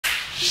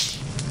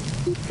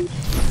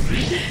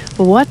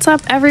What's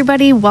up,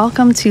 everybody?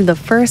 Welcome to the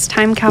first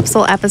Time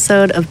Capsule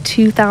episode of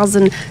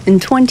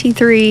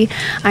 2023.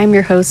 I'm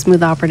your host,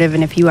 Smooth Operative,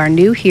 and if you are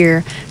new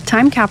here,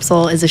 Time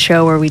Capsule is a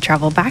show where we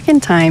travel back in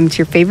time to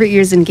your favorite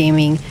years in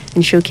gaming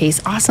and showcase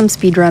awesome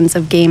speedruns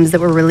of games that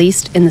were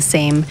released in the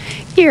same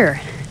year.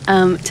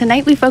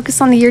 Tonight we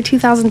focus on the year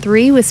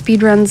 2003 with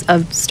speedruns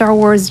of Star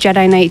Wars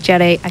Jedi Knight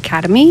Jedi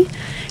Academy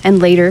and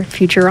later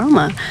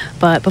Futurama.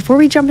 But before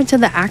we jump into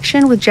the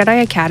action with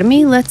Jedi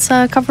Academy, let's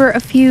cover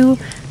a few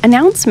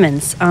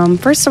announcements.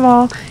 First of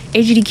all,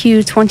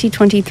 AGDQ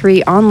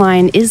 2023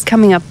 Online is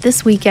coming up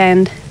this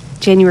weekend,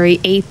 January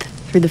 8th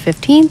through the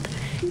 15th.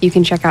 You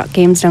can check out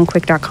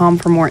gamesdonequick.com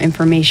for more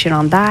information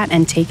on that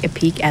and take a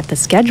peek at the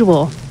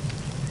schedule.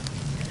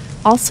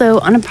 Also,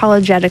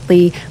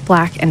 unapologetically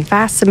black and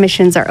fast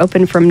submissions are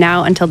open from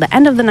now until the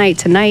end of the night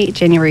tonight,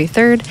 January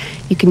 3rd.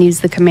 You can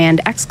use the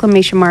command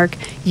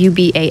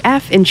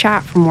 !UBAF in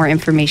chat for more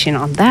information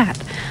on that.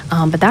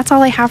 But that's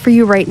all I have for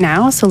you right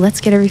now, so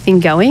let's get everything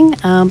going.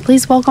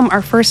 Please welcome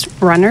our first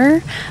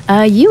runner,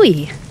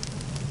 Yui.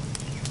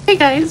 Hey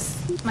guys,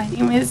 my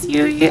name is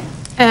Yui,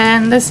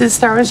 and this is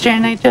Star Wars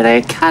Jedi Knight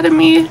Jedi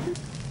Academy,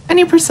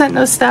 90%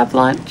 no stab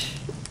launch.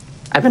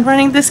 I've been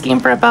running this game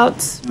for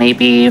about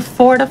maybe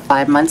 4 to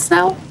 5 months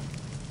now.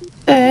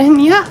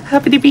 And yeah,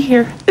 happy to be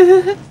here.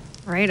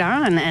 Right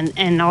on.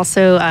 And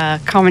also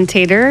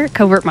commentator,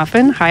 Covert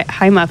Muffin.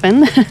 Hi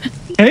Muffin.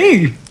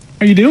 Hey,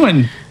 how you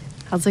doing?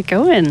 How's it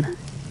going?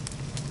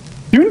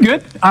 Doing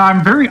good.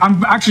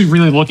 I'm actually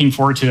really looking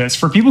forward to this.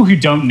 For people who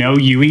don't know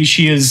Yui,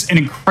 she is an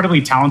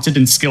incredibly talented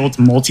and skilled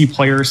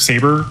multiplayer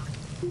saber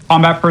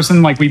combat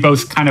person. Like, we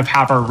both kind of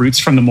have our roots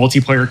from the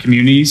multiplayer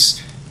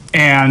communities.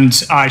 And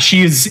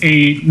she is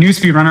a new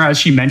speedrunner, as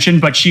she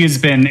mentioned, but she has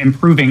been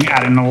improving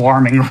at an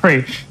alarming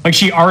rate. Like,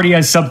 she already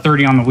has sub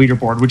 30 on the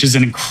leaderboard, which is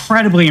an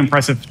incredibly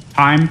impressive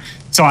time.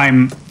 So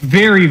I'm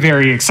very,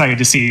 very excited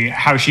to see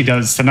how she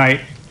does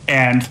tonight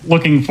and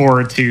looking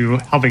forward to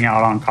helping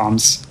out on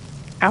comms.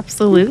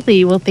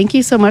 Absolutely. Well, thank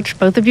you so much,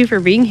 both of you, for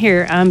being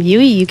here.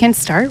 Yui, you can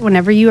start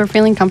whenever you are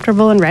feeling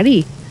comfortable and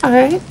ready. All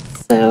right,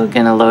 so we're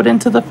gonna load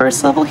into the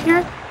first level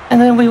here, and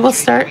then we will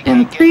start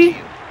in 3,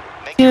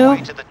 2,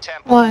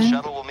 1,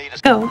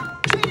 go.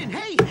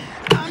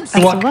 Best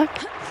of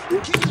luck.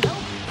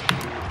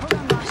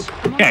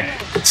 Okay,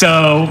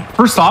 so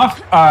first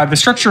off, the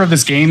structure of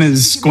this game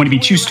is going to be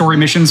 2 story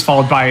missions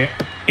followed by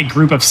a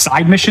group of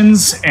side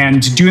missions,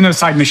 and doing those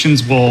side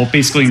missions will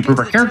basically improve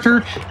our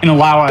character and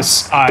allow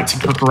us to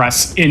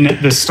progress in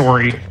the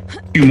story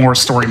to more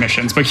story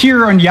missions. But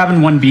here on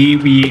Yavin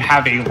 1B, we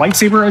have a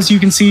lightsaber, as you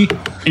can see,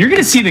 and you're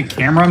going to see the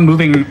camera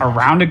moving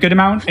around a good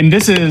amount, and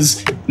this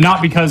is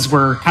not because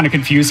we're kind of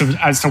confused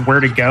as to where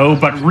to go,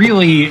 but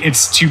really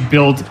it's to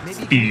build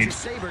speed.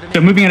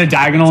 So moving at a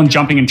diagonal and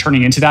jumping and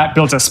turning into that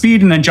builds us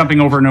speed, and then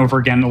jumping over and over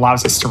again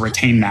allows us to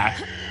retain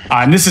that.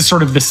 And this is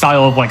sort of the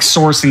style of like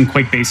Source and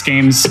Quake-based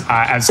games,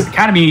 as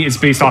Academy is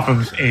based off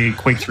of a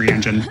Quake 3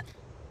 engine.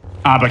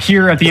 But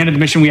here at the end of the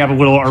mission, we have a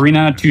little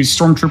arena, 2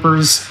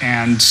 stormtroopers,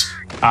 and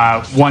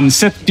 1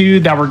 Sith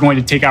dude that we're going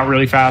to take out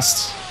really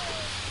fast.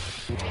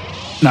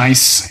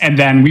 Nice. And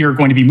then we are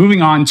going to be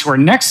moving on to our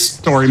next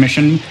story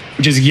mission,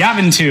 which is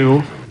Yavin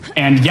 2.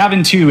 And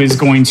Yavin 2 is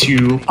going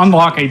to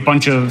unlock a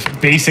bunch of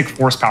basic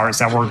force powers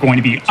that we're going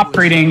to be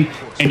upgrading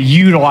and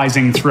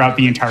utilizing throughout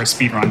the entire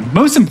speedrun.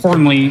 Most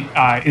importantly,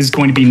 is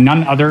going to be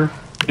none other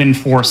than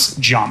force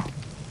jump.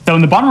 So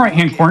in the bottom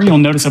right-hand corner, you'll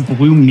notice a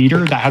blue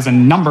meter that has a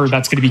number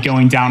that's going to be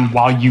going down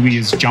while Yui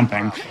is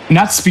jumping. And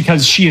that's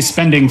because she is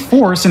spending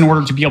force in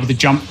order to be able to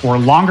jump for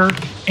longer,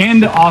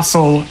 and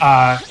also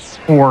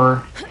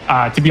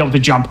to be able to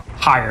jump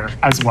higher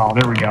as well.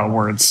 There we go,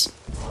 words.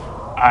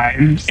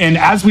 And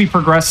as we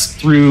progress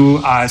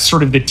through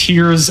sort of the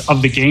tiers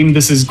of the game,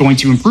 this is going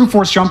to improve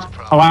force jump,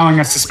 allowing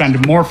us to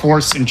spend more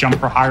force and jump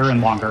for higher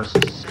and longer.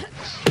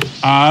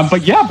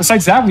 But yeah,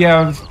 besides that, we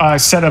have a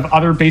set of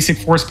other basic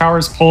force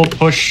powers: pull,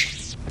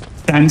 push,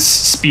 sense,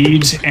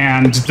 speed,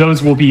 and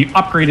those will be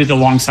upgraded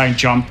alongside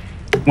jump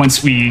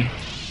once we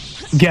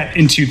get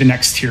into the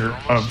next tier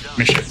of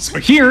missions.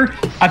 But here,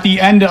 at the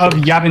end of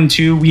Yavin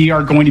 2, we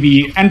are going to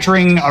be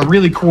entering a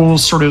really cool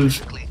sort of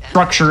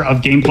structure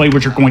of gameplay,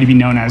 which are going to be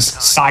known as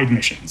side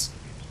missions.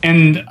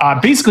 And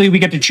basically, we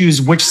get to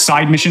choose which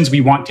side missions we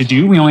want to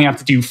do. We only have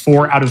to do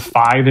 4 out of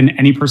 5 in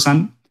any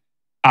percent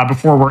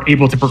before we're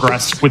able to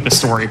progress with the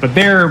story. But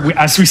there,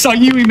 as we saw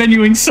Yui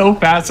menuing so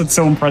fast, it's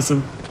so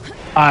impressive.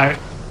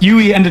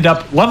 Yui ended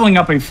up leveling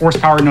up a force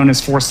power known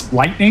as Force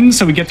Lightning,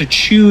 so we get to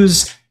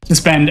choose to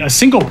spend a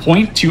single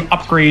point to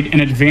upgrade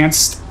an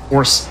advanced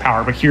force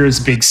power. But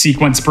here's a big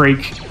sequence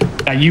break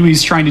that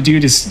Yui's trying to do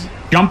to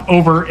jump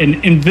over an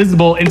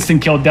invisible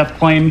instant kill death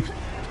plane.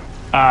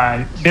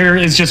 There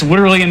is just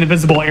literally an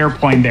invisible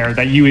airplane there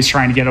that Yui's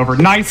trying to get over.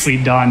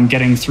 Nicely done,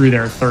 getting through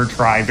their 3rd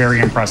try.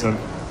 Very impressive.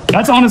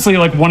 That's honestly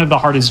like one of the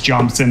hardest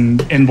jumps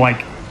in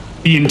like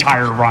the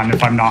entire run,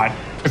 if I'm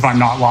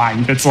not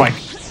lying. That's like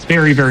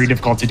very, very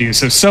difficult to do.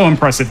 So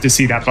impressive to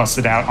see that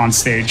busted out on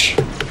stage.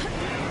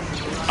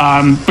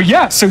 But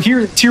yeah, so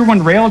here, Tier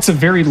 1 Rail, it's a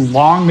very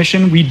long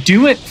mission. We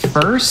do it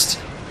first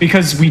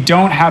because we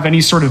don't have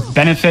any sort of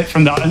benefit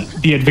from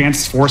the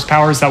advanced force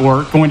powers that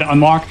we're going to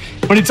unlock,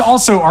 but it's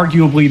also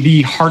arguably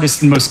the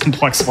hardest and most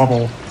complex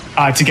level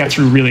to get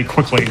through really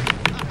quickly,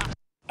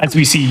 as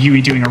we see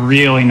Yui doing a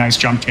really nice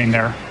jump chain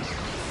there.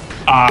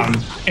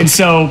 And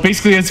so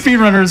basically as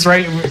speedrunners,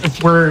 right,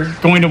 if we're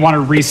going to want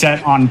to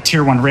reset on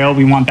Tier 1 Rail,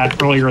 we want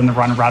that earlier in the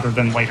run rather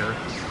than later.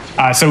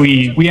 So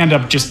we end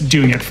up just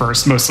doing it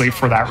first, mostly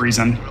for that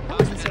reason.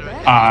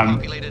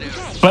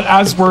 But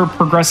as we're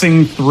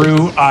progressing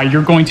through,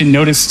 you're going to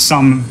notice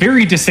some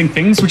very distinct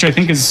things, which I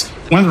think is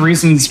one of the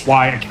reasons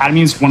why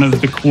Academy is one of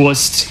the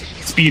coolest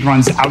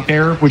speedruns out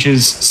there, which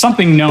is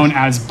something known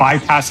as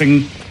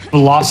bypassing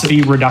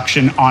velocity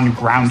reduction on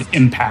ground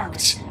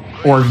impact,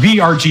 or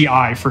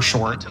VRGI for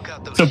short.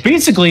 So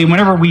basically,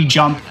 whenever we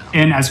jump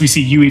in, as we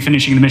see Yui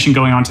finishing the mission,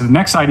 going on to the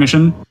next side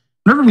mission,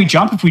 whenever we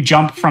jump, if we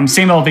jump from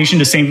same elevation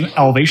to same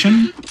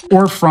elevation,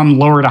 or from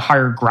lower to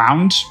higher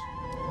ground,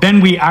 then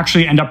we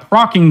actually end up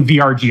proccing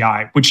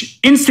VRGI, which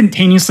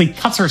instantaneously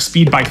cuts our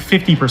speed by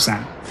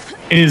 50%.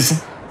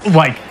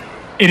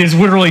 It is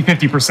literally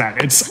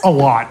 50%. It's a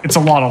lot. It's a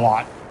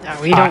lot.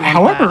 No, we don't want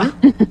however,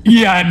 that.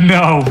 yeah,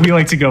 no, we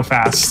like to go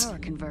fast.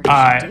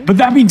 But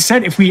that being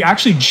said, if we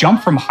actually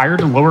jump from higher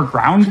to lower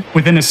ground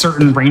within a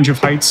certain range of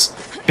heights,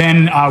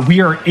 then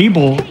we are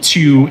able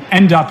to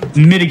end up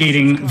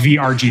mitigating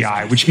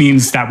VRGI, which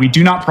means that we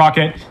do not proc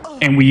it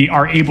and we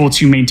are able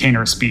to maintain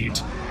our speed.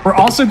 We're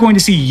also going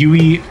to see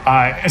Yui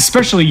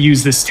especially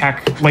use this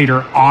tech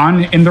later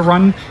on in the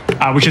run,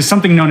 which is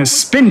something known as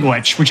spin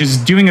glitch, which is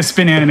doing a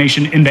spin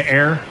animation in the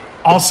air,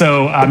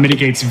 also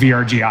mitigates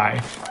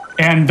VRGI.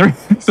 And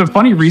there's a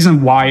funny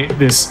reason why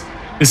this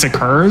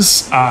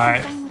occurs,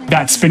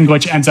 that spin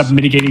glitch ends up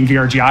mitigating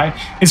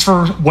VRGI, is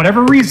for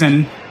whatever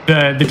reason,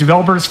 the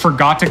developers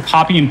forgot to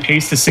copy and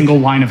paste a single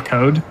line of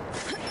code.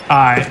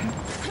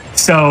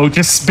 So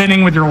just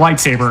spinning with your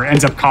lightsaber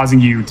ends up causing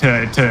you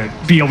to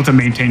be able to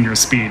maintain your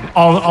speed.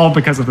 All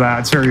because of that.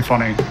 It's very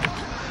funny.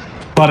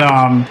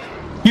 But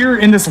here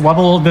in this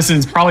level, this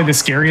is probably the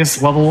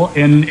scariest level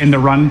in the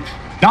run.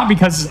 Not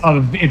because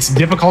of its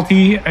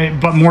difficulty,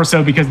 but more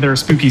so because there are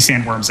spooky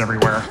sandworms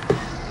everywhere.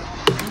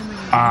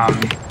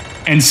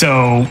 And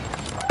so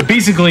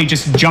basically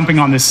just jumping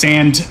on the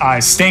sand,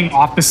 staying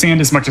off the sand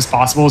as much as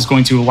possible is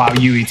going to allow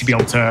Yui to be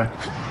able to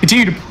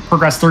continue to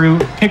progress through,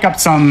 pick up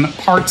some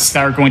parts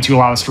that are going to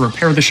allow us to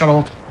repair the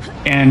shuttle,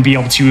 and be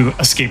able to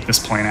escape this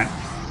planet.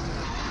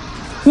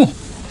 Cool.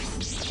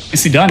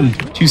 Nicely done.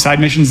 2 side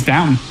missions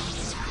down.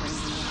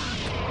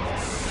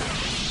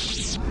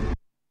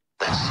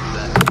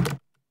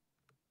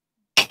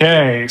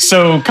 Okay,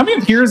 so coming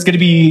up here is going to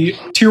be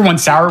Tier 1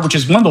 Sour, which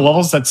is one of the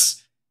levels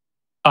that's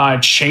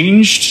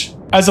changed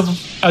as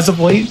of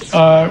late,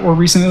 or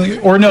recently.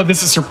 Or no,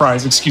 this is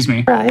Surprise, excuse me.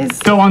 Surprise.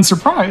 So on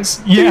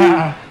Surprise,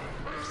 yeah.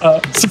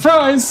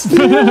 Surprise!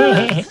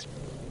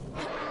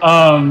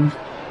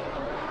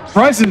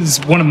 Surprise is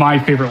one of my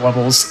favorite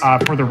levels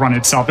for the run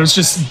itself. There's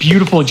just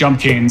beautiful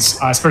jump chains,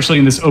 especially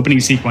in this opening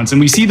sequence.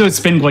 And we see those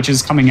spin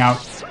glitches coming out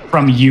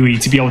from Yui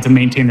to be able to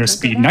maintain their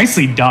speed.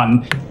 Nicely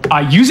done.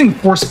 Using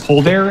force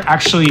pull there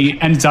actually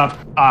ends up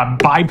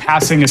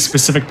bypassing a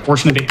specific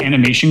portion of the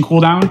animation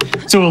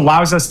cooldown, so it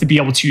allows us to be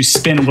able to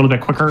spin a little bit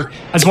quicker,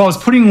 as well as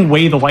putting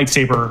away the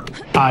lightsaber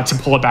to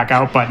pull it back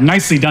out. But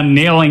nicely done,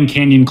 nailing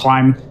Canyon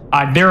Climb.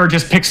 There are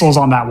just pixels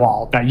on that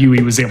wall that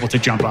Yui was able to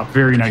jump up.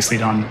 Very nicely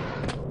done.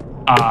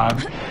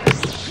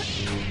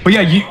 But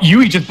yeah,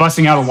 Yui just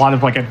busting out a lot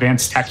of like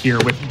advanced tech here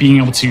with being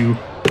able to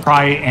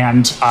try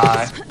and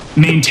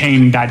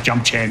maintain that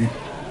jump chain.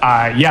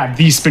 Yeah,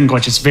 the spin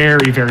glitch is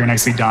very, very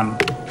nicely done.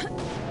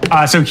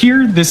 So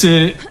here, this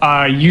is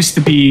used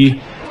to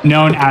be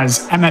known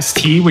as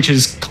MST, which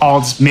is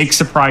called Make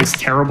Surprise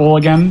Terrible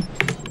again.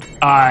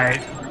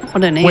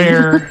 What a name.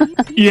 Where,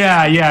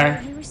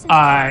 yeah.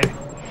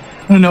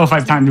 I don't know if I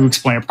have time to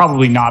explain it,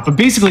 probably not. But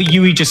basically,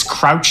 Yui just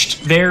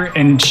crouched there,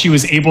 and she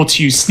was able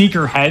to sneak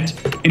her head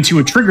into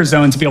a trigger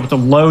zone to be able to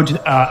load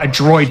a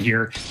droid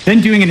here.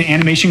 Then doing an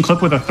animation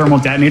clip with the thermal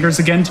detonators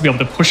again to be able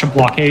to push a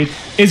blockade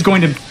is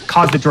going to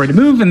cause the droid to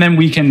move, and then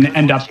we can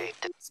end up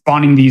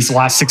spawning these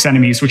last 6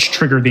 enemies, which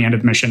trigger the end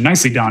of the mission.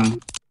 Nicely done.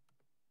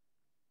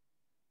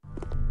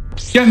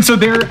 Yeah, and so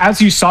there,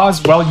 as you saw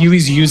as well,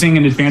 Yui's using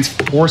an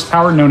advanced force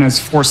power known as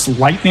Force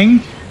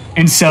Lightning.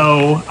 And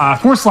so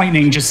Force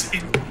Lightning just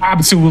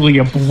absolutely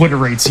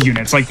obliterates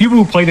units. Like, people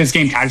who play this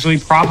game casually,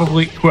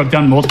 probably who have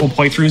done multiple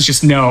playthroughs,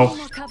 just know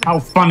how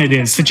fun it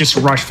is to just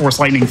rush Force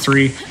Lightning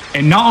 3.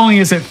 And not only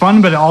is it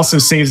fun, but it also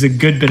saves a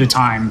good bit of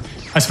time.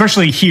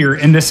 Especially here,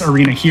 in this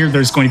arena here,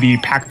 there's going to be a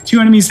pack of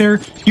 2 enemies there.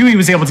 Yui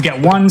was able to get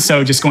 1,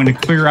 so just going to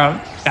clear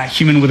out that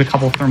human with a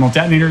couple of thermal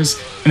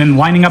detonators. And then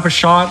lining up a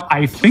shot,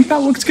 I think that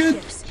looks good.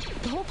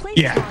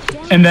 Yeah,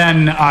 and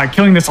then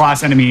killing this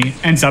last enemy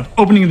ends up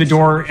opening the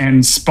door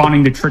and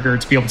spawning the trigger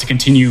to be able to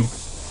continue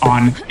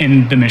on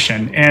in the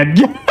mission. And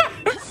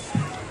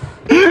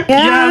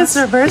yes,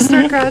 reverse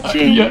or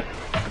crouching.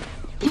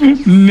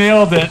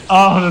 Nailed it.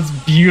 Oh, that's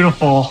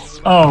beautiful.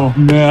 Oh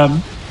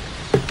man.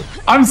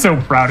 I'm so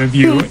proud of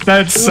you.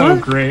 That's so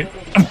great.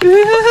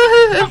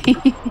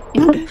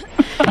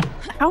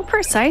 How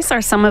precise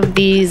are some of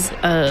these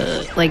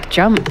like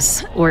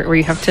jumps where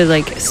you have to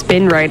like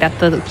spin right at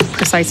the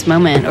precise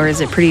moment, or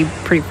is it pretty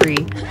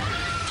free?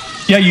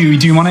 Yeah,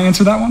 do you want to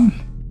answer that one?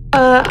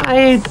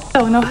 I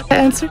don't know how to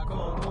answer.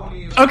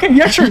 Okay,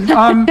 yeah, sure.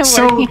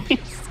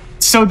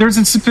 So there's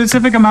a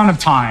specific amount of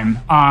time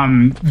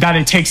that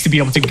it takes to be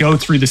able to go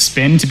through the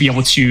spin to be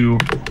able to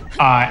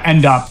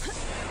end up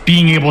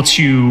being able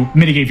to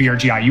mitigate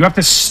VRGI. You have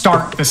to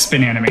start the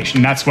spin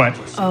animation. That's what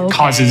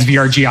causes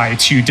VRGI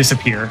to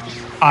disappear.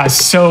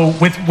 So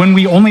when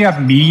we only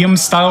have medium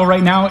style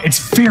right now, it's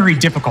very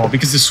difficult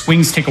because the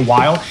swings take a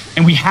while,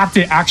 and we have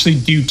to actually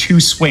do 2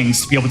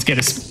 swings to be able to get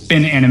a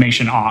spin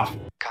animation off.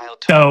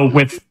 So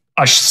with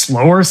a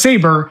slower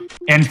saber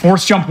and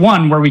force jump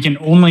 1, where we can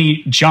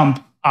only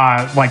jump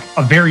like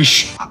a very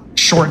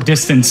short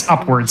distance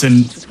upwards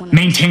and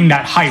maintain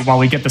that height while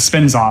we get the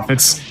spins off,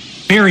 it's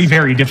very,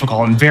 very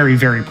difficult and very,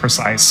 very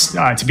precise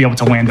to be able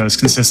to land those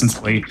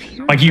consistently,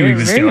 like Yui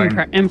was doing.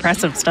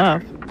 Impressive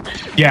stuff.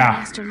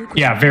 Yeah,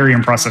 very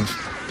impressive.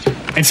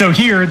 And so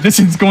here, this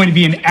is going to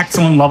be an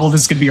excellent level.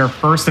 This is going to be our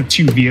first of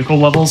 2 vehicle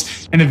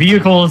levels, and the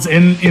vehicles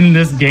in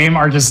this game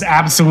are just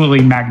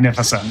absolutely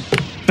magnificent.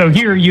 So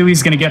here,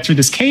 Yui's going to get through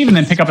this cave and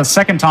then pick up a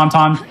second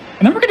Tauntaun,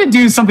 and then we're going to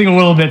do something a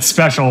little bit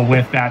special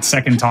with that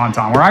second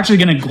Tauntaun. We're actually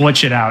going to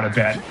glitch it out a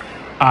bit,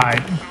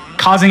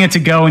 causing it to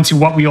go into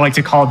what we like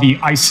to call the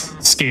ice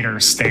skater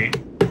state.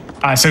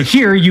 So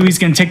here, Yui's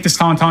going to take this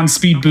Tauntaun,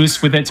 speed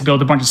boost with it to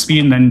build a bunch of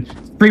speed, and then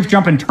strafe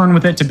jump and turn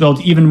with it to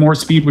build even more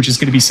speed, which is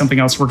going to be something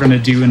else we're going to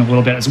do in a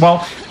little bit as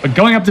well. But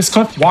going up this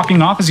cliff,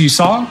 walking off as you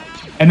saw,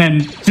 and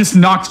then just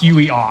knocked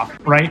Yui off,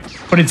 right?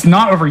 But it's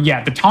not over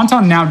yet. The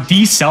Tauntaun now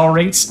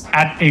decelerates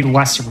at a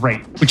less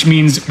rate, which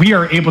means we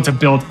are able to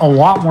build a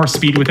lot more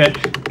speed with it.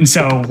 And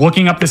so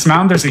looking up this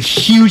mountain, there's a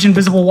huge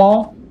invisible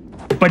wall,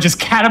 but just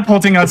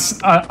catapulting us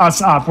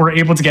up, we're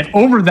able to get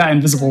over that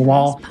invisible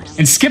wall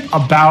and skip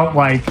about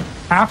like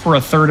half or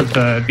a third of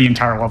the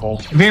entire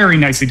level. Very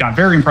nicely done.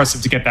 Very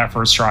impressive to get that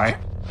first try.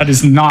 That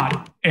is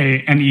not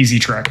an easy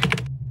trick.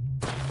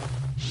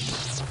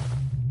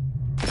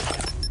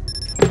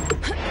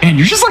 And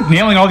you're just like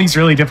nailing all these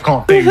really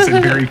difficult things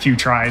in very few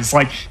tries.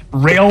 Like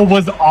rail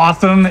was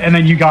awesome, and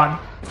then you got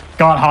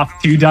Hoth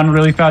 2 done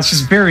really fast.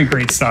 Just very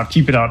great stuff.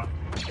 Keep it up.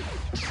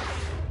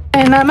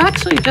 And I'm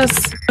actually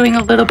just doing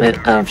a little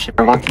bit of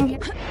shipper walking here,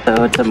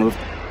 so to move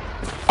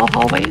all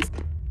hallways.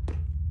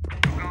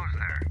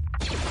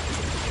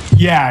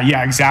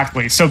 Yeah,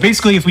 exactly. So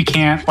basically, if we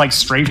can't like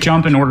strafe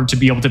jump in order to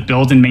be able to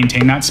build and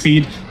maintain that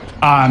speed,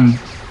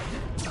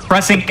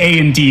 pressing A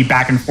and D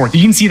back and forth,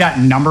 you can see that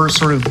number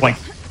sort of like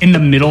in the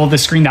middle of the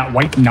screen, that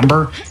white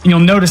number, and you'll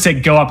notice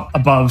it go up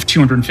above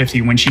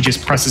 250 when she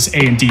just presses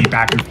A and D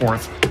back and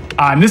forth.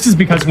 And this is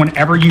because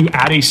whenever you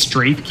add a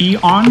strafe key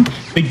on,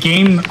 the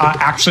game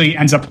actually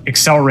ends up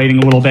accelerating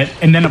a little bit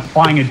and then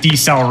applying a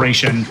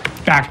deceleration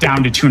back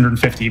down to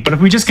 250. But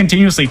if we just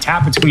continuously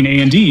tap between A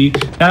and D,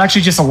 that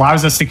actually just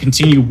allows us to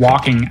continue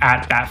walking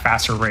at that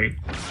faster rate.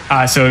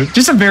 So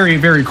just a very,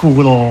 very cool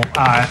little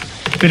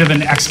bit of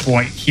an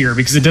exploit here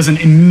because it doesn't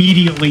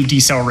immediately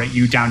decelerate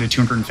you down to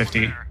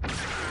 250.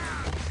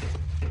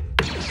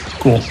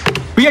 Cool.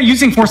 But yeah,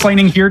 using Force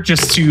Lightning here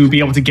just to be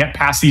able to get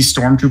past these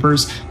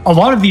Stormtroopers. A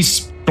lot of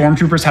these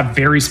Stormtroopers have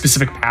very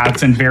specific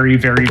paths and very,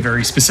 very,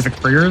 very specific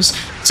triggers.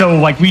 So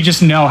like we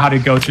just know how to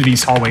go through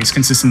these hallways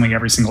consistently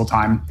every single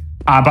time.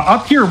 But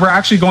up here, we're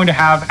actually going to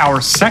have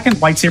our second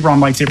lightsaber on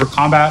lightsaber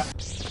combat.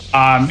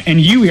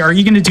 And Yui, are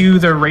you going to do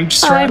the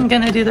rage strat? I'm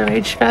going to do the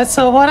rage strat.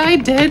 So what I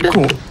did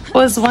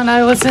was when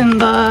I was in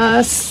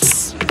the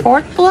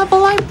 4th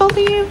level, I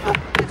believe,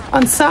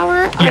 on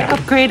Sour, I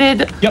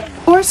upgraded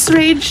Force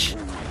Rage,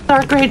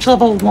 Dark Rage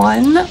level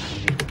 1.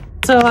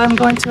 So I'm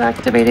going to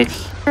activate it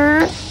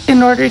here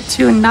in order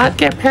to not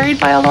get parried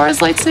by Alora's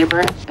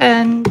lightsaber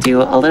and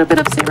do a little bit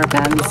of saber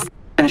pans,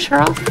 finish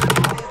her off.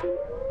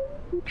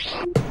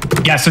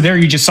 Yeah, so there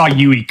you just saw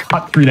Yui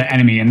cut through the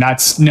enemy, and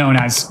that's known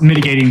as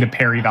mitigating the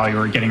parry value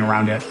or getting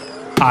around it.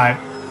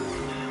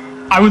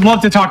 I would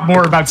love to talk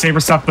more about saber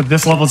stuff, but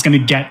this level is going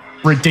to get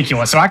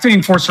ridiculous. So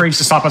activating Force Rage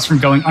to stop us from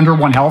going under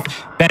 1 health,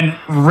 then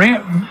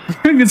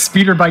running the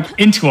speeder bike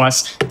into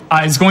us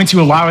is going to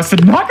allow us to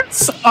knock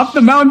us up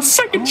the mountain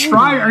second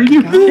try. Are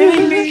you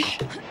kidding me?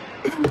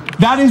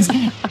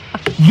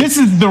 This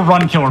is the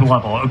run killer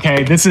level,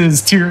 okay? This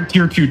is tier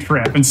 2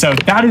 trip. And so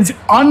that is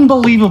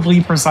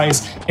unbelievably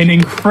precise and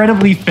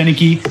incredibly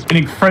finicky and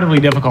incredibly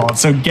difficult.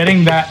 So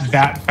getting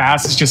that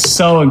fast is just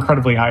so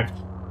incredibly hyped.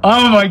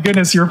 Oh my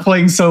goodness, you're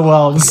playing so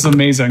well. This is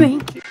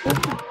amazing. Thank you.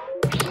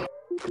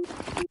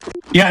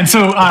 Yeah, and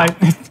so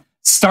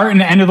start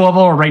and the end of the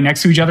level are right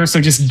next to each other. So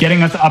just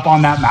getting us up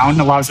on that mountain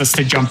allows us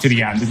to jump to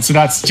the end. And so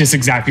that's just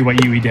exactly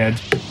what Yui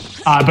did.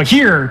 But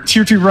here,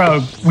 tier 2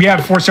 rogue, we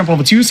have force jump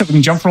level 2, so we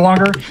can jump for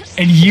longer.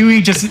 And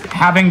Yui just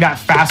having that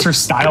faster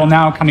style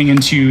now coming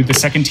into the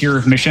second tier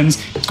of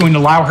missions, it's going to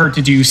allow her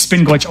to do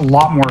spin glitch a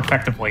lot more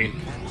effectively.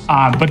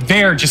 But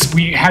there,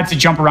 we had to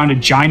jump around a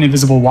giant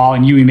invisible wall,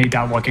 and Yui made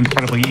that look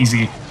incredibly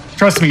easy.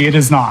 Trust me, it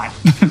is not.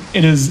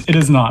 it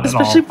is not at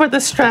all. Especially for the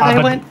strat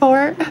I went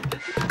for,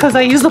 because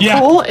I used the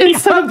pole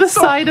instead of the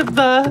side of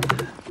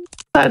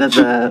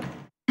the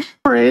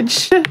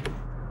bridge.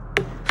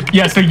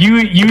 Yeah, so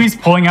Yui's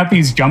pulling out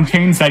these jump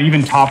chains that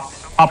even top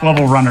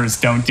level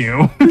runners don't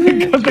do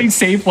because they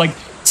save like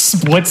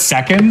split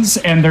seconds,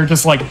 and they're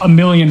just like a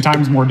million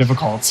times more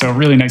difficult. So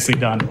really nicely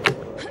done.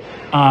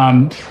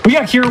 But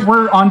yeah, here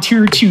we're on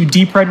tier 2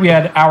 deep red. We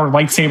had our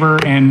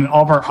lightsaber and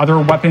all of our other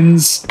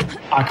weapons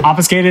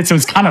confiscated. So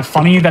it's kind of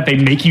funny that they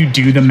make you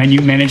do the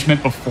menu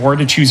management before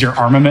to choose your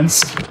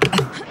armaments,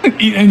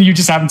 and you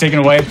just haven't taken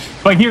away.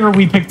 But here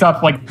we picked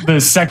up like the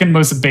second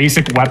most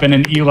basic weapon,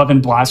 an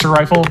E11 blaster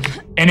rifle,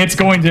 and it's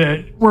going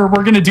to we're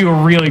going to do a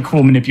really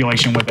cool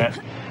manipulation with it.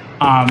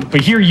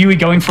 But here Yui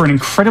going for an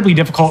incredibly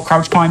difficult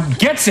crouch climb,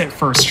 gets it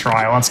first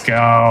try. Let's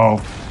go.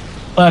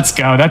 Let's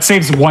go. That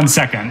saves 1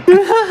 second.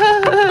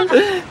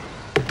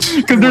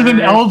 Because there's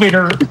an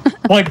elevator,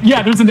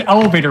 there's an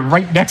elevator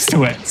right next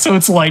to it. So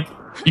it's like,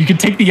 you could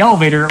take the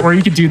elevator, or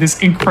you could do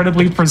this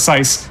incredibly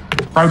precise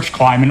crouch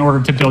climb in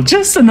order to build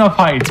just enough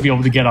height to be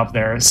able to get up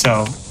there.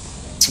 So,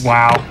 it's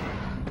wow.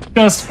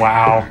 Just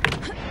wow.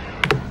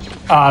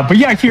 But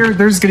yeah, here,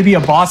 there's going to be a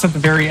boss at the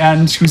very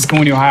end who's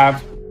going to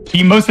have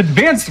the most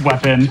advanced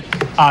weapon,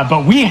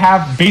 but we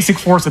have basic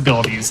force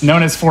abilities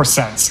known as Force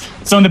Sense.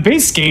 So in the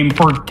base game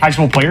for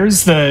casual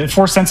players, the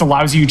Force Sense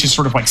allows you to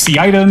sort of like see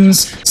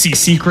items, see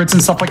secrets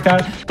and stuff like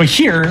that. But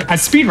here,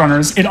 as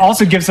speedrunners, it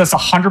also gives us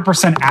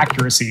 100%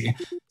 accuracy.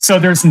 So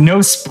there's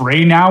no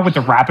spray now with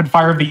the rapid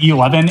fire of the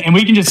E11, and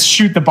we can just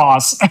shoot the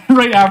boss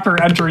right after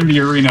entering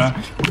the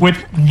arena with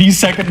the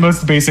second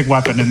most basic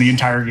weapon in the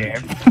entire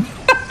game.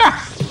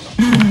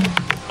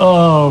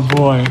 Oh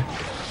boy.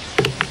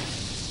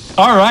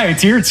 All right,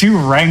 tier 2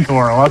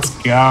 Rancor, let's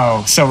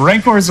go. So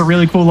Rancor is a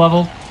really cool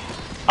level.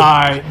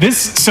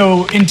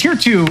 So in tier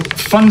 2,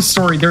 fun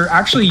story, there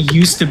actually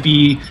used to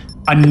be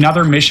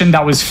another mission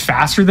that was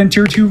faster than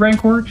tier 2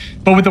 Rancor,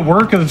 but with the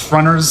work of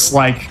runners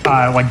like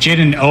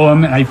Jade and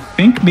Oem, and I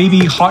think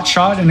maybe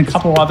Hotshot and a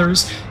couple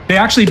others, they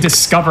actually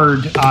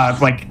discovered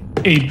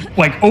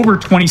over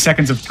 20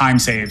 seconds of time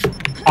save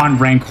on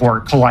Rancor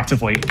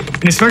collectively,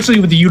 and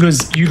especially with the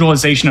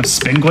utilization of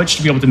spin glitch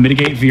to be able to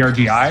mitigate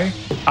VRGI,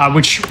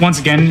 which once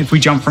again, if we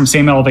jump from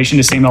same elevation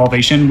to same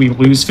elevation, we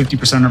lose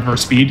 50% of our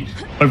speed.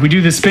 But if we do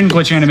the spin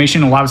glitch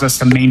animation, it allows us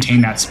to maintain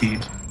that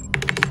speed.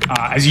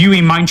 As Yui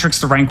mind tricks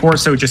the Rancor,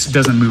 so it just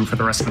doesn't move for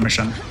the rest of the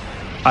mission.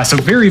 So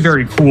very,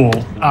 very cool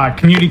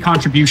community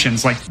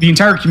contributions. Like the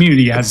entire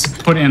community has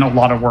put in a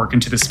lot of work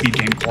into the speed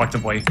game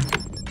collectively.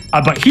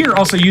 But here,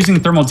 also using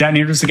thermal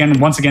detonators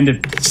once again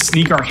to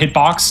sneak our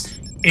hitbox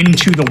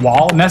into the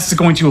wall, and that's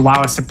going to allow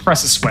us to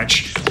press a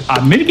switch,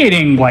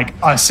 mitigating like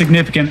a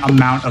significant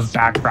amount of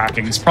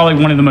backtracking. It's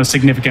probably one of the most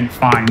significant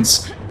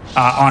finds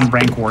on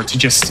Rancor to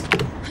just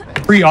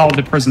free all of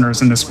the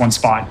prisoners in this one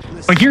spot.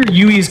 But here,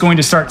 Yui is going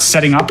to start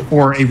setting up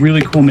for a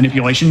really cool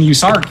manipulation. You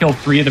saw her kill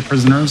 3 of the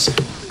prisoners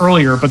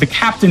earlier, but the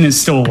captain is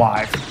still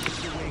alive.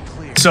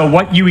 So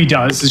what Yui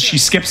does is she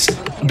skips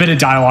a bit of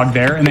dialogue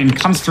there and then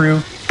comes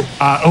through.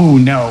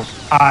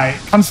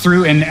 Comes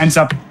through and ends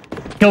up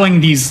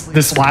killing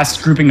this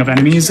last grouping of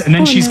enemies, and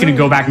then she's going to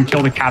go back and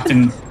kill the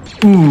captain.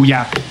 Ooh,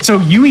 yeah. So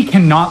Yui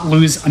cannot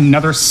lose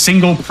another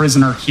single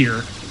prisoner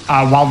here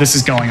while this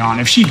is going on.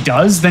 If she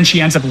does, then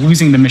she ends up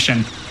losing the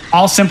mission,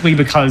 all simply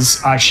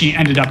because she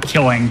ended up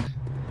killing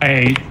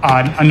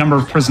a number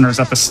of prisoners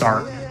at the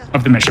start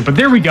of the mission. But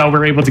there we go.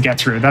 We're able to get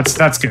through.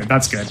 That's good.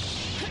 That's good.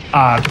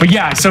 But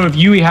yeah, so if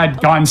Yui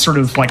had gotten sort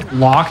of like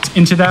locked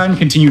into that and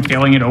continued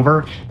failing it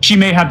over, she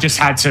may have just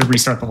had to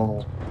restart the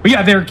level. But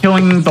yeah, they're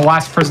killing the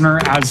last prisoner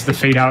as the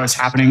fade out is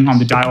happening on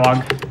the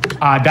dialogue.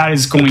 That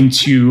is going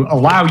to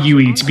allow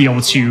Yui to be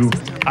able to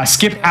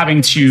skip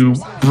having to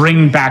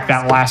bring back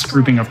that last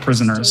grouping of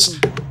prisoners.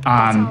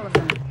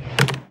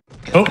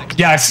 Oh,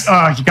 yes,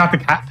 you got the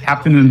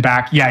captain in the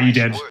back. Yeah, you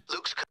did.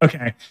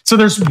 Okay, so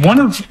there's one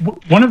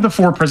of the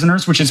 4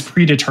 prisoners, which is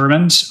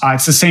predetermined.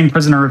 It's the same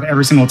prisoner of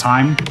every single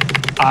time.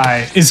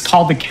 Is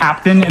called the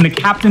captain, and the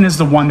captain is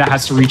the one that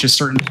has to reach a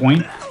certain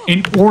point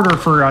in order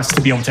for us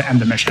to be able to end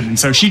the mission. And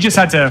so she just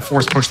had to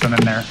force push them in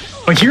there.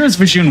 But here is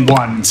Vision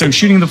 1. So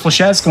shooting the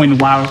flechette is going to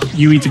allow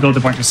Yui to build a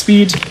bunch of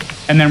speed,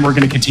 and then we're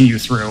going to continue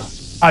through.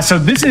 So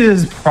this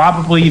is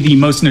probably the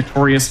most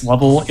notorious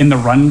level in the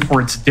run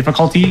for its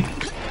difficulty.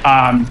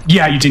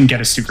 Yeah, you didn't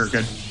get a Stuker.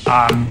 Good.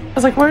 I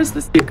was like, where's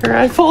the Stuker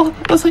rifle?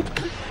 I was like,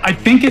 I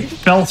think it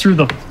fell through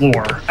the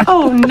floor.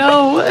 Oh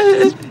no.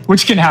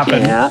 Which can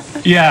happen. Yeah.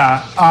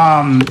 Yeah,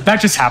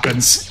 that just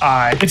happens.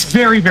 It's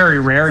very, very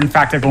rare. In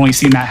fact, I've only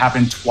seen that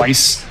happen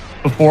twice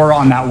before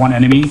on that one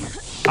enemy.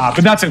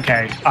 But that's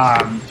okay.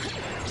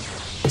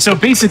 So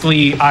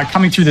basically,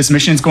 coming through this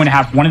mission is going to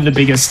have one of the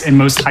biggest and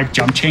most hyped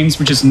jump chains,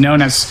 which is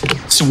known as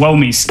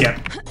Suomi Skip,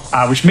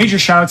 which major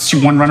shoutouts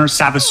to one runner,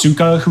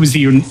 Savasuka, who was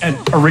the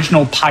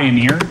original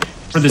pioneer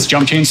for this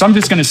jump chain. So I'm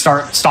just going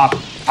to stop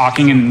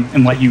talking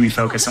and let Yui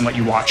focus and let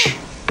you watch.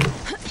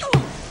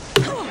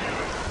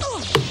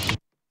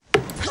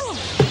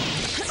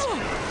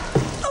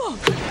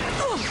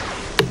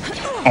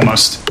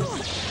 Almost.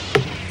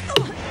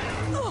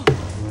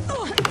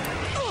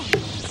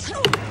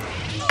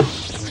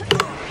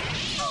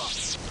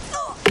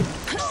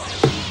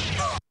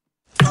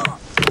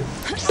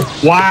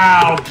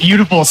 Wow,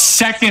 beautiful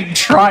second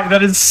try.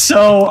 That is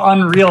so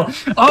unreal.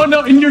 Oh no,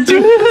 and you're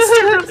doing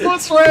this.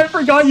 That's right, I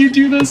forgot you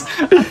do this.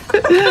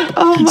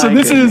 Oh my So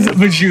this goodness. is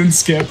Vajoon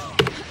skip.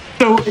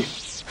 So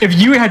if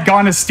you had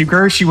gone as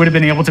Stuker, she would have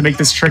been able to make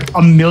this trick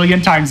a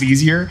million times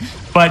easier,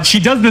 but she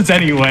does this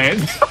anyway.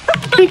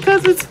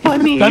 Because it's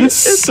funny. That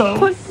is It's so...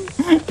 funny.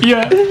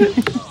 Yeah.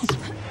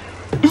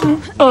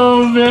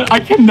 Oh man, I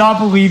cannot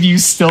believe you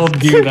still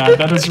do that.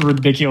 That is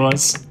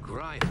ridiculous.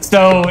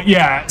 So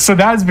yeah, so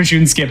that is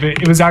Vajoon skip.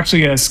 It was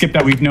actually a skip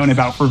that we've known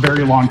about for a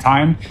very long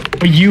time.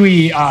 But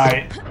Yui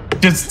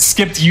just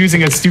skipped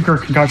using a Stuker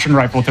concussion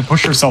rifle to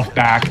push herself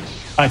back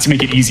to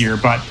make it easier.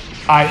 But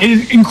it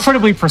is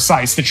incredibly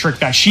precise, the trick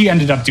that she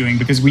ended up doing,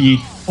 because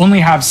we only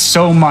have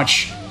so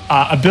much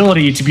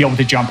ability to be able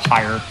to jump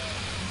higher.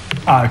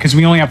 Because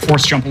we only have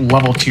force jump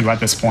level 2 at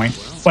this point.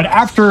 But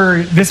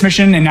after this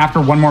mission and after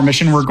one more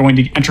mission, we're going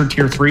to enter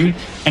tier 3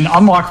 and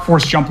unlock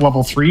force jump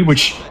level 3,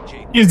 which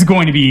is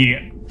going to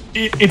be...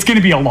 It's going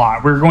to be a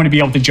lot. We're going to be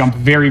able to jump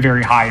very,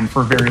 very high and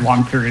for very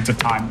long periods of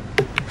time.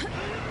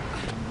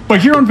 But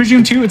here on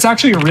Vajoon 2, it's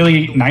actually a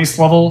really nice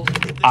level.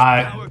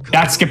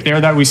 That skip there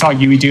that we saw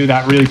Yui do,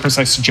 that really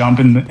precise jump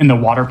in the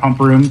water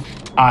pump room,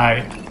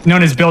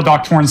 known as Bill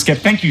Doctorn skip.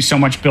 Thank you so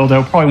much,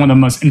 Bildo. Probably one of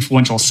the most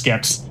influential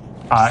skips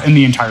in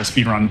the entire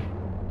speedrun.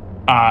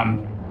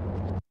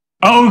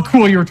 Oh,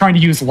 cool. You were trying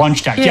to use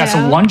lunge tech. Yeah,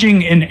 so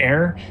lunging in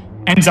air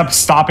ends up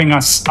stopping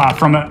us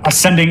from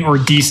ascending or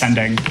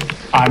descending.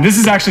 This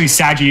is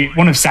actually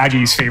one of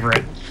Saji's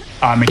favorite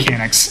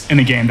mechanics in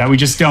the game that we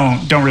just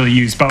don't really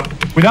use. But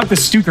without the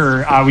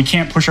Stuker, we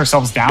can't push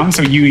ourselves down.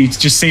 So Yui's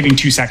just saving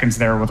 2 seconds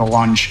there with a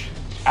lunge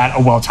at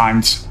a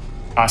well-timed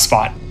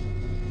spot.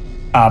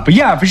 But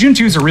yeah, Vajoon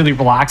 2 is a really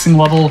relaxing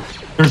level.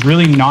 There's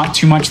really not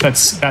too much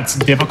that's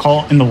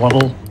difficult in the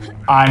level.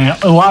 And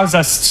it allows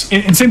us,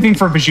 and same thing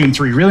for Vajoon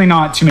 3, really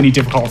not too many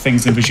difficult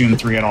things in Vajoon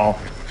 3 at all.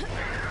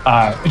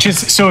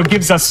 So it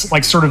gives us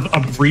like sort of a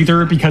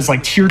breather, because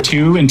like tier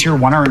 2 and tier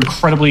 1 are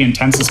incredibly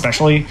intense,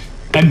 especially,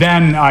 and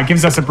then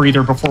gives us a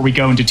breather before we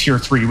go into tier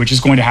 3, which is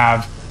going to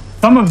have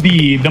some of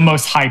the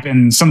most hype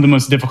and some of the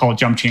most difficult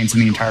jump chains in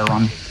the entire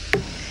run.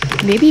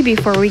 Maybe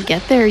before we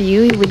get there,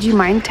 Yui, would you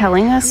mind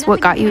telling us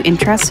what got you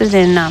interested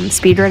in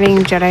speedrunning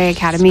Jedi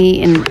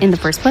Academy in the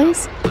first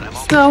place?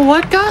 So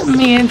what got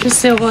me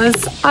interested was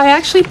I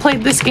actually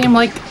played this game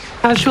like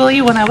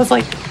casually when I was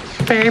like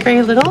very,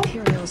 very little.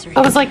 I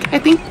was like, I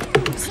think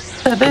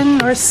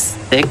 7 or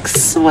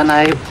 6 when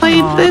I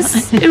played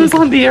this. It was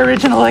on the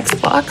original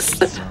Xbox.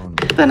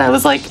 Then I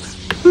was like,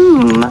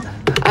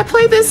 I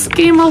play this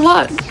game a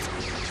lot.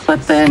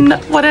 But then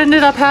what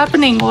ended up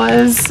happening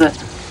was...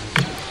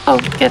 Oh,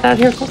 get out of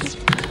here, Chloe.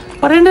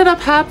 What ended up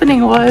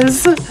happening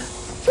was...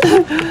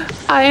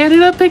 I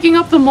ended up picking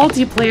up the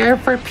multiplayer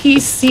for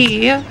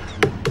PC.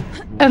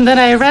 And then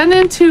I ran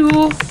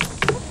into,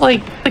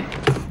 like,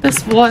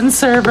 this one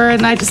server,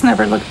 and I just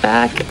never looked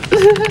back.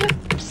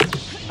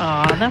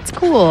 Aw, that's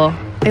cool.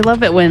 I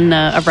love it when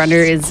a runner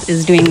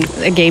is doing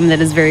a game that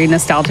is very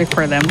nostalgic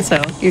for them.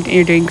 So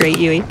you're doing great,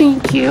 Yui.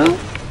 Thank you.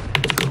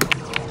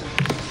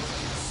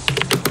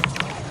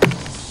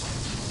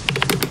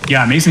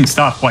 Yeah, amazing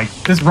stuff. Like,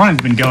 this run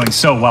has been going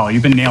so well.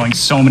 You've been nailing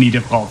so many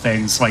difficult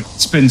things. Like,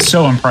 it's been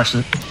so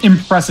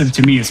impressive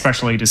to me,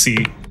 especially to see.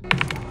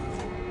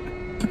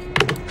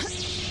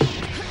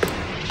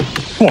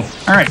 Cool.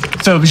 All right.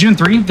 So Vajoon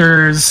 3,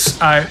 there's,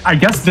 I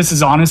guess this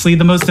is honestly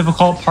the most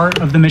difficult part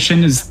of the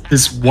mission, is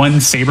this one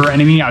saber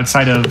enemy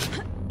outside of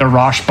the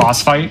Rosh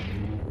boss fight,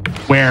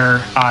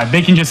 where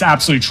they can just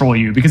absolutely troll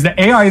you, because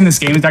the AI in this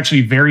game is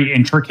actually very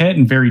intricate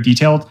and very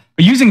detailed.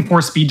 But using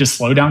force speed to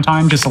slow down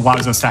time just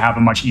allows us to have a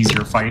much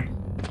easier fight.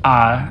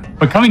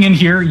 But coming in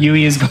here,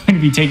 Yui is going to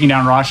be taking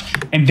down Rosh.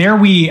 And there,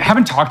 we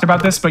haven't talked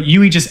about this, but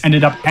Yui just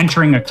ended up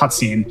entering a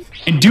cutscene.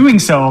 And doing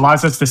so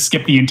allows us to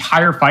skip the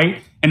entire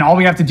fight. And all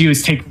we have to do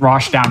is take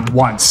Rosh down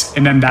once.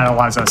 And then that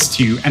allows us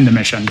to end the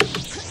mission.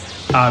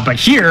 But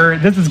here,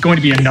 this is going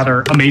to be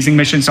another amazing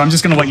mission. So I'm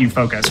just going to let you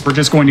focus. We're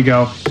just going to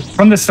go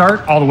from the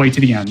start all the way to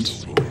the end.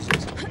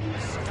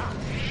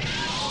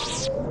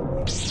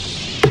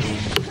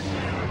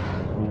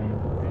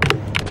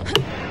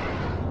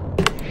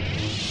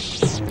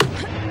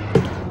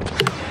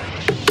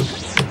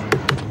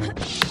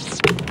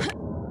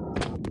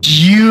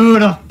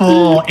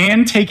 Beautiful.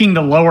 And taking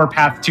the lower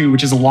path too,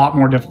 which is a lot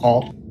more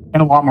difficult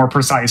and a lot more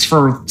precise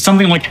for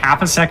something like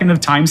half a second of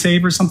time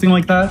save or something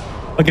like that.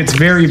 Like, it's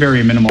very,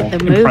 very minimal. The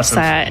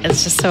moveset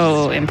is just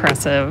so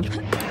impressive.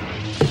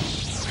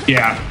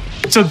 Yeah.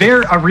 So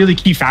there, a really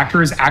key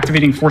factor is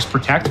activating Force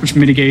Protect, which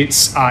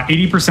mitigates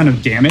 80%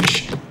 of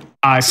damage.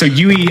 So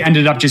Yui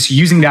ended up just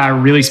using that at a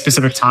really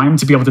specific time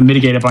to be able to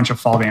mitigate a bunch of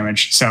fall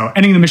damage. So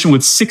ending the mission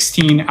with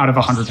 16 out of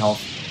 100 health.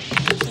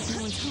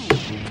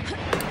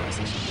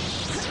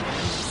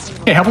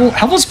 Okay,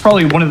 Hevel's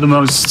probably one of the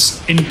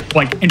most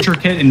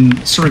intricate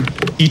and sort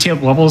of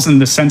detailed levels in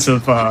the sense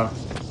of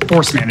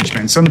force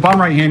management. So in the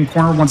bottom right-hand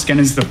corner, once again,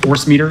 is the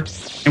force meter.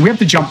 And we have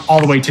to jump all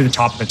the way to the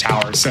top of the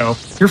tower. So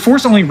your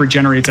force only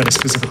regenerates at a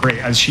specific rate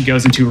as she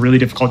goes into a really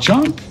difficult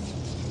jump.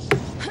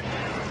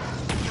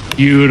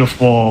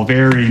 Beautiful.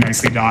 Very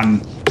nicely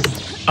done.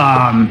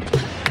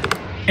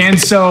 And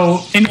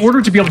so in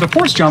order to be able to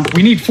force jump,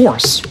 we need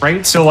force,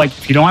 right? So like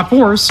if you don't have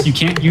force, you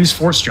can't use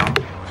force jump.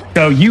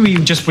 So Yui,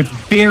 just with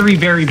very,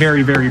 very,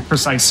 very, very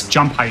precise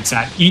jump heights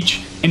at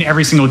each and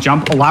every single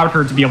jump, allowed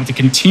her to be able to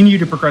continue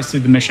to progress through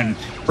the mission.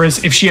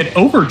 Whereas if she had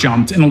over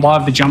jumped in a lot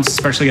of the jumps,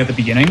 especially at the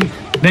beginning,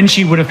 then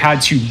she would have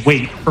had to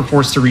wait for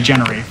force to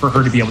regenerate for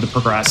her to be able to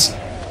progress.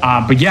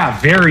 But yeah,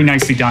 very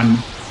nicely done.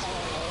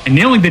 And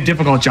nailing the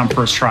difficult jump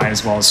first try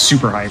as well is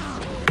super hype.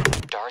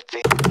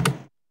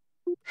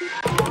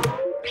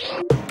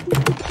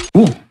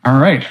 Ooh, all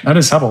right, that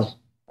is Hubble.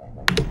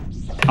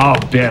 Oh,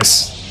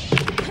 Biss.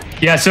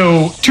 Yeah,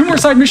 so 2 more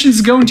side missions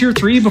to go in Tier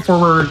 3 before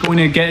we're going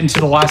to get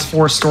into the last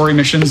 4 story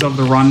missions of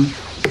the run.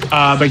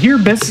 But here,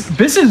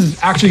 Biss is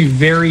actually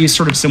very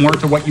sort of similar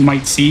to what you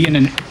might see in a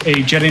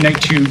Jedi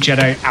Knight 2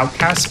 Jedi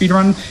Outcast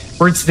speedrun,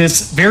 where it's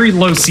this very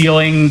low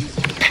ceiling,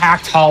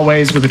 packed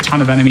hallways with a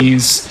ton of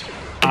enemies.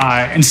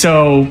 And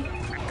so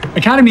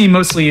Academy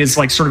mostly is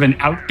like sort of an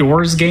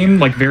outdoors game,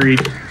 like very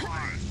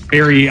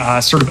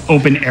sort of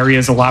open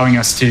areas, allowing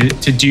us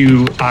to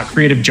do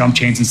creative jump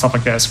chains and stuff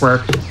like this, where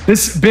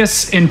this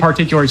Biss in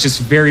particular is just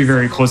very,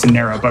 very close and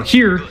narrow. But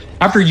here,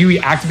 after Yui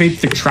activates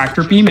the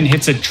tractor beam and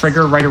hits a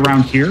trigger right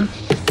around here,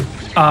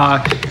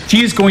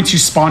 she is going to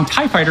spawn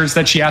TIE fighters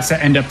that she has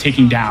to end up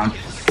taking down.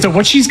 So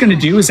what she's going to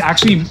do is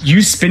actually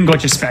use Spin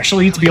Glitch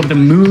especially to be able to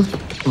move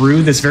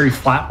through this very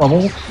flat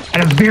level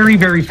at a very,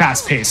 very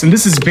fast pace. And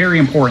this is very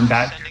important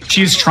that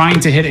she is trying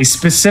to hit a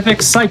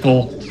specific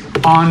cycle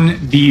on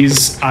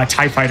these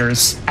TIE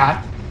fighters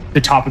at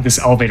the top of this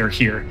elevator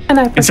here.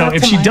 And so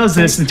if she does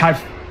this, the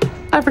TIE...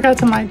 I forgot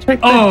to mind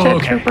trick the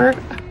jet trooper.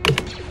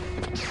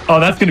 Oh,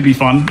 that's going to be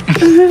fun.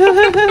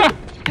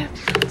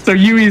 So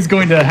Yui is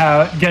going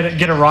to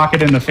get a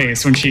rocket in the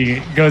face when she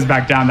goes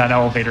back down that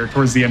elevator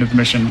towards the end of the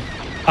mission.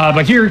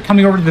 But here,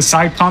 coming over to the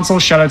side console,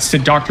 shoutouts to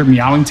Dr.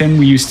 Meowington.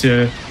 We used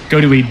to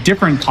go to a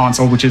different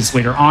console, which is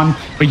later on.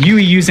 But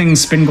Yui, using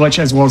Spin Glitch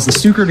as well as the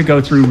Stuker to go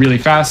through really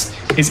fast,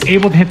 is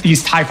able to hit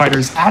these TIE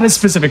fighters at a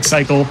specific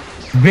cycle.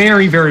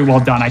 Very, very well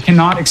done. I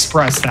cannot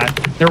express that.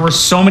 There were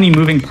so many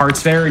moving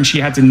parts there, and she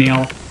had to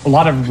nail a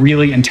lot of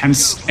really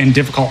intense and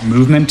difficult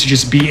movement to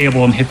just be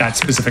able to hit that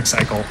specific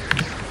cycle.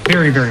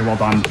 Very, very well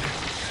done.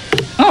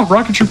 Oh,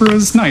 Rocket Trooper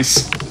is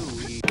nice.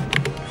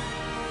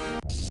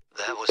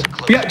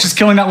 Yeah, just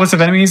killing that list of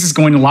enemies is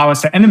going to allow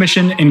us to end the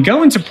mission and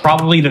go into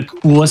probably the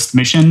coolest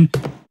mission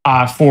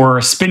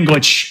for Spin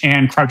Glitch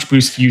and Crouch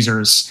Boost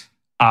users.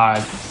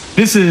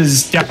 This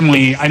is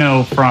definitely, I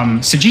know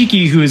from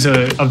Sajiki, who is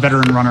a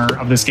veteran runner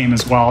of this game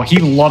as well, he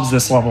loves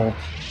this level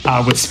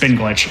with Spin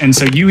Glitch. And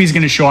so Yui's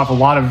going to show off a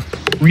lot of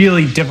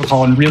really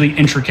difficult and really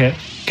intricate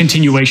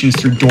continuations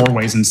through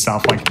doorways and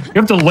stuff. Like, you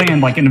have to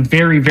land like in a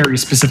very, very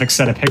specific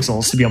set of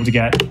pixels to be able to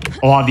get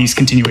a lot of these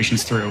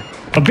continuations through.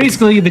 But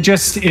basically, the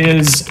gist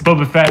is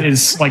Boba Fett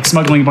is like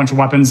smuggling a bunch of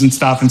weapons and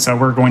stuff, and so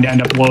we're going to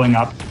end up blowing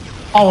up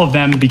all of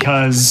them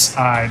because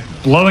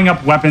blowing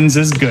up weapons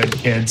is good,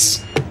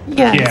 kids.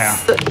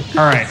 Yes.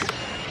 Yeah. All right.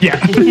 Yeah.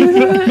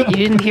 You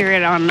didn't hear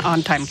it on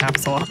Time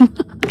Capsule.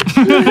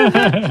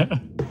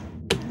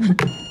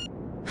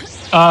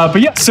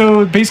 But yeah,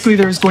 so basically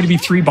there's going to be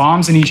 3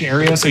 bombs in each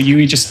area. So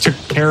Yui just took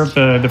care of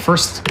the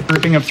first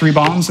grouping of 3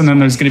 bombs, and then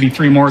there's going to be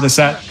 3 more to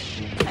set.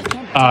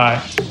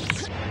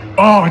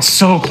 Oh, it's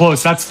so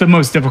close. That's the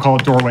most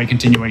difficult doorway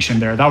continuation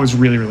there. That was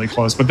really, really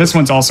close. But this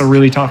one's also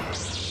really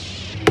tough.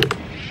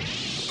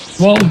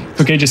 Well,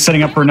 okay, just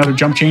setting up for another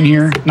jump chain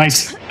here.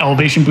 Nice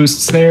elevation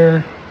boosts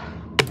there.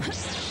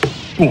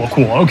 Cool,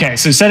 cool. Okay,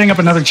 so setting up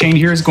another chain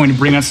here is going to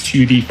bring us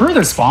to the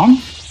furthest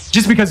bomb,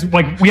 just because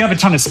like we have a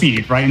ton of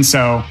speed, right? And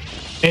so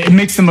it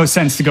makes the most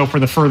sense to go for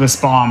the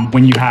furthest bomb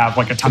when you have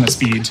like a ton of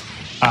speed,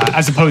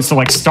 as opposed to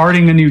like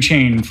starting a new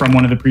chain from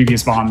one of the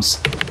previous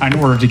bombs in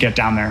order to get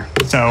down there.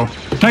 So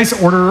nice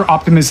order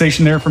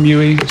optimization there from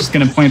Yui. Just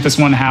going to plant this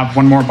one, have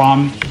 1 more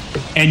bomb.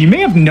 And you may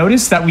have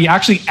noticed that we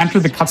actually enter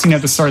the cutscene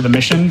at the start of the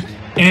mission,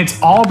 and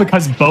it's all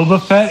because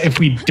Boba Fett, if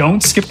we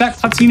don't skip that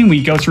cutscene and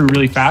we go through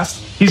really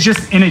fast, he's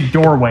just in a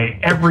doorway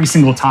every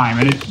single time,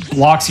 and it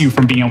blocks you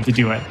from being able to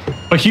do it.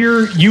 But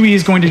here, Yui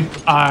is going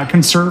to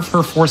conserve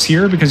her force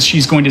here because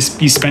she's going to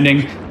be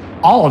spending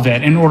all of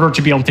it in order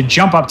to be able to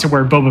jump up to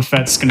where Boba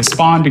Fett's going to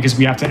spawn, because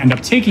we have to end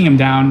up taking him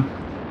down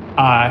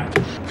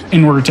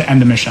in order to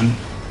end the mission.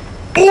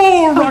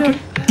 Oh, rocket!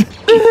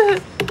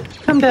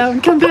 Come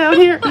down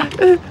here.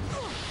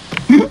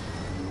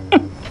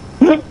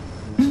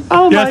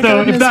 Oh my yeah,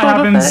 so goodness, if that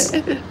happens...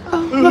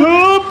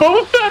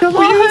 Boba Fett,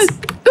 please!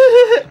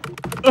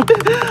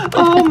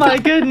 Oh my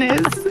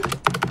goodness.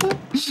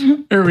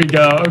 There we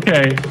go.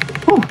 Okay.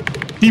 Whew.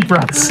 Deep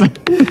breaths.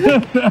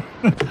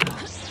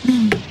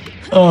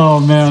 Oh,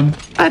 man.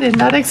 I did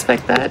not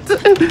expect that.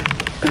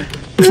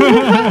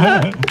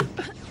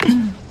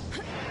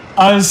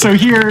 So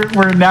here,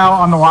 we're now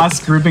on the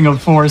last grouping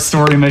of 4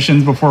 story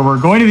missions before we're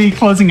going to be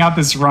closing out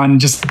this run.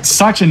 Just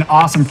such an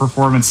awesome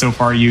performance so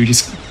far, you.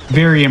 Just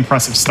very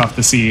impressive stuff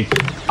to see.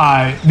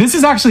 This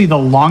is actually the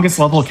longest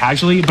level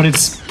casually, but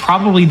it's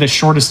probably the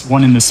shortest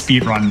one in the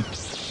speed run,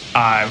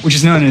 which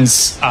is known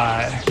as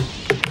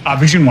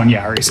Vision 1.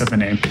 Yeah, I already said the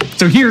name.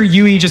 So here,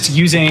 Yui just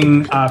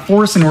using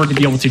force in order to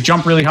be able to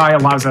jump really high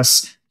allows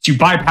us to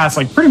bypass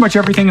like pretty much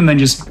everything and then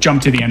just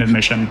jump to the end of the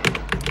mission.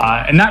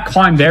 And that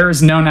climb there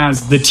is known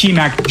as the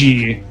T-Mac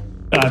G.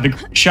 The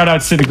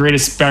shoutouts to the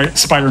greatest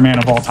Spider-Man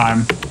of all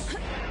time.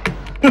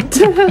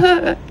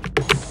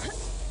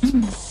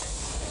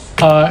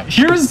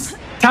 Here's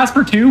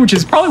Tasker 2, which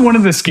is probably one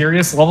of the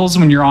scariest levels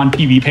when you're on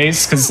PV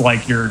pace, because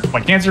like your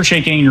hands are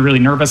shaking, you're really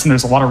nervous, and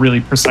there's a lot of really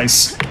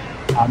precise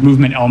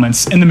movement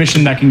elements in the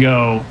mission that can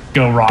go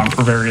wrong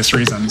for various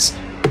reasons.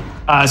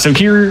 So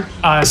here,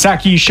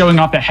 Saki showing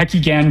off the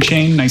Hekigan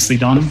chain, nicely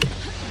done.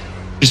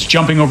 Just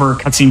jumping over a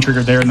cutscene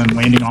trigger there and then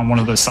landing on one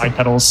of those side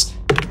pedals.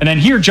 And then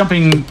here,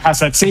 jumping past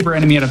that saber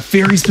enemy at a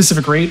very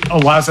specific rate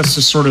allows us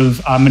to sort of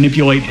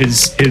manipulate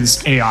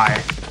his AI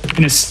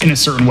in a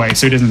certain way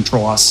so he doesn't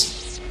troll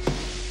us.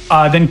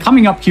 Then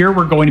coming up here,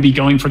 we're going to be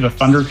going for the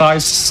Thunder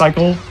Thighs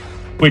cycle,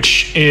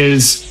 which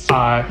is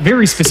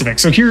very specific.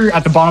 So here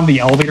at the bottom of the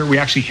elevator, we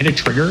actually hit a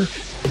trigger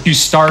to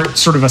start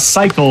sort of a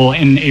cycle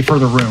in a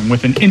further room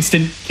with an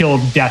instant kill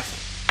of death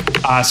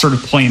sort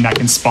of plane that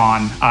can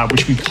spawn,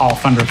 which we call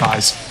Thunder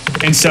Thighs.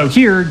 And so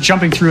here,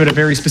 jumping through at a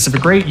very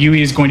specific rate,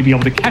 Yui is going to be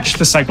able to catch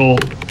the cycle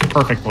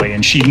perfectly.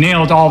 And she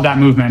nailed all of that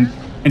movement.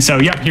 And so,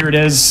 yep, here it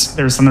is.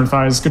 There's Thunder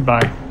Thighs.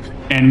 Goodbye.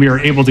 And we are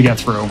able to get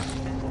through.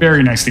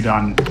 Very nicely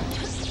done.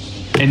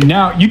 And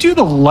now, you do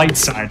the light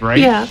side, right?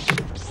 Yeah.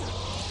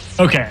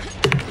 Okay.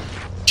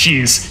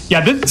 Jeez.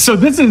 Yeah, so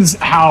this is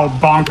how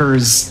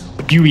bonkers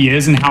Yui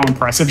is and how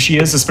impressive she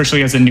is,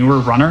 especially as a newer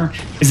runner,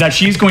 is that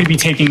she's going to be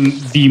taking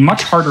the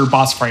much harder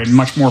boss fight and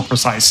much more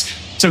precise.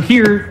 So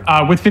here,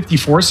 with 50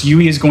 force,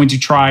 Yui is going to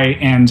try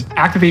and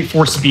activate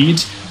force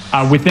speed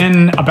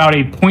within about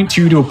a 0.2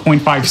 to a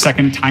 0.5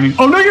 second timing.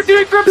 Oh no, you're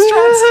doing grip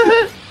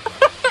strats!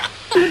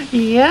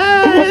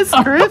 Yes,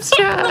 grip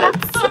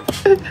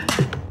strats!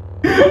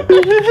 I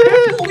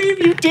can't believe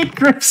you did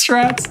grip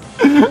strats.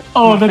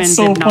 Oh, that's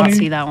so funny. Did not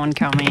see that one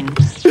coming.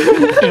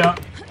 Yeah.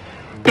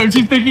 Don't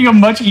you thinking a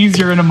much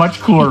easier and a much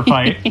cooler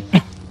fight?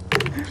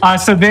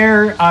 So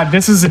there,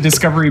 this is a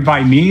discovery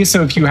by me.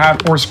 So if you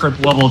have force grip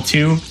level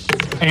 2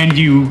 and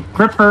you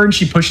grip her and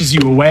she pushes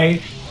you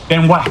away,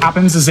 then what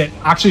happens is it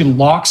actually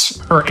locks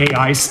her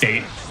AI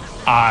state.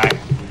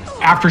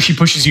 After she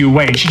pushes you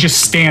away, she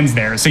just stands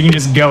there. So you can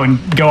just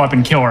go up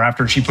and kill her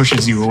after she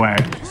pushes you away.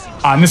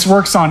 And this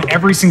works on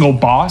every single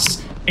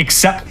boss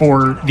except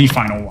for the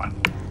final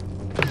one.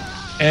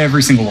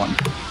 Every single one.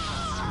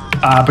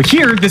 But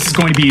here, this is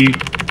going to be...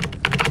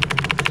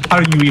 How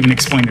do you even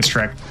explain this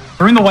trick?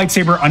 During the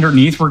lightsaber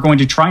underneath, we're going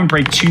to try and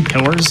break 2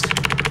 pillars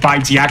by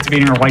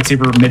deactivating our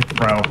lightsaber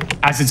mid-throw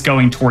as it's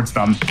going towards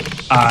them.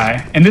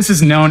 And this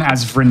is known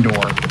as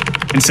Vrindor.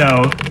 And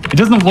so it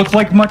doesn't look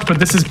like much, but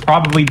this is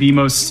probably the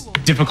most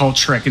difficult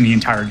trick in the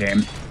entire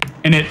game.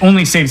 And it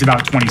only saves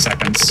about 20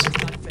 seconds.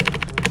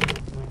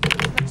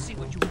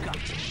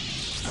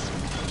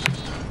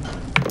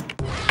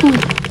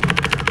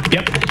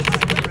 Yep.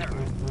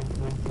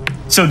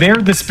 So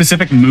they're the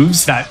specific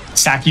moves that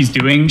Saki's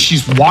doing.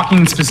 She's walking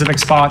in specific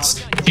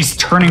spots. She's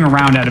turning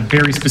around at a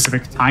very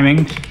specific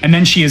timing. And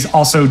then she is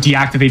also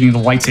deactivating the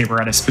lightsaber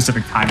at a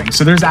specific timing.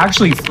 So there's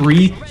actually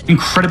 3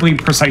 incredibly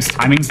precise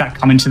timings that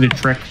come into the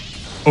trick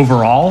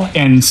overall.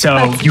 And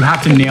so you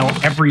have to nail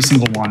every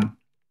single one.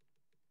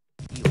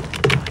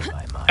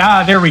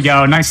 Ah, there we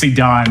go. Nicely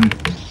done.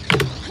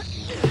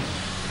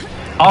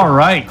 All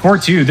right, Core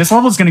 2. This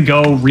level is going to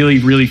go really,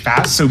 really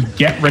fast. So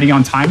get ready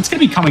on time. It's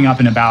going to be coming up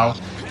in about...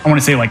 I want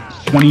to say like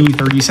 20,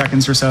 30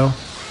 seconds or so,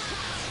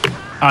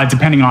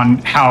 depending on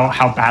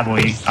how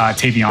badly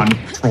Tavion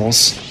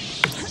trolls.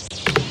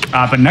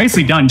 But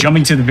nicely done,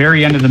 jumping to the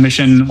very end of the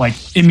mission like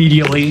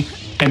immediately.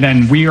 And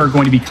then we are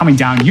going to be coming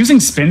down using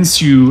spins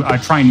to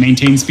try and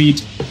maintain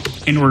speed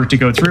in order to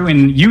go through.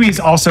 And Yui's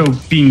also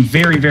being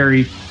very,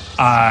 very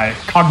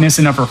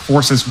cognizant of her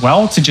force as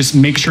well to just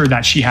make sure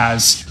that she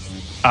has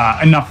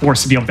enough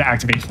force to be able to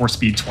activate force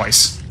speed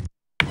twice.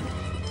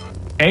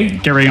 Okay,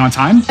 get ready on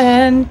time.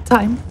 And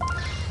time.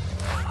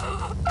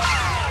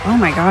 Oh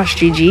my gosh,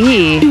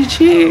 GG.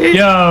 GG.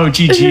 Yo,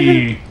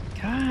 GG.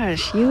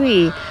 Gosh,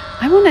 Yui,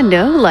 I want to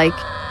know, like,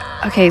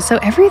 okay, so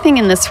everything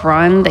in this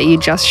run that you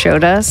just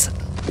showed us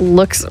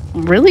looks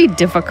really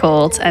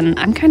difficult, and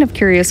I'm kind of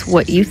curious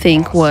what you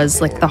think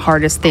was like the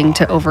hardest thing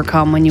to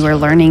overcome when you were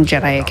learning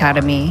Jedi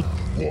Academy.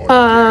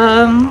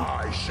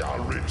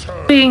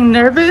 Being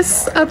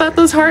nervous about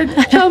those hard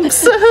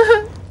jumps.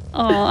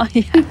 Oh,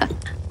 yeah.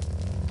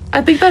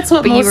 I think that's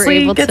what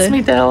mostly gets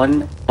me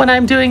down when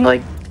I'm doing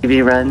like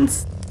TV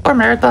runs or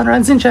marathon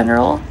runs in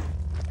general.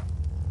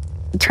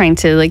 trying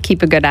to like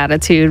keep a good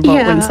attitude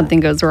when something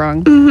goes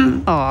wrong.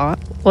 Aw.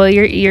 Well,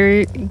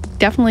 you're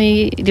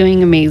definitely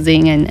doing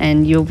amazing,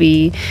 and you'll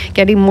be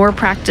getting more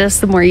practice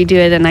the more you do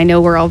it. And I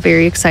know we're all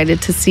very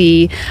excited to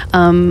see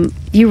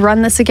you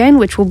run this again,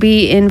 which will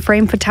be in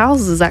Frame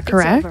Fatales. Is that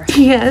correct?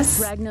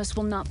 Yes.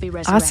 Will not be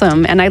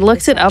Awesome. And I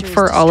looked it up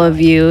for all of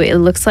you. It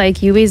looks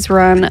like Yui's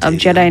run of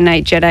Jedi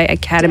Knight Jedi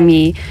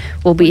Academy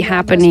will be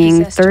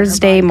happening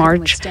Thursday,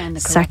 March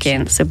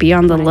 2nd. So be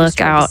on the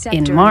lookout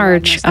in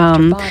March.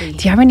 Do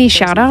you have any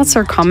shout outs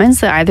or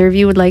comments that either of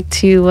you would like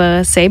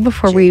to say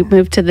before we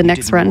move to the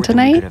next run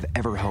tonight? Could have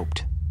ever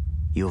hoped.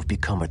 You have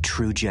become a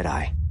true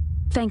Jedi.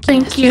 Thank you.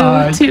 Thank you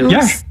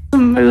to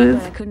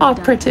Smooth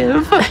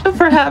Operative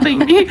for having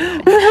me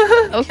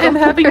and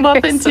having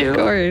Muffin too. Of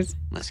course.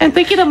 And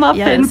thank you to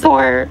Muffin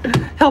for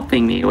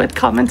helping me with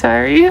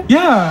commentary.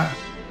 Yeah,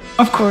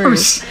 of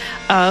course.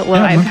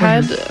 I've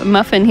had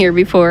Muffin here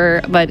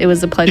before, but it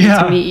was a pleasure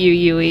to meet you,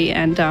 Yui,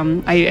 and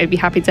I'd be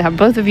happy to have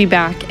both of you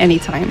back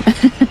anytime.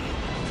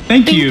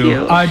 Thank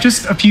you.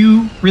 Just a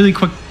few really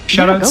quick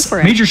shout-outs.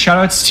 Major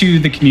shout-outs to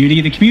the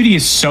community. The community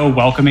is so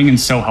welcoming and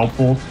so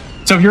helpful.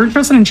 So if you're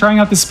interested in trying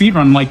out the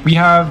speedrun, like we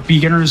have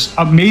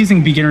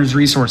amazing beginners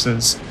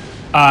resources.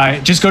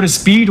 Just go to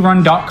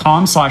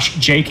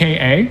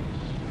speedrun.com/JKA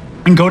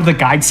and go to the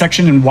guide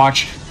section and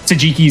watch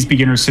Sajiki's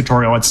beginner's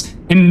tutorial. It's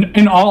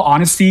in all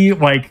honesty,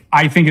 like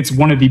I think it's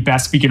one of the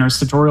best beginner's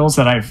tutorials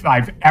that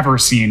I've ever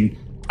seen,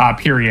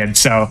 period.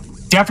 So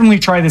definitely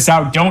try this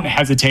out. Don't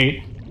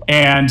hesitate.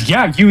 And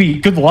yeah, Yui,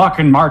 good luck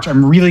in March.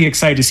 I'm really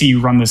excited to see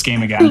you run this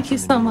game again. Thank you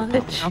so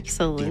much.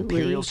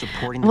 Absolutely.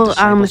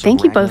 Well,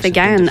 thank you both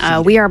again.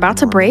 We are about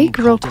to break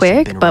real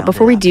quick, but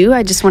before we do,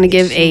 I just want to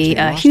give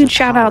a huge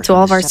shout out to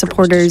all of our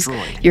supporters.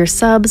 Your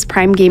subs,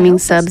 Prime Gaming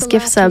subs,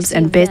 gift subs,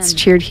 and bits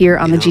cheered here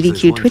on the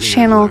GDQ Twitch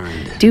channel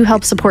do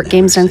help support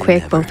Games Done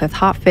Quick, both with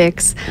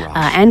Hotfix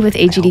and with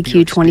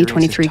AGDQ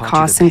 2023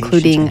 costs,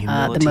 including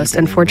the most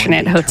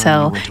unfortunate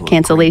hotel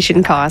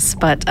cancellation costs.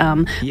 But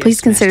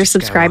please consider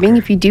subscribing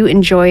if you do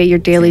enjoy your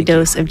daily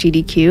dose of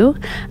GDQ.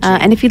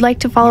 And if you'd like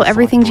to follow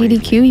everything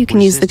GDQ, you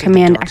can use the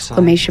command !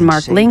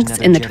 links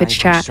in the Twitch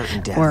chat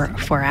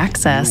for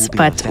access.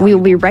 But we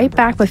will be right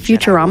back with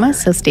Futurama,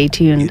 so stay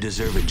tuned. You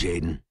deserve it,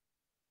 Jaden.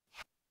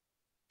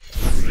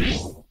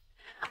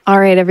 All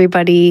right,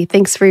 everybody.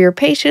 Thanks for your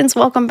patience.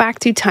 Welcome back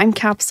to Time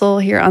Capsule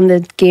here on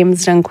the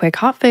Games Done Quick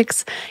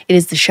Hotfix. It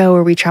is the show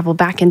where we travel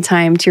back in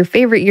time to your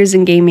favorite years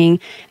in gaming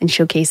and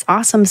showcase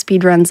awesome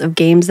speedruns of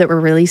games that were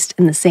released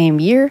in the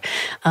same year.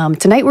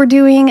 Tonight we're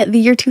doing the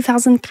year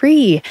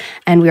 2003,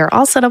 and we are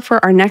all set up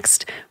for our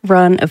next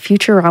run of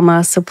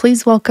Futurama. So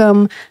please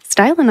welcome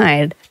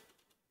Stylenide.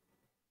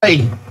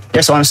 Hey,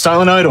 yes, I'm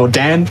Stylenide, or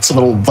Dan. It's a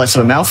little less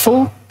of a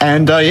mouthful.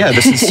 And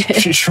this is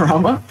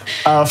Futurama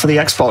for the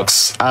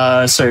Xbox.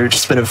 So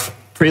just a bit of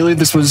prelude.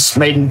 This was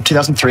made in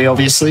 2003,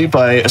 obviously,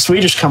 by a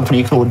Swedish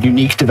company called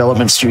Unique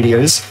Development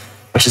Studios,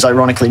 which is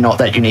ironically not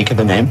that unique of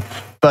a name.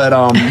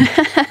 But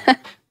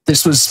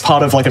this was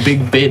part of like a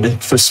big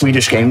bid for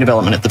Swedish game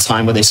development at the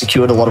time, where they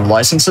secured a lot of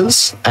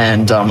licenses.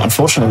 And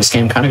unfortunately, this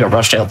game kind of got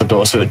rushed out the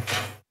door, so it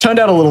turned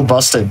out a little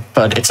busted,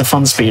 but it's a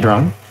fun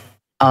speedrun.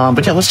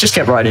 But yeah, let's just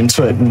get right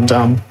into it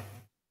and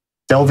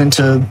delve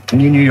into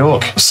New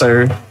York.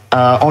 So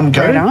on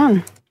go. Right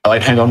on. Oh,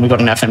 wait, hang on, we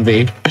got an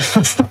FMV.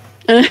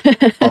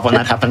 Love when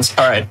that happens.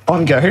 All right,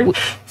 on go.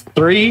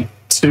 3,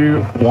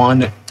 2,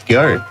 1,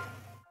 go.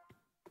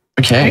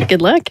 Okay. Right,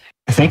 good luck.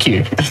 Thank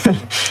you.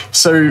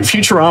 So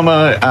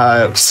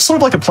Futurama, sort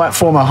of like a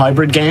platformer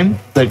hybrid game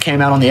that came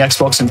out on the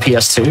Xbox and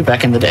PS2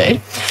 back in the day.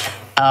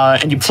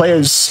 And you play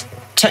as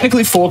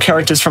technically 4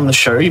 characters from the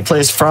show. You play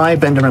as Fry,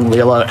 Bender, and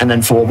Leela, and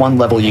then for one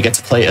level you get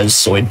to play as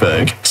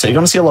Zoidberg. So you're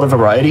going to see a lot of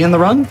variety in the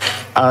run.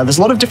 There's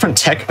a lot of different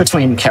tech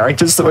between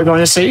characters that we're going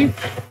to see.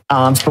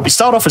 But we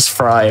start off as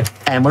Fry,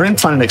 and we're in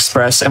Planet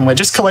Express, and we're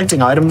just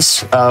collecting items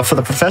for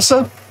the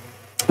Professor,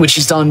 which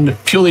he's done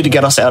purely to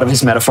get us out of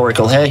his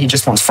metaphorical hair. He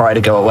just wants Fry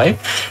to go away.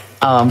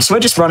 So we're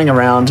just running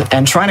around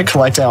and trying to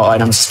collect our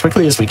items as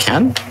quickly as we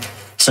can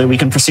so we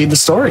can proceed the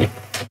story.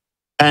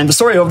 And the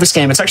story of this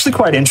game, it's actually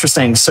quite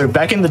interesting. So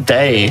back in the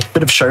day, a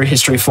bit of show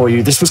history for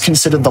you, this was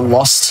considered the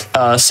lost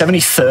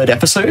 73rd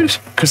episode,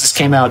 because this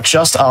came out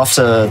just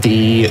after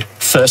the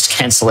first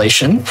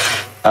cancellation.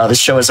 This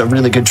show has a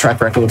really good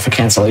track record for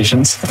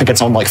cancellations. I think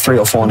it's on like 3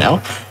 or 4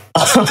 now.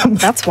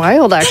 That's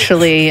wild,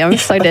 actually. I'm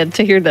excited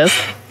to hear this.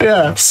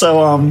 Yeah,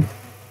 so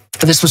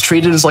this was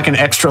treated as like an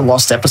extra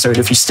lost episode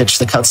if you stitch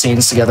the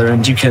cutscenes together,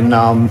 and you can,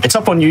 it's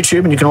up on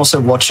YouTube, and you can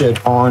also watch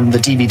it on the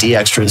DVD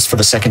extras for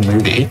the second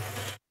movie.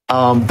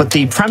 But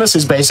the premise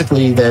is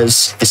basically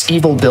there's this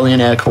evil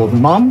billionaire called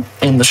Mom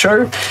in the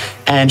show,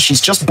 and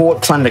she's just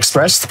bought Planet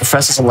Express. The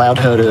professor's allowed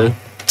her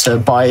to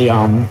buy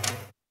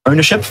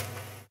ownership,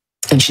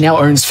 and she now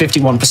owns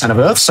 51% of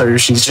Earth, so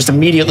she's just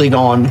immediately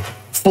gone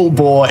full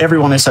bore.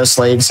 Everyone is her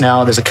slaves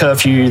now. There's a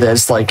curfew.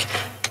 There's like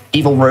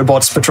evil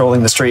robots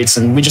patrolling the streets,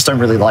 and we just don't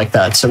really like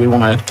that, so we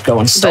want to go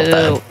and stop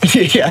that.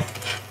 Yeah.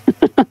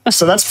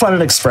 So that's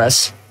Planet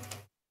Express.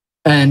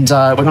 And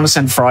we're going to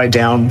send Fry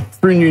down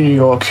through New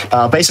York.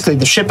 Basically,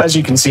 the ship, as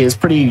you can see, is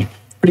pretty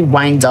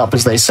wanged up,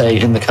 as they say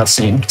in the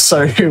cutscene.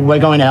 So we're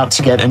going out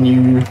to get a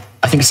new,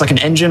 I think it's like an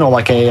engine or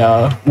like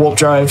a warp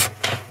drive,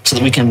 so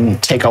that we can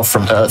take off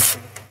from Earth.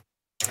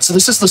 So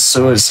this is the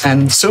sewers,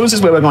 and sewers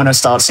is where we're going to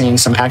start seeing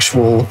some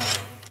actual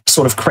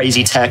sort of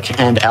crazy tech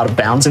and out of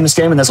bounds in this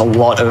game, and there's a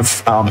lot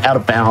of out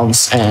of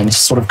bounds and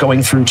sort of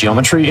going through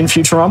geometry in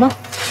Futurama.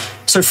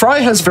 So Fry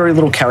has very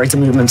little character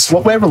movements.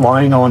 What we're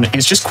relying on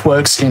is just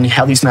quirks in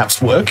how these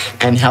maps work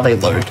and how they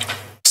load.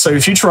 So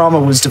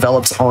Futurama was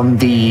developed on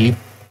the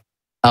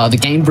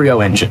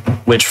Gamebryo engine,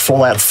 which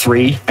Fallout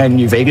 3 and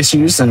New Vegas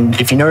used, and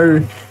if you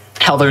know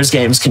how those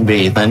games can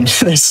be, then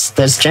there's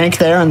jank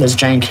there and there's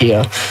jank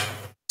here.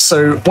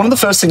 So one of the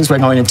first things we're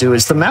going to do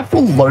is the map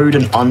will load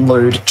and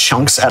unload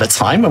chunks at a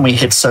time when we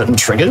hit certain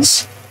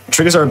triggers.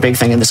 Triggers are a big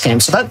thing in this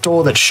game. So that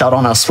door that shut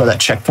on us where that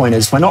checkpoint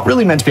is, we're not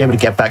really meant to be able to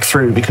get back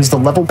through because the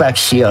level back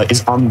here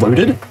is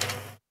unloaded.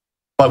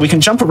 But we can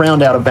jump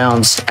around out of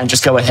bounds and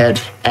just go ahead,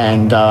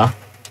 and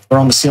we're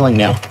on the ceiling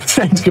now,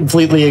 and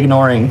completely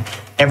ignoring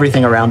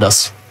everything around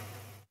us.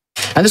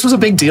 And this was a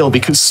big deal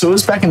because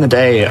sewers back in the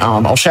day,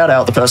 I'll shout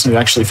out the person who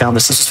actually found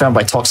this. This was found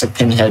by Toxic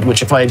Pinhead,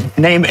 which if I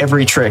name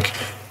every trick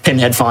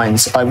Pinhead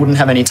finds, I wouldn't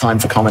have any time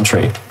for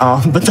commentary.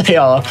 But they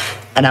are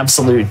an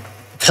absolute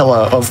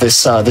pillar of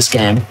this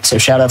game, so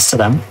shout outs to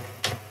them.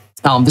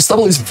 This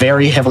level is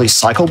very heavily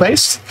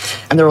cycle-based,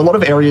 and there are a lot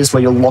of areas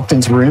where you're locked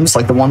into rooms,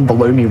 like the one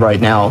below me right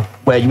now,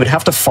 where you would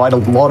have to fight a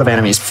lot of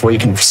enemies before you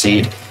can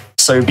proceed.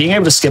 So being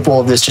able to skip all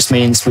of this just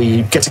means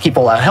we get to keep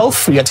all our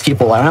health, we get to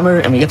keep all our ammo,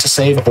 and we get to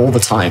save all the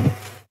time.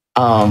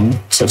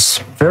 So it's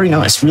very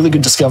nice, really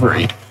good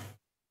discovery.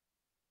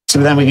 So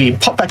then we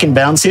pop back in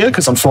bounds here,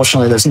 because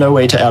unfortunately there's no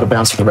way to out of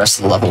bounds for the rest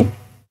of the level.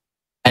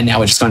 And now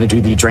we're just going to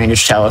do the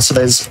drainage tower. So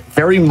there's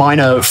very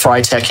minor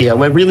Fry tech here.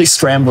 We're really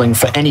scrambling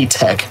for any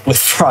tech with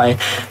Fry.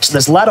 So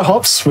there's ladder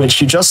hops, which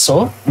you just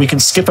saw. We can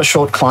skip a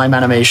short climb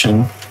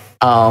animation.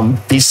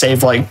 These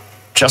save like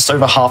just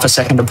over half a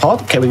second to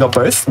pop. Okay, we got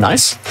both.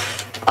 Nice.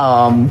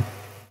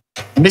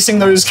 Missing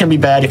those can be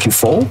bad if you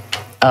fall.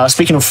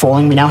 Speaking of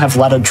falling, we now have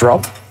ladder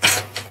drop,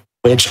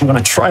 which I'm going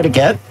to try to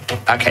get.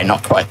 Okay,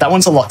 not quite. That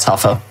one's a lot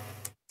tougher.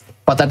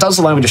 But that does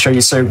allow me to show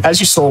you. So as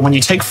you saw, when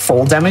you take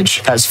fall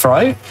damage as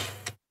Fry,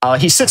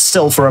 he sits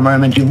still for a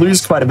moment, you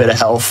lose quite a bit of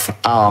health,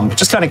 it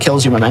just kind of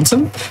kills your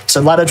momentum.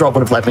 So ladder drop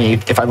would have let me,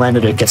 if I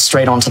landed it, get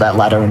straight onto that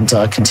ladder and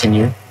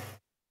continue.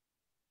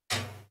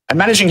 And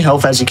managing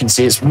health, as you can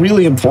see, is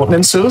really important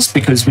in sewers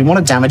because we want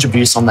to damage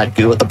abuse on that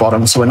goo at the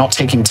bottom, so we're not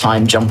taking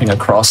time jumping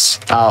across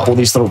all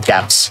these little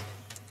gaps.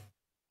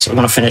 So we're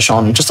going to finish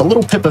on just a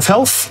little pip of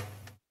health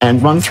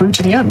and run through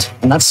to the end.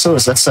 And that's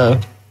sewers, it's a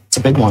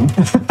big one.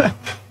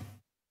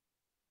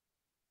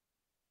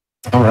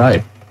 All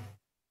right.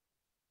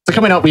 So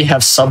coming up, we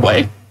have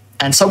Subway.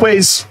 And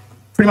Subway's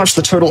pretty much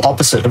the total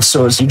opposite of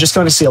sewers. You're just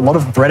going to see a lot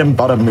of bread and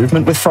butter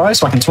movement with Fry,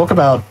 so I can talk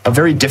about a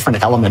very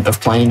different element of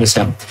playing as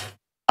him.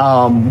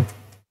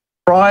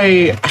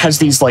 Fry has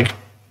these like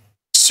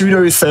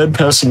pseudo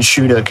third-person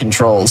shooter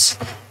controls,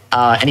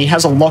 and he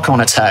has a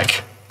lock-on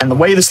attack. And the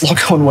way this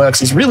lock-on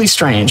works is really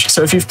strange.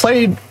 So if you've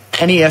played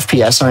any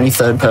FPS or any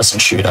third-person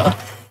shooter,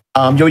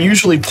 you're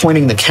usually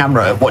pointing the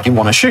camera at what you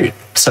want to shoot.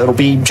 So it'll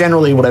be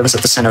generally whatever's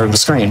at the center of the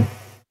screen.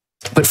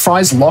 But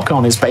Fry's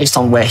lock-on is based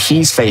on where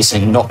he's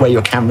facing, not where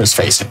your camera's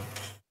facing.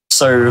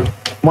 So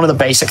one of the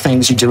basic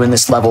things you do in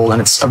this level, and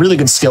it's a really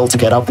good skill to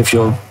get up if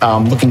you're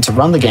looking to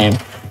run the game,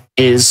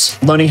 is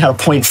learning how to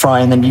point Fry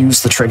and then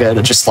use the trigger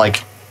to just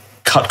like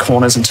cut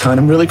corners and turn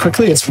them really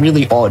quickly. It's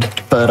really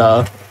odd,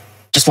 but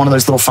just one of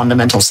those little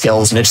fundamental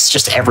skills, and it's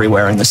just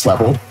everywhere in this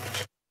level.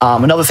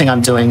 Another thing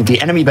I'm doing, the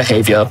enemy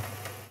behavior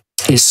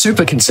is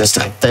super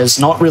consistent. There's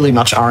not really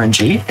much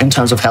RNG in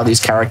terms of how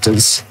these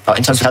characters,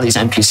 in terms of how these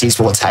NPCs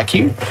will attack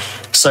you.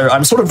 So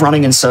I'm sort of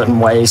running in certain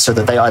ways so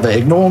that they either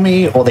ignore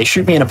me or they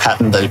shoot me in a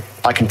pattern that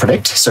I can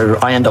predict. So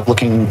I end up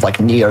looking like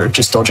Neo,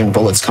 just dodging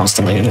bullets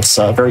constantly, and it's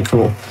very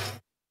cool.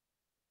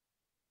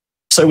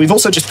 So we've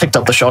also just picked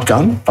up the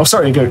shotgun. Oh,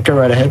 sorry, go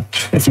right ahead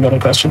if you got a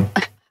question.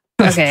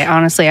 Okay,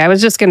 honestly, I was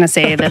just going to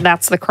say that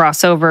that's the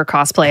crossover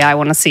cosplay I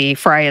want to see,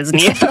 Fry as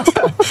Neo.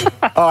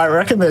 Oh, I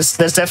reckon there's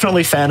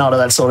definitely fan art of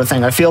that sort of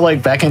thing. I feel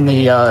like back in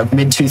the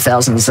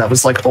mid-2000s, that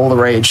was like all the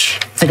rage.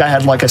 I think I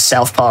had like a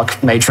South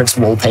Park Matrix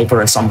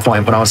wallpaper at some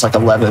point when I was like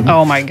 11.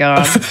 Oh my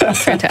God.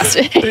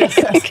 Fantastic.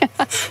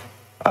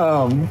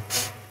 But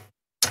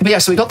yeah,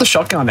 so we got the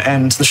shotgun,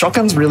 and the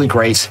shotgun's really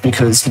great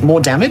because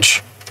more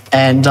damage,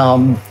 and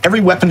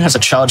every weapon has a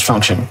charge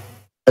function.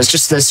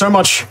 There's so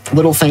much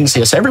little things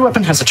here. So every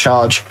weapon has a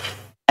charge,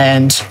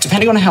 and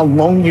depending on how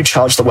long you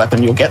charge the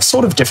weapon, you'll get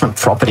sort of different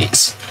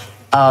properties.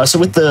 So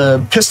with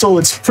the pistol,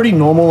 it's pretty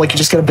normal. Like you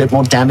just get a bit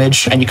more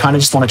damage, and you kind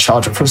of just want to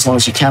charge it for as long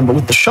as you can. But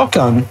with the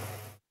shotgun,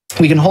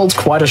 we can hold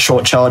quite a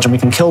short charge, and we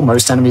can kill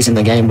most enemies in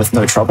the game with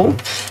no trouble.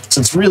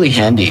 So it's really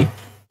handy.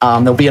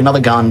 There'll be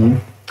another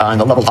gun in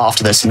the level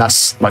after this, and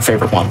that's my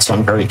favorite one. So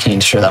I'm very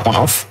keen to show that one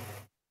off.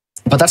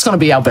 But that's going to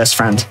be our best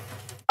friend.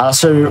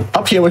 So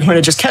up here, we're going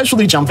to just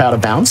casually jump out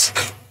of bounds.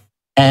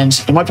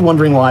 And you might be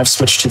wondering why I've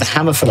switched to the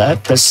hammer for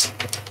that. I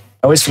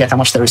always forget how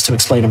much there is to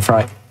explain in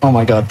Fry. Oh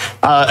my god.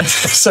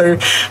 So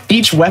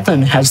each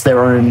weapon has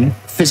their own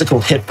physical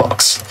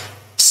hitbox.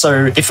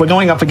 So if we're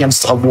going up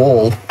against a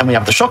wall and we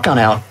have the shotgun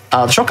out,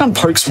 the shotgun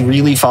pokes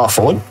really far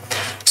forward.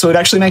 So it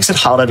actually makes it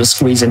harder to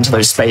squeeze into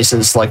those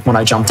spaces like when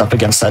I jumped up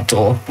against that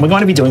door. We're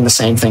going to be doing the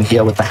same thing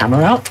here with the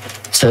hammer out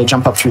to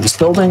jump up through this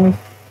building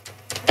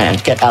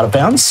and get out of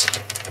bounds.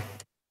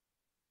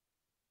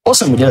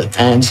 Awesome, we did it,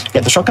 and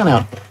get the shotgun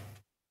out.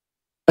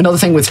 Another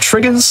thing with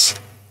triggers,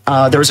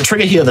 there is a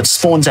trigger here that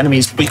spawns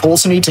enemies. We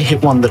also need to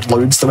hit one that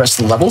loads the rest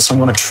of the level, so I'm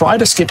going to try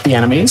to skip the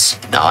enemies.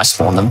 No, I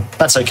spawned them.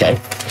 That's okay.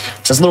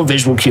 So there's a little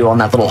visual cue on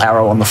that little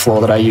arrow on the floor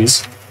that I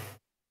use.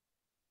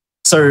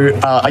 So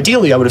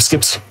ideally, I would have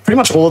skipped pretty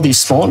much all of these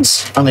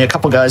spawns. Only a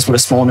couple guys would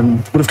have spawned and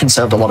would have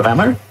conserved a lot of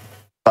ammo.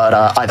 But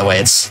either way,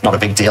 it's not a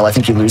big deal. I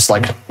think you lose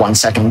like 1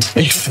 second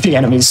if the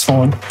enemies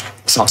spawn.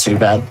 It's not too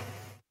bad.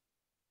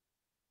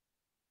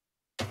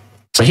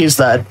 So here's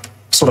that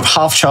sort of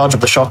half charge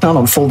of the shotgun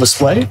on full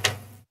display.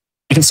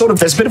 You can sort of,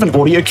 there's a bit of an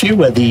audio cue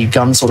where the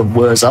gun sort of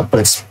whirs up, but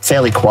it's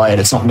fairly quiet.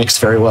 It's not mixed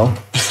very well.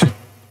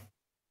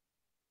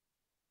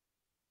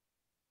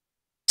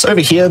 So over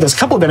here, there's a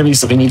couple of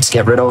enemies that we need to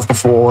get rid of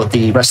before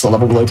the rest of the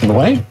level will open the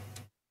way. So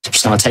I'm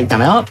just going to take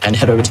them out and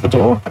head over to the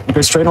door and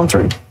go straight on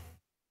through.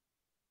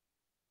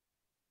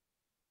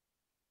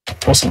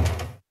 Awesome.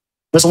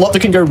 There's a lot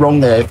that can go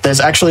wrong there. There's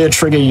actually a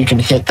trigger you can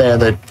hit there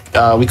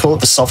that we call it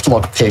the soft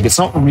lock pig. It's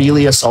not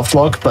really a soft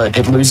lock, but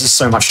it loses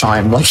so much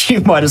time. Like, you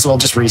might as well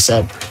just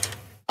reset.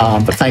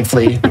 But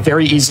thankfully,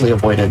 very easily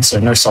avoided, so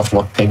no soft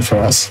lock pig for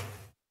us.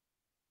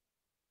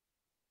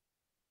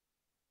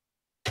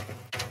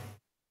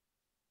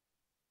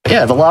 But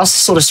yeah, the last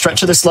sort of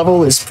stretch of this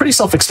level is pretty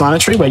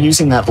self-explanatory. We're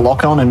using that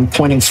lock-on and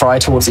pointing Fry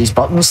towards these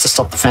buttons to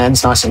stop the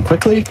fans nice and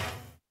quickly.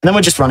 And then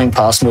we're just running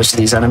past most of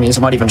these enemies.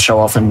 I might even show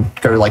off and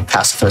go like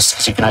pacifist,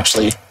 so you can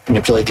actually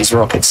manipulate these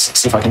rockets.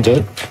 See if I can do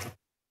it.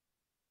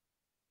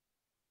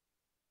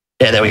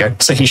 Yeah, there we go.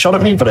 So he shot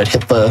at me, but it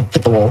hit the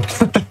wall.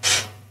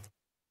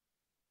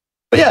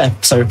 But yeah,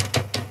 so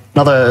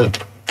another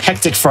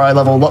hectic Fry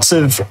level. Lots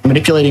of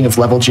manipulating of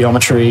level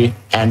geometry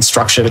and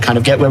structure to kind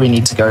of get where we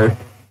need to go.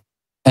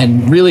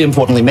 And really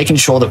importantly, making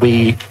sure that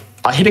we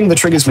are hitting the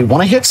triggers we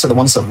want to hit, so the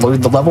ones that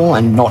load the level,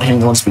 and not hitting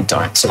the ones we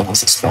don't, so the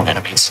ones that spawn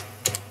enemies.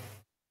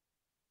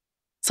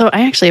 So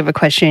I actually have a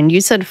question.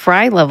 You said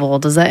Fry level.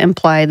 Does that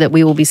imply that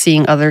we will be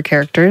seeing other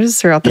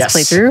characters throughout this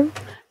playthrough?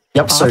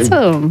 Yep. Awesome.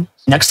 So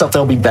next up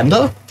there'll be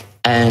Bender,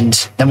 and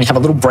then we have a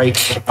little break.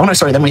 Oh no,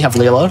 sorry. Then we have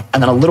Leela,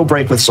 and then a little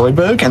break with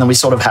Zoidberg, and then we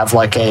sort of have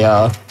like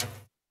an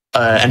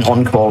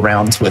encore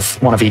round with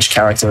one of each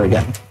character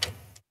again.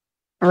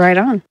 Right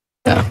on.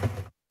 Yeah.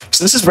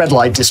 So this is Red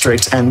Light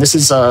District, and this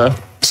is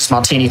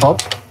Martini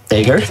Hop. There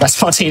you go.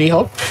 That's Martini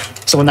Hop.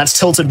 So when that's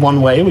tilted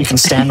one way, we can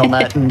stand on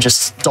that and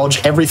just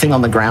dodge everything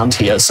on the ground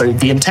here. So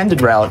the intended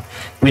route,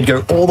 we'd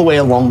go all the way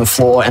along the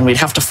floor, and we'd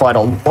have to fight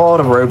a lot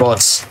of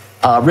robots,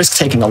 risk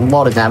taking a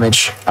lot of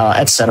damage,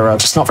 etc.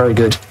 Just not very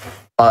good.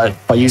 But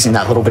by using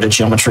that little bit of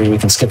geometry, we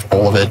can skip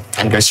all of it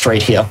and go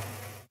straight here.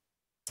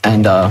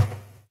 And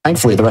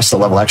thankfully, the rest of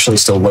the level actually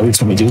still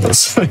loads when we do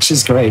this, which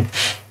is great.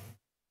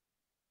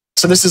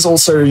 So this is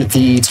also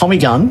the Tommy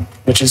gun,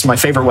 which is my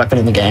favorite weapon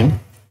in the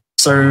game.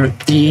 So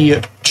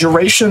the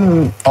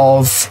duration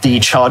of the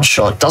charge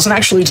shot doesn't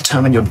actually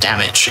determine your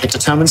damage. It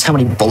determines how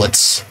many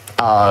bullets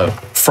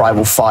Fry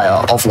will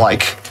fire of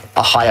like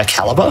a higher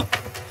caliber.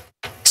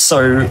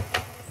 So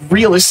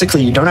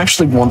realistically, you don't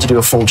actually want to do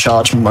a full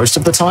charge most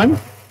of the time.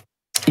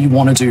 You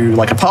want to do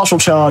like a partial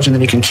charge, and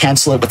then you can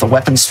cancel it with a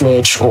weapon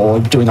switch or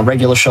doing a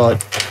regular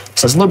shot.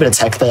 So there's a little bit of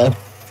tech there.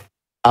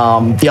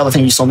 The other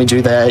thing you saw me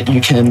do there, you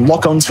can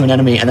lock onto an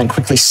enemy and then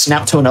quickly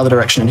snap to another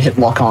direction and hit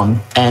lock on,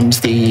 and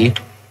the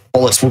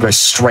bullets will go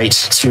straight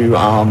to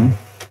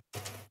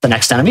the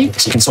next enemy.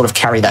 So you can sort of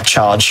carry that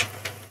charge,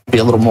 be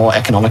a little more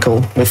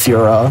economical with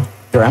your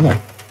ammo.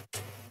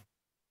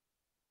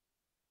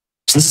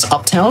 So this is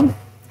Uptown,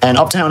 and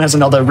Uptown has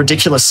another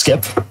ridiculous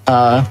skip.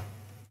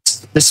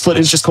 This split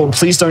is just called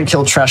Please Don't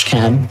Kill Trash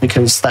Can,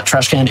 because that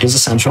trash can is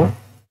essential.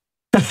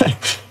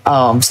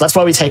 So that's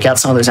why we take out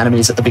some of those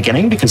enemies at the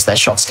beginning, because their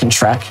shots can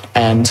track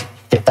and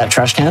hit that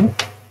trash can.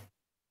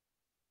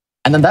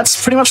 And then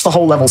that's pretty much the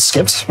whole level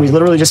skipped. We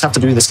literally just have to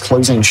do this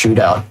closing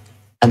shootout,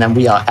 and then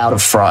we are out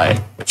of Fry,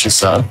 which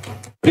is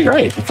pretty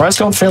great. Fry's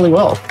going fairly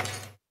well.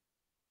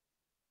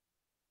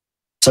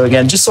 So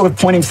again, just sort of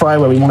pointing Fry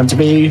where we want him to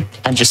be,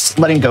 and just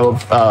letting go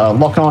of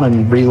lock on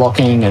and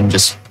relocking, and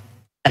just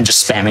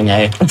spamming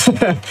A.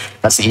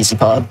 That's the easy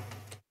part.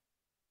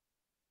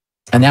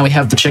 And now we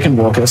have the Chicken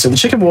Walker. So the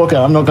Chicken Walker,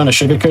 I'm not going to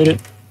sugarcoat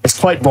it. It's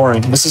quite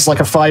boring. This is like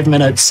a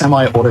 5-minute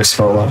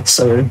semi-auto-scroller.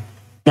 So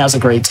now's a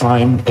great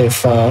time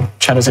if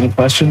chat has any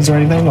questions or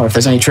anything, or if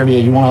there's any trivia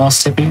you want to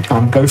ask Tippy,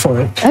 go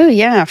for it. Oh,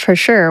 yeah, for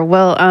sure.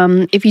 Well,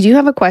 if you do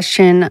have a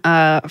question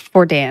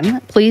for Dan,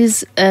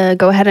 please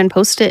go ahead and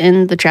post it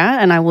in the chat,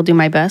 and I will do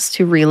my best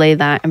to relay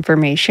that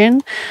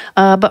information.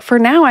 But for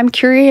now, I'm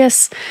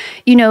curious,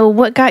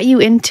 what got you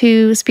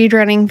into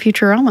speedrunning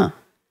Futurama?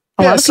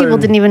 A lot of people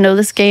didn't even know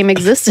this game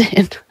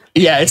existed.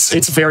 Yeah,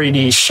 it's very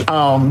niche.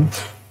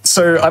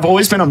 So I've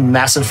always been a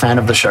massive fan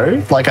of the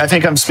show. Like, I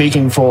think I'm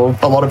speaking for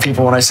a lot of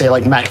people when I say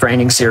like Matt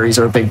Groening series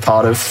are a big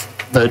part of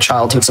the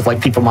childhoods of like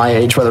people my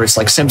age, whether it's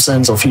like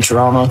Simpsons or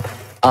Futurama.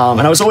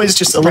 And I was always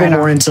just a little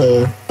more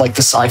into like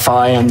the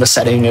sci-fi and the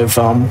setting of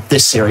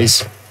this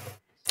series.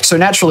 So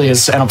naturally,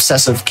 as an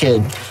obsessive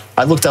kid,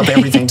 I looked up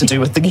everything to do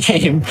with the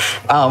game,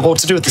 or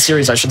to do with the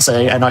series, I should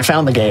say, and I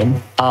found the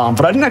game.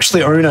 But I didn't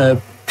actually own a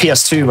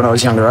PS2 when I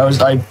was younger.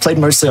 I played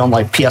mostly on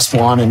like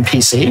PS1 and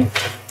PC.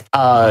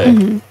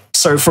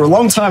 So for a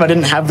long time, I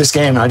didn't have this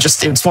game. And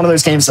it's one of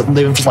those games that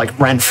lived like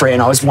rent free.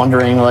 And I was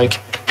wondering like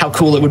how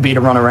cool it would be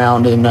to run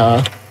around in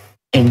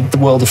the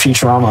world of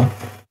Futurama.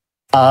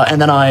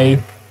 And then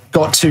I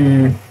got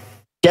to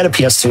get a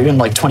PS2 in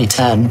like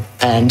 2010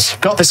 and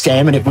got this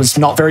game, and it was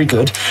not very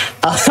good.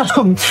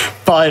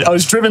 But I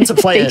was driven to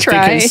play it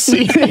because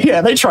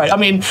yeah, they tried. I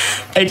mean,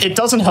 it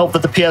doesn't help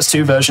that the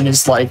PS2 version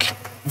is like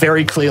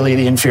very clearly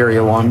the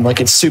inferior one. Like,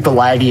 it's super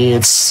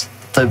laggy.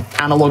 The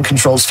analog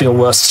controls feel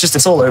worse.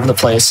 It's all over the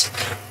place.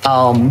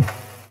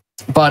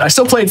 But I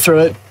still played through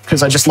it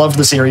because I just loved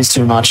the series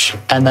too much.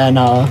 And then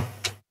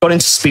got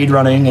into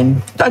speedrunning,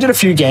 and I did a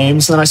few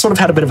games, and then I sort of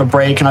had a bit of a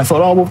break, and I thought,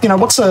 oh, well,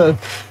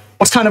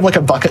 what's kind of like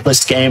a bucket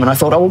list game? And I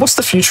thought, oh, well, what's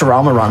the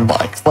Futurama run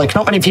like? Like,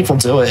 not many people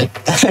do it.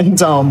 And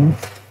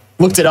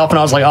looked it up, and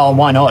I was like, oh,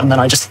 why not? And then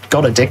I just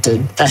got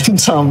addicted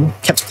and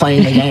kept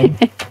playing the game.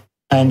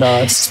 And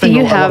it's been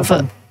a lot of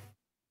fun.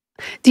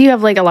 Do you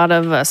have like a lot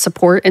of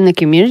support in the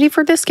community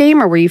for this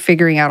game, or were you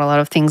figuring out a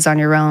lot of things on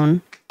your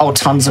own? Oh,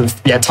 tons of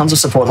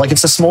support. Like,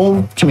 it's a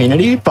small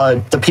community,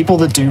 but the people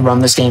that do run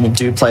this game and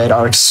do play it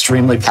are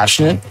extremely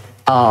passionate.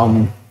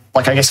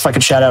 Like, I guess if I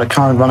could shout out a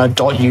current runner,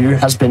 .u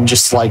has been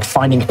just like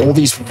finding all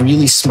these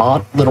really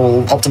smart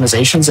little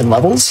optimizations in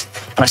levels.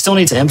 And I still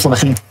need to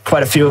implement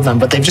quite a few of them,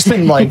 but they've just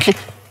been like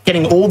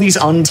getting all these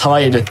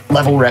untied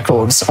level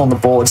records on the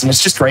boards. And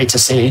it's just great to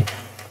see.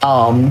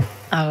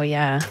 Oh,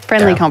 yeah.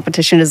 Friendly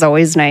competition is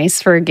always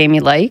nice for a game you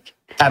like.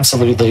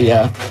 Absolutely,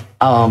 yeah.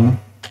 And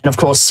of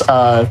course,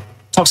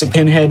 Toxic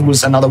Pinhead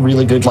was another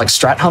really good like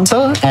strat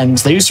hunter, and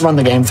they used to run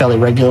the game fairly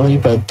regularly,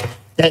 but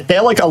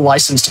they're like a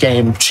licensed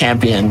game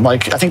champion.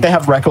 Like, I think they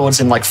have records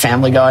in like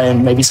Family Guy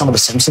and maybe some of the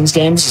Simpsons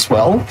games as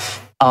well.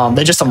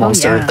 They're just a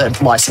monster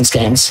at licensed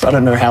games. I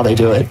don't know how they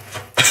do it.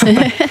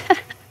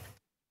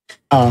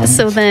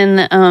 So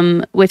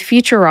then with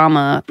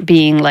Futurama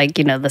being like,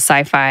 the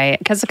sci-fi,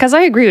 because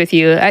I agree with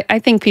you. I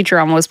think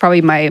Futurama was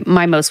probably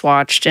my most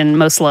watched and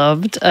most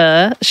loved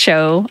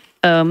show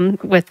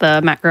with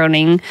Matt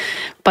Groening.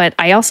 But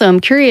I also am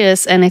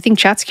curious, and I think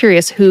chat's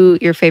curious, who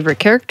your favorite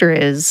character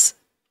is.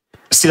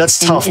 See, that's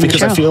tough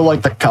because I feel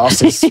like the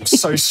cast is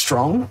so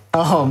strong.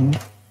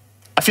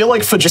 I feel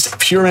like for just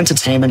pure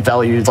entertainment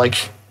value,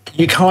 like,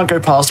 you can't go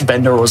past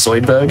Bender or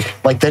Zoidberg.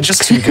 Like, they're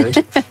just too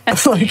good.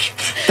 Like,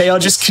 they are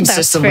just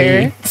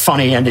consistently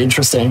funny and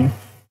interesting.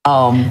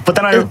 But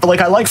then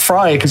I like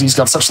Fry because he's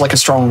got such like a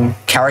strong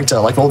character.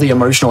 Like, all the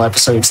emotional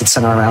episodes that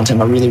center around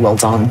him are really well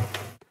done.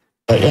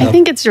 But, yeah. I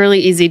think it's really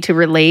easy to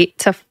relate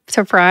to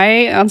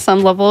Fry on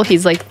some level.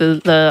 He's like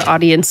the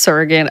audience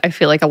surrogate, I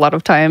feel like, a lot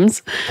of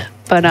times.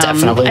 But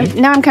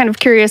now I'm kind of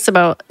curious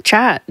about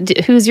chat.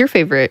 Who's your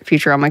favorite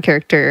Futurama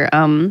character?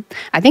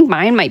 I think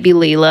mine might be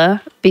Leela,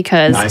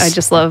 because I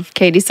just love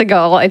Katie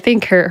Seagal. I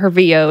think her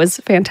VO is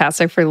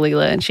fantastic for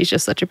Leela, and she's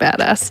just such a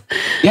badass.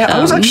 Yeah,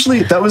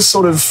 that was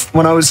sort of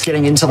when I was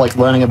getting into like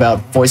learning about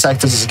voice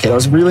actors as a kid. I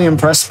was really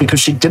impressed because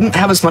she didn't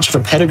have as much of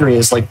a pedigree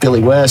as like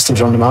Billy West or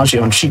John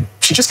DiMaggio, and she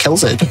just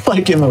kills it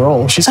like in the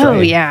role. She's great.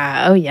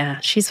 Oh yeah,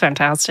 she's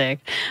fantastic.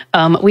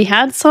 We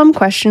had some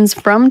questions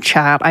from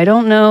chat. I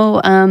don't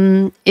know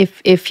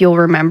if you'll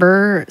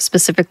remember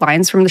specific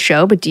lines from the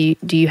show, but do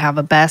you have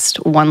a best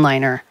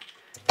one-liner?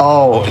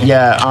 Oh,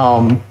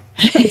 yeah.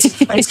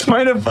 It's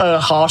kind of a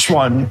harsh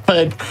one,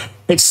 but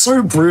it's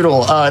so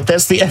brutal.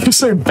 There's the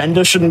episode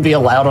Bender shouldn't be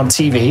allowed on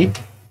TV.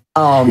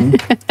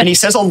 And he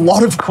says a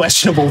lot of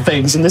questionable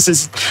things. And this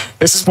is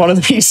one of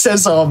them. He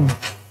says,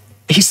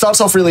 he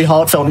starts off really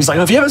heartfelt. And he's like,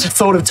 have you ever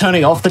thought of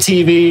turning off the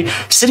TV,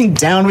 sitting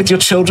down with your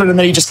children? And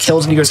then he just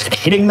kills and he goes,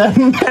 hitting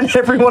them. And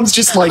everyone's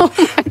just like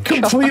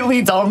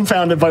completely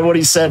dumbfounded by what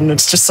he said. And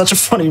it's just such a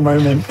funny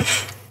moment.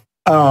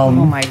 Oh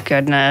my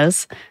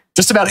goodness.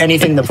 Just about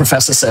anything the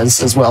professor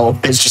says as well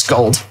is just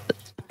gold.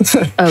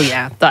 Oh,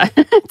 yeah,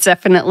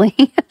 definitely.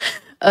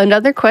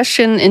 Another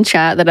question in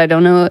chat that I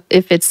don't know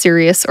if it's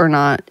serious or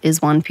not,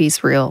 is One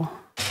Piece real?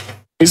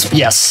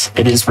 Yes,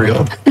 it is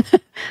real.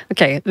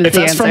 Okay, if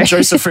that's from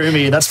Joseph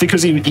Fumi, that's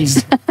because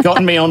he's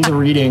gotten me onto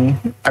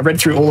reading. I read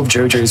through all of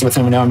JoJo's with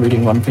him, and now I'm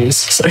reading One Piece.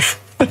 So.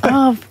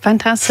 Oh,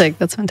 fantastic.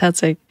 That's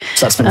fantastic.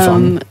 So that's been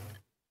fun.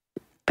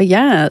 But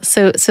yeah,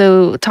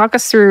 so talk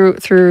us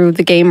through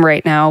the game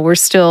right now. We're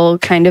still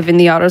kind of in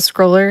the auto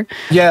scroller.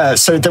 Yeah,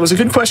 so there was a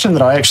good question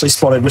that I actually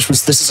spotted, which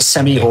was, this is a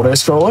semi-auto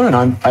scroller, and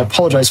I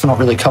apologize for not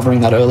really covering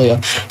that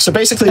earlier. So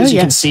basically, as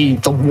you can see,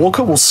 the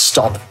walker will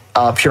stop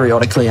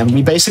periodically, and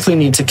we basically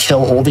need to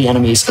kill all the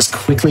enemies as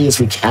quickly as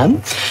we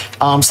can.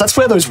 So that's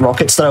where those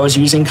rockets that I was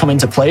using come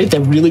into play. They're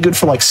really good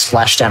for like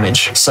splash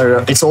damage.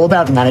 So it's all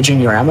about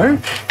managing your ammo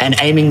and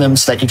aiming them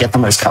so that you get the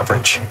most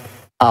coverage.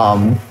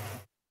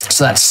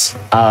 So that's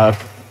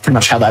pretty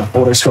much how that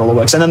auto scroller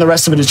works. And then the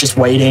rest of it is just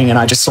waiting, and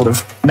I just sort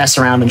of mess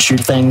around and shoot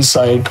things.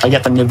 I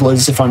get the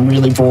nibblers if I'm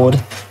really bored.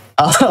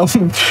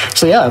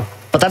 So yeah,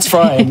 but that's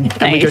Fry.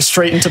 And we go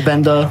straight into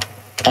Bender.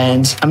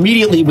 And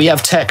immediately we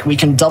have tech. We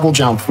can double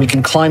jump. We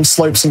can climb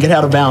slopes and get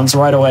out of bounds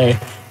right away.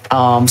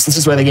 So this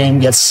is where the game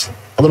gets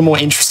a little more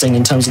interesting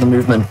in terms of the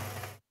movement.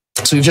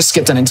 So we've just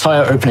skipped an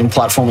entire opening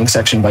platforming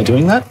section by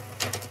doing that.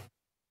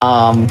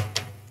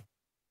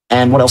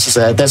 And what else is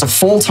there? There's a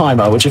fall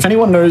timer, which if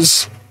anyone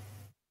knows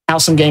how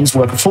some games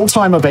work, a fall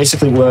timer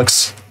basically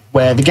works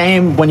where the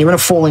game, when you're in a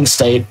falling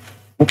state,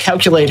 will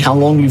calculate how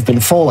long you've been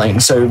falling.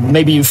 So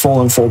maybe you've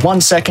fallen for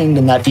 1 second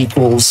and that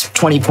equals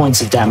 20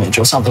 points of damage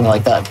or something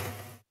like that.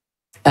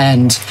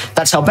 And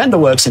that's how Bender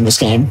works in this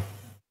game.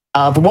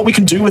 But what we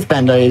can do with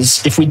Bender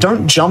is, if we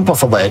don't jump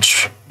off a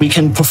ledge, we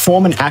can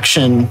perform an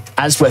action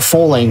as we're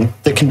falling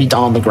that can be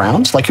done on the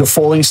ground. Like, your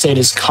falling state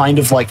is kind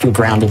of like your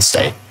grounded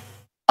state.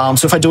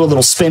 So if I do a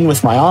little spin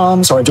with my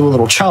arms or I do a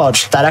little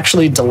charge, that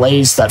actually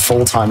delays that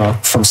fall timer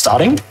from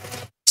starting.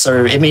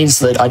 So it means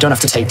that I don't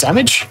have to take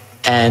damage.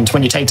 And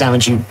when you take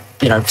damage, you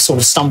sort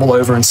of stumble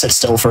over and sit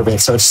still for a bit.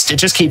 So it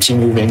just keeps you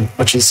moving,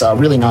 which is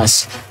really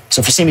nice.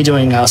 So if you see me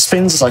doing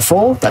spins as I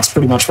fall, that's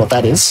pretty much what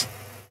that is.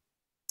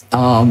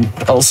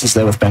 What else is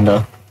there with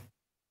Bender?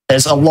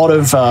 There's a lot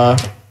of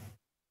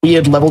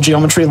weird level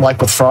geometry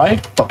like with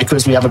Fry, but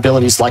because we have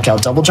abilities like our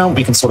double jump,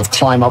 we can sort of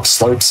climb up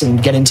slopes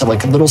and get into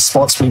like little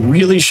spots we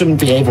really shouldn't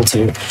be able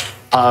to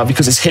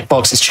because his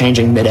hitbox is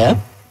changing midair.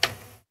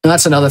 And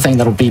that's another thing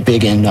that'll be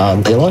big in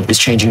Leela, is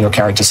changing your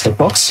character's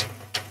hitbox.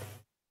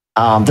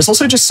 There's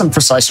also just some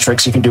precise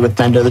tricks you can do with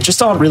Bender that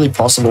just aren't really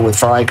possible with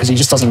Fry, because he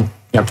just doesn't,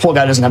 poor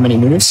guy doesn't have many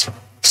moves.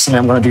 Something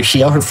I'm going to do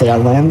here, hopefully I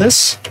land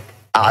this.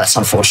 That's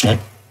unfortunate.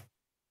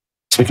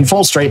 So we can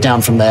fall straight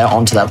down from there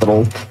onto that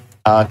little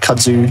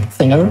kudzu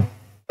thingo,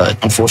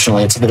 but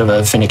unfortunately it's a bit of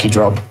a finicky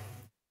drop.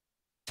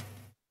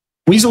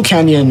 Weasel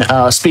Canyon,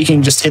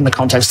 speaking just in the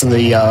context of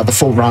the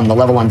full run, the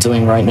level I'm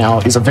doing right now,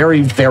 is a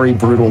very, very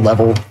brutal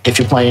level if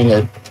you're playing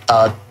at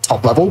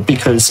top level,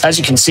 because as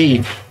you can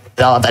see,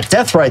 that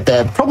death right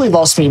there probably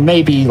lost me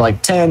maybe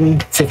like 10,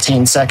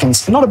 15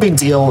 seconds. Not a big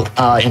deal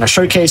in a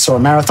showcase or a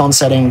marathon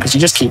setting, because you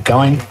just keep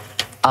going.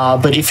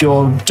 But if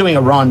you're doing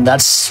a run,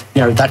 that's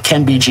that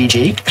can be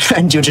GG,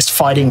 and you're just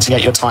fighting to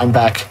get your time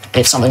back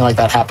if something like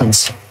that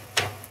happens.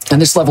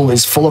 And this level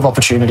is full of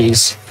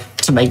opportunities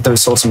to make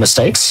those sorts of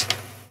mistakes.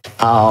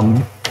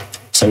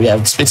 So yeah,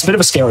 it's a bit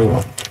of a scary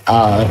one.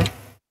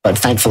 But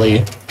thankfully,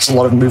 there's a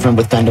lot of movement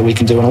with Bender we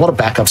can do, and a lot of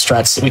backup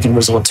strats that we can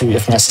resort to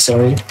if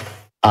necessary.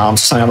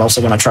 Something I'm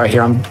also going to try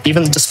here.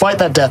 Even despite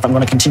that death, I'm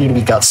going to continue to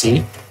be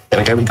gutsy. There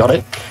we go, we got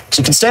it.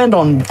 So you can stand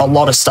on a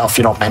lot of stuff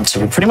you're not meant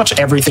to. Pretty much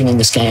everything in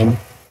this game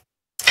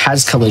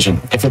has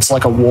collision. If it's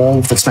like a wall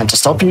that's meant to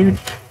stop you,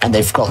 and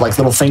they've got like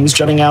little things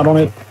jutting out on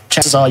it,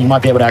 chances are you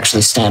might be able to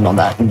actually stand on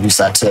that and use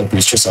that to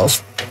boost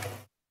yourself.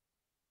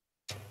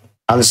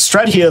 There's a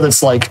strat here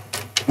that's like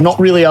not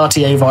really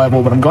RTA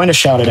viable, but I'm going to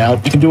shout it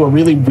out. You can do a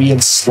really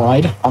weird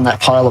slide on that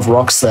pile of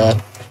rocks there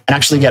and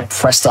actually get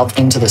pressed up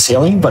into the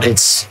ceiling, but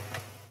it's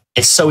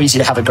so easy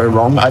to have it go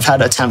wrong. I've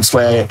had attempts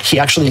where he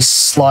actually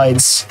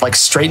slides like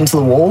straight into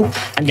the wall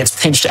and gets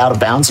pinched out of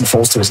bounds and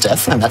falls to his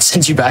death, and that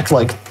sends you back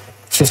like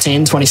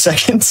 15, 20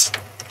 seconds.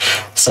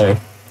 So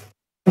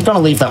I'm going to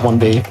leave that one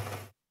be.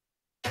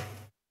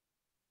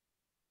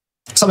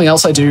 Something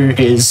else I do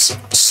is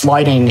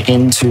sliding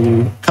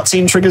into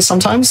cutscene triggers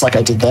sometimes, like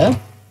I did there.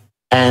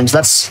 And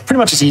that's pretty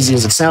much as easy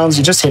as it sounds.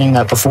 You're just hitting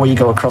that before you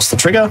go across the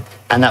trigger,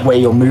 and that way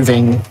you're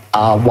moving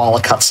while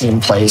a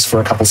cutscene plays for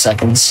a couple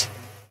seconds.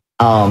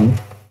 So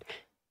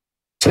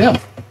yeah.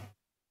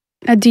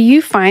 Do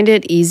you find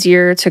it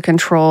easier to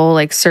control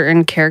like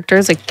certain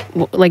characters,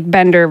 like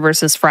Bender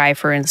versus Fry,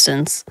 for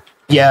instance?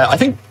 Yeah, I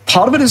think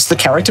part of it is the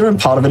character and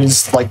part of it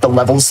is like the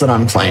levels that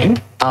I'm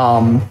playing.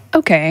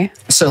 Okay.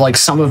 So like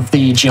some of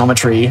the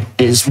geometry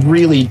is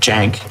really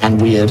jank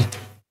and weird.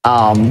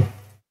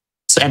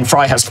 And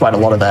Fry has quite a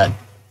lot of that.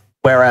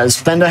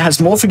 Whereas Bender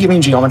has more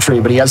forgiving geometry,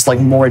 but he has like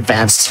more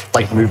advanced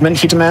like movement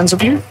he demands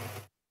of you.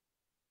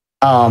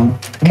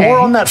 More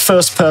on that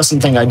first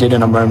person thing I did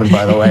in a moment,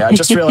 by the way. I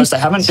just realized I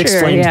haven't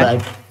explained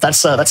that.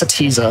 That's a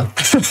teaser.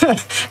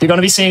 You're going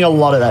to be seeing a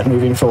lot of that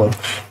moving forward.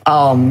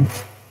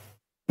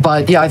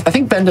 But yeah, I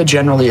think Bender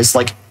generally is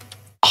like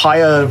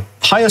higher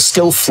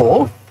skill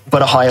floor,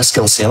 but a higher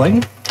skill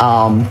ceiling.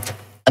 And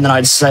then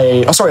I'd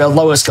say, a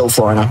lower skill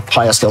floor and a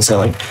higher skill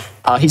ceiling.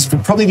 He's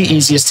probably the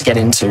easiest to get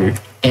into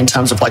in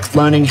terms of like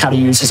learning how to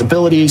use his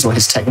abilities or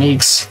his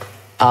techniques.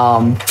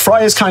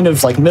 Fry is kind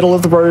of like middle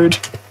of the road.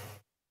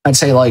 I'd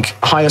say like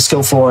higher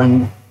skill floor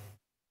and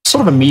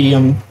sort of a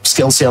medium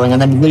skill ceiling,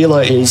 and then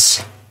Leela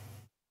is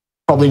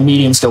probably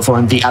medium skill floor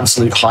and the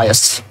absolute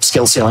highest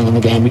skill ceiling in the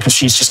game because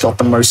she's just got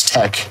the most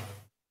tech.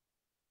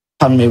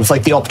 Pardon me, with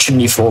like the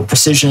opportunity for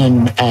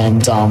precision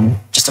and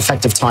just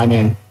effective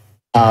timing.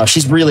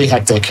 She's really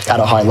hectic at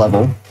a high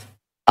level.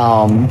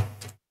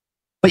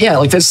 But yeah,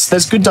 like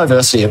there's good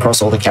diversity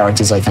across all the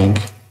characters, I think,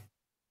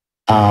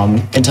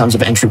 in terms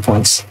of entry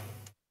points.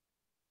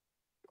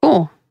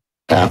 Cool.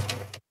 Yeah.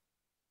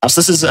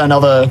 So this is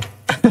another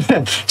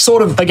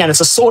sort of, again,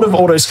 it's a sort of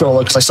auto-scroller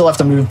because I still have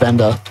to move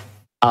Bender.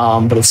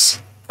 But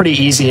it's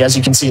pretty easy. As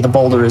you can see, the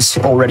boulder is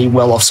already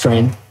well off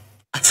screen.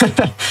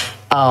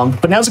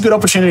 But now's a good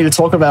opportunity to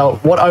talk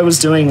about what I was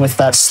doing with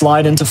that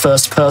slide into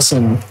first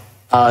person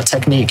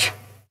technique.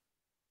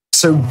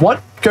 So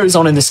what goes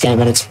on in this game,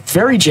 and it's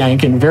very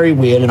jank and very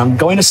weird, and I'm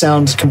going to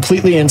sound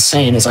completely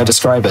insane as I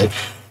describe it.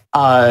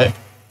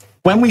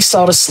 When we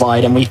start a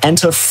slide and we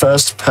enter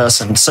first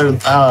person, so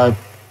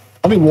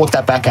let me walk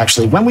that back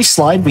actually. When we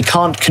slide, we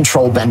can't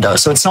control Bender.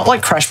 So it's not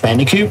like Crash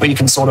Bandicoot where you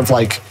can sort of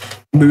like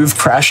move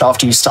Crash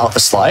after you start the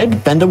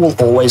slide. Bender will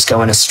always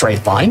go in a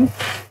straight line.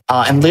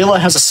 And Leela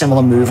has a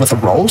similar move with a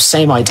roll,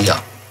 same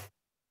idea.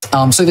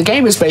 So the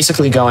game is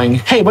basically going,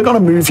 hey, we're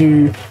going to move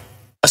you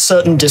a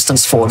certain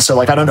distance forward. So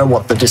like, I don't know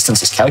what the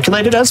distance is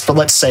calculated as, but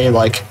let's say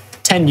like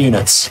 10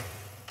 units.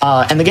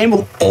 And the game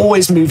will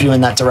always move you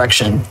in that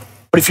direction.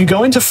 But if you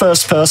go into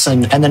first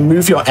person and then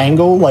move your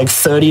angle like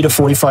 30 to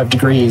 45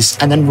 degrees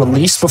and then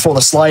release before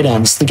the slide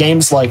ends, the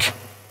game's like,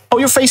 oh,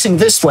 you're facing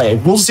this way.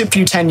 We'll zip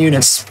you 10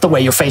 units the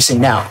way you're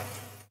facing now.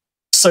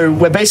 So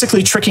we're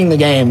basically tricking the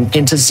game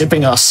into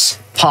zipping us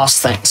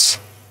past things.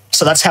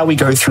 So that's how we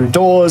go through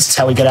doors. It's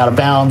how we get out of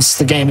bounds.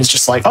 The game is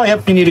just like, oh,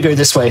 yep, you need to go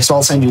this way, so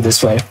I'll send you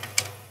this way.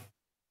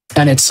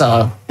 And it's,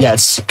 yeah,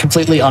 it's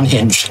completely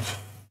unhinged.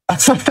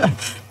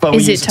 But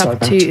is it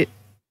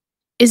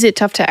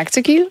tough to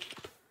execute?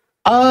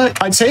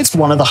 I'd say it's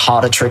one of the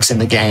harder tricks in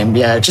the game,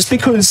 yeah, just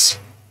because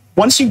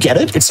once you get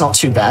it, it's not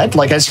too bad.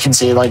 Like, as you can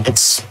see, like,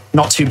 it's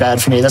not too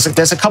bad for me.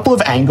 There's a couple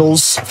of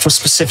angles for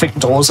specific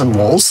doors and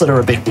walls that are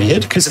a bit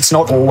weird, because it's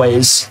not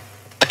always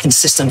a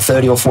consistent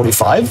 30 or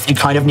 45. You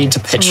kind of need to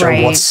picture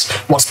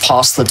what's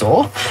past the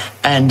door.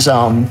 And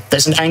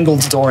there's an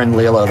angled door in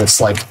Leela that's,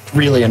 like,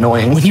 really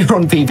annoying when you're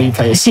on PB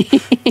pace.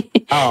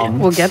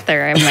 We'll get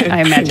there,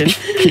 I imagine.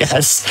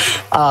 Yes.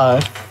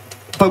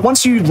 But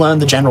once you learn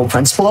the general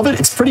principle of it,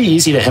 it's pretty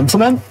easy to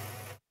implement.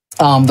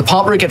 The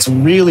part where it gets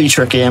really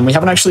tricky, and we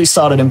haven't actually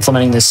started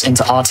implementing this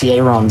into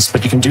RTA runs,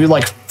 but you can do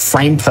like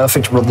frame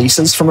perfect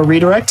releases from a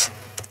redirect.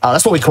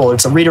 That's what we call it.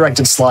 It's a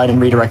redirected slide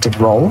and redirected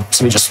roll.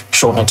 So we just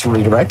shorten it to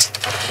redirect.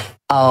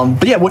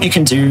 But yeah, what you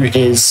can do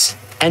is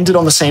end it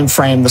on the same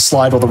frame the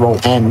slide or the roll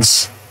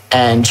ends,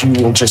 and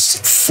you will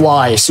just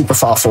fly super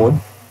far forward.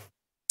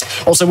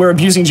 Also, we're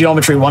abusing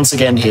geometry once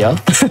again here.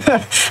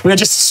 We're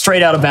just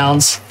straight out of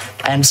bounds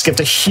and skipped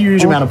a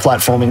huge amount of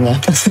platforming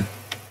there.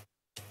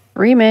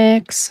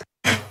 Remix.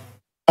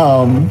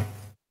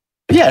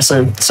 Yeah,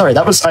 so, sorry,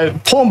 that was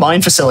Poor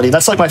Mine Facility.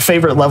 That's like my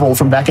favorite level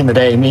from back in the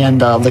day. Me and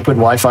Liquid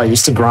Wi-Fi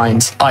used to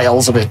grind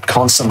ILs of it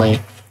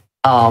constantly.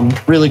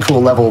 Really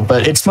cool level,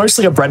 but it's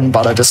mostly a bread and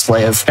butter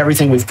display of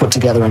everything we've put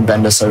together in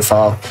Bender so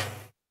far.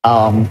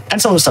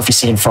 And some of the stuff you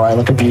see in Fry,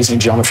 like abusing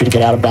geometry to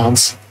get out of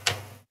bounds.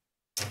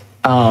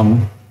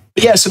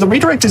 But yeah, so the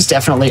redirect is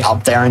definitely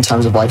up there in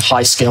terms of like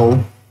high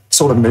skill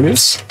sort of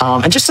moves.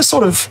 And just to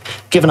sort of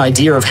give an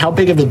idea of how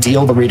big of a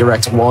deal the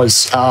redirect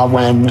was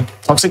when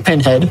Toxic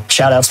Pinhead,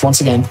 shoutouts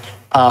once again,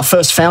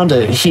 first found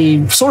it,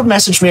 he sort of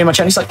messaged me in my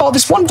chat. He's like, oh,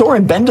 this one door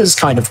in Bender's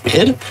kind of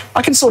weird.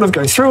 I can sort of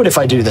go through it if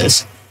I do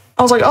this.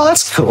 I was like, oh,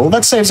 that's cool.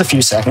 That saves a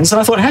few seconds. And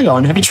I thought, hang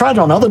on, have you tried it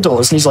on other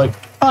doors? And he's like,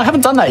 oh, I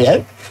haven't done that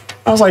yet.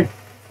 I was like,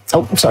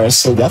 oh, sorry, it's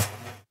still death.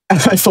 And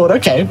I thought,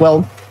 okay,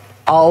 well,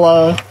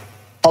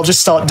 I'll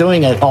just start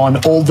doing it on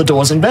all the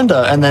doors in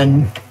Bender. And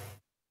then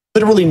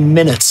literally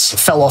minutes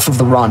fell off of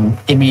the run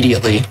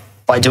immediately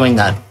by doing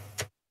that.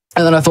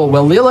 And then I thought,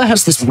 well, Leela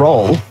has this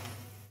roll.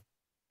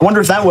 I wonder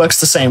if that works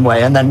the same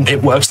way. And then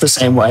it works the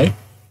same way.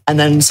 And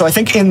then, so I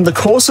think in the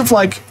course of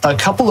like a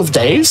couple of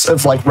days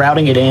of like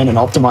routing it in and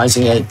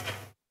optimizing it,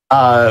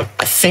 I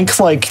think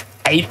like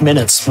 8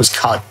 minutes was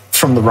cut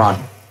from the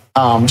run.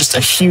 Just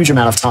a huge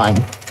amount of time.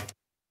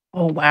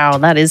 Oh, wow.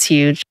 That is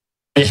huge.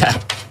 Yeah.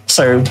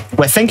 So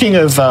we're thinking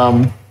of,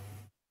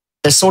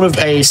 there's sort of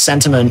a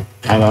sentiment,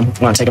 hang on, I'm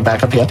going to take it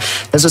back up here.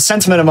 There's a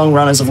sentiment among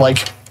runners of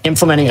like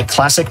implementing a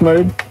classic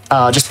mode,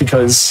 just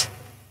because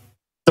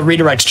the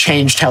redirect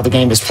changed how the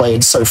game is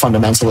played so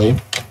fundamentally.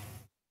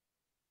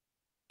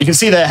 You can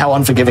see there how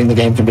unforgiving the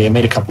game can be. I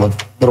made a couple of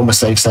little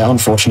mistakes there,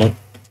 unfortunate.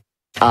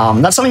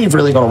 That's something you've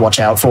really got to watch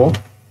out for.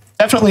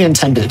 Definitely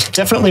intended.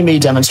 Definitely me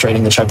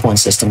demonstrating the checkpoint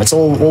system. It's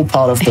all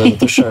part of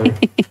the show,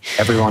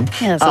 everyone.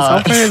 Yes, it's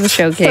all part of the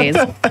showcase.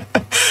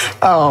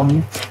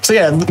 So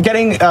yeah,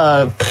 getting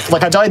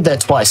like I died there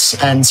twice,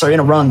 and so in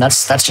a run,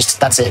 that's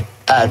it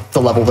at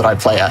the level that I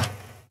play at.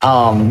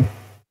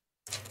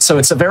 So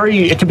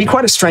it can be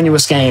quite a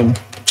strenuous game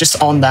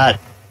just on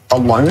that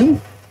alone.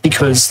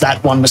 because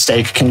that one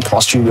mistake can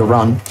cost you your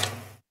run.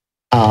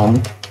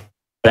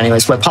 But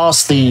anyways, we're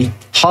past the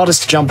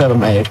hardest jump ever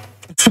made,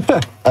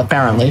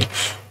 apparently.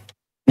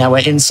 Now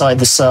we're inside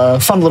this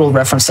fun little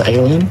reference to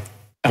Alien.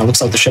 Kind of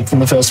looks like the ship from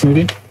the first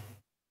movie.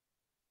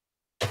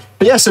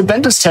 But yeah, so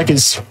Bender's tech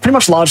is pretty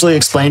much largely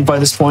explained by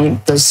this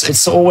point.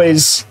 It's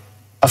always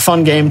a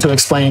fun game to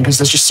explain because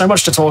there's just so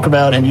much to talk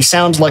about, and you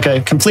sound like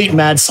a complete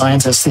mad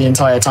scientist the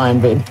entire time,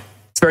 but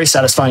it's very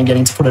satisfying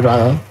getting to put it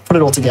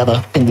all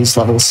together in these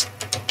levels.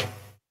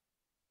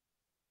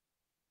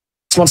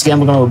 So once again,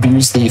 we're going to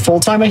abuse the fall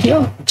timer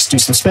here. Just do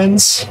some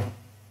spins. And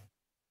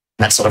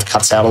that sort of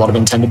cuts out a lot of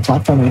intended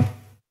platforming.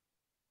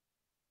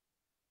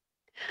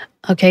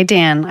 Okay,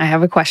 Dan, I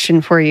have a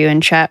question for you,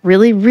 and chat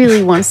really,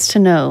 really wants to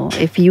know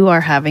if you are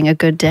having a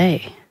good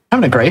day.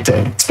 Having a great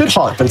day. It's a bit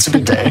hot, but it's a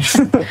good day.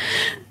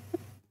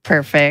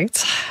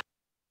 Perfect.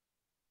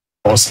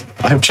 Awesome.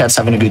 I hope chat's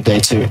having a good day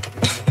too.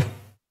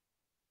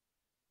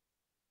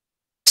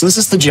 So this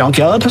is the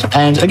junkyard,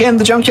 and again,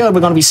 the junkyard,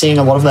 we're going to be seeing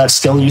a lot of that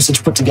skill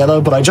usage put together,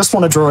 but I just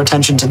want to draw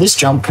attention to this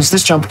jump, because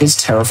this jump is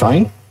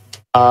terrifying.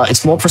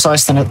 It's more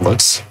precise than it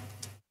looks.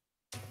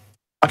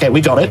 Okay,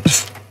 we got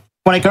it.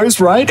 When it goes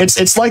right,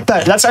 it's like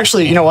that. That's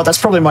actually, you know what, that's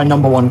probably my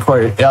 #1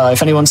 quote.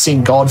 If anyone's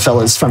seen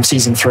Godfellas from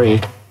season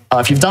 3,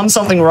 if you've done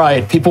something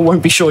right, people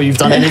won't be sure you've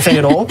done anything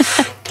at all.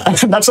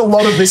 That's a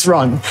lot of this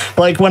run.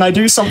 Like, when I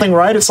do something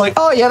right, it's like,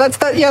 oh yeah,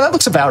 that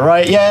looks about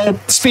right. Yeah,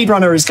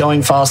 speedrunner is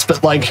going fast,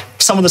 but like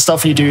some of the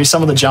stuff you do,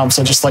 some of the jumps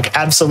are just like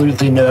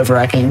absolutely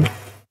nerve-wracking.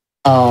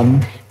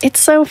 It's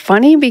so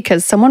funny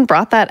because someone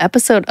brought that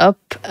episode up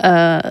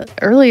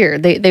earlier.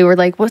 They were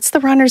like, "What's the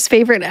runner's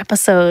favorite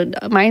episode?"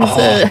 Mine's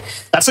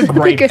that's a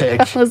great pick.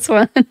 That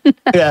one.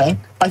 Yeah,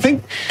 I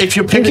think if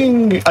you're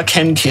picking a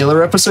Ken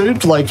Keeler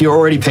episode, like you're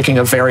already picking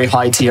a very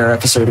high tier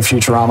episode of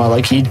Futurama.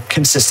 Like he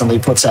consistently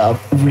puts out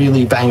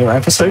really banger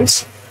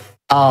episodes.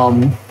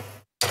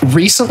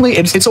 Recently,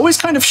 it's always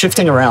kind of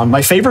shifting around.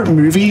 My favorite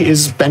movie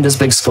is Bender's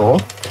Big Score,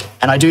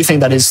 and I do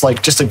think that is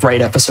like just a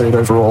great episode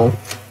overall.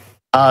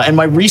 And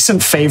my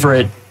recent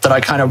favorite that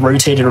I kind of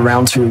rotated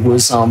around to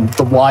was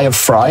The Why of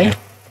Fry.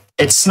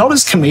 It's not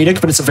as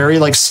comedic, but it's a very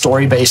like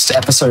story-based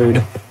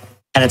episode,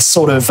 and it's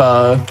sort of,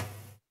 I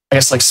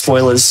guess, like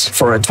spoilers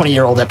for a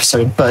 20-year-old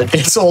episode, but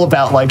it's all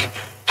about like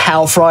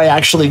how Fry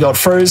actually got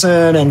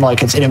frozen, and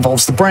like it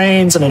involves the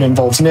brains, and it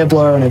involves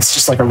Nibbler, and it's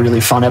just like a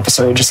really fun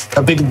episode, just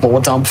a big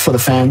lore dump for the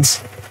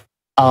fans.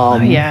 Oh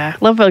yeah,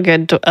 love a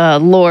good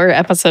lore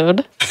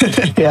episode.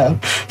 Yeah,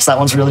 so that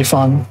one's really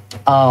fun.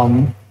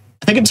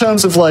 I think in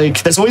terms of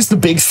like, there's always the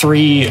big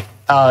 3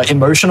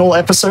 emotional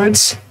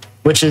episodes,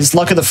 which is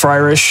Luck of the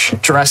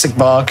Fryrish, Jurassic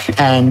Park,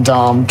 and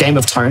Game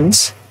of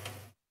Tones.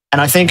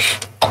 And I think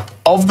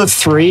of the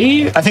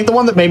 3, I think the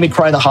one that made me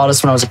cry the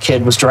hardest when I was a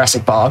kid was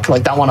Jurassic Park.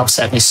 Like that one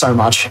upset me so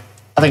much.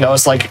 I think I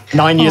was like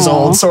 9 years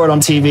old, saw it on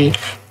TV.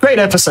 Great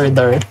episode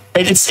though.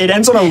 It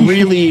ends on a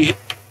really,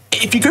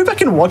 if you go back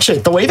and watch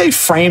it, the way they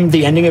framed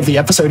the ending of the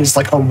episode is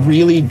like a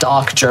really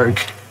dark joke.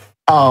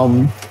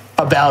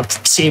 About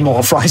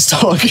Seymour, Fry's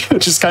dog,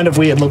 which is kind of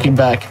weird looking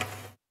back.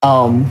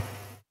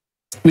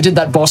 We did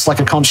that boss like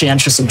a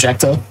conscientious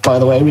objector, by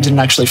the way. We didn't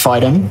actually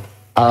fight him.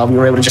 We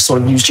were able to just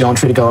sort of use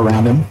geometry to go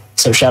around him.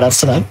 So shout outs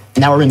to that.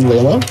 Now we're in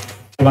Leela.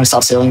 We're going to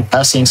start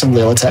seeing some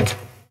Leela tech.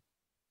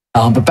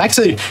 But back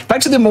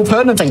to the more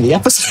pertinent thing, the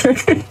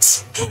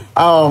episodes.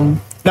 No,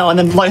 and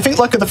then like, I think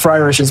Luck of the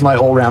Fryrish is my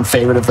all-round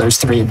favorite of those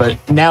 3.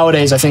 But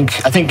nowadays, I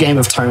think Game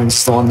of Tones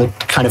is the one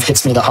that kind of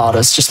hits me the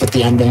hardest, just with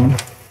the ending.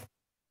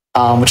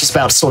 Which is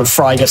about sort of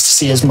Fry gets to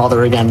see his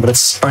mother again, but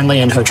it's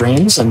only in her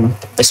dreams, and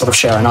they sort of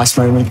share a nice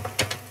moment.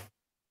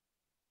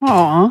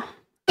 Aw.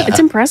 It's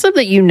impressive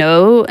that you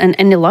know, and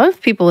a lot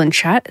of people in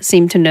chat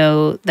seem to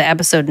know the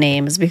episode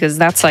names, because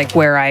that's like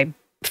where I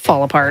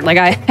fall apart. Like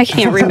I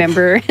can't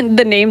remember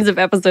the names of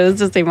episodes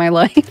to save my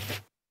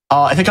life.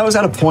 I think I was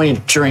at a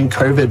point during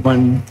COVID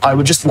when I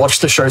would just watch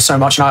the show so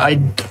much, and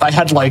I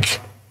had like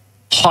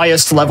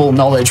highest level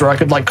knowledge where I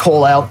could like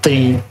call out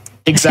the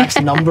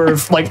exact number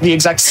of like the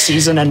exact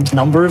season and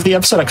number of the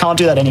episode. I can't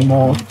do that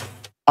anymore.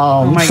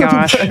 Oh my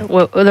gosh.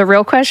 Well, the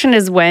real question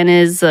is, when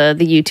is the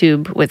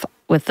YouTube with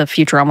the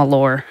Futurama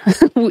lore?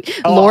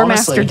 Lore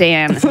honestly. Master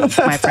Dan,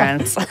 my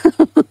friends.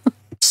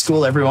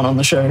 School everyone on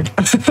the show.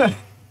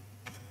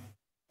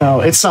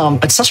 No, it's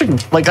such a,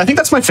 like, I think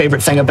that's my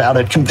favorite thing about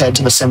it compared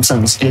to The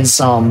Simpsons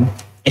is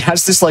it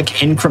has this like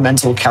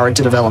incremental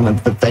character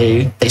development that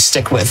they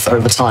stick with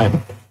over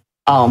time.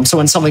 So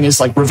when something is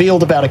like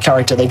revealed about a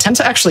character, they tend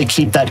to actually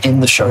keep that in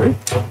the show.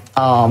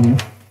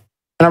 And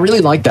I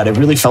really like that. It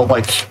really felt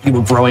like you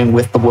were growing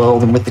with the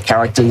world and with the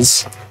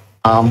characters.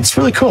 It's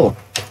really cool.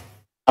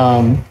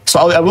 So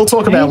I will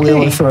talk about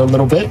Leela for a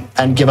little bit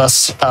and give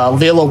us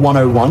Leela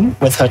 101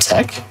 with her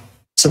tech.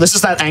 So this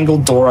is that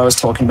angled door I was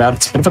talking about.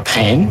 It's a bit of a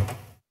pain.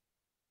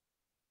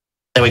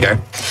 There we go.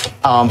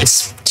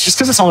 It's just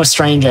because it's on a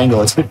strange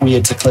angle, it's a bit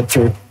weird to clip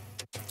through.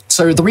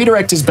 So the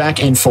redirect is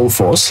back in full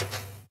force.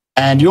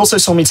 And you also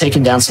saw me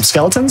taking down some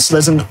skeletons. So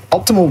there's an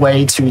optimal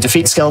way to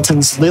defeat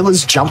skeletons.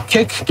 Leela's jump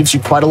kick gives you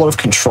quite a lot of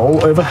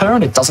control over her,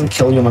 and it doesn't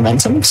kill your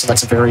momentum, so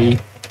that's a very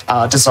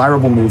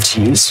desirable move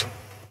to use.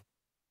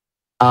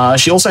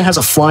 She also has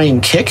a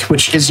flying kick,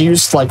 which is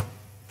used like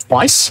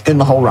twice in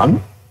the whole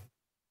run.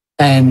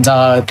 And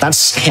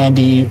that's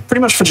handy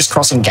pretty much for just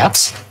crossing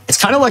gaps. It's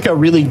kind of like a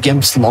really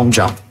gimped long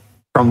jump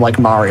from like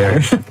Mario.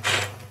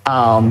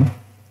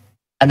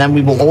 And then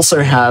we will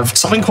also have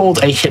something called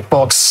a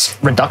hitbox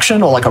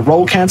reduction or like a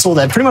roll cancel.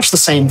 They're pretty much the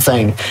same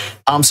thing.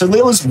 So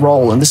Leela's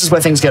roll, and this is where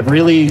things get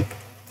really...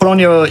 Put on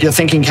your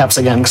thinking caps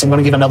again, because I'm going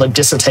to give another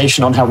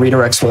dissertation on how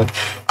redirects work.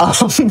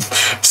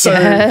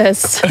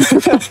 Yes.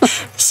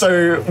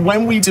 So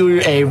when we do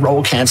a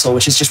roll cancel,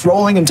 which is just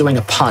rolling and doing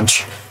a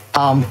punch,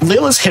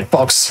 Leela's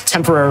hitbox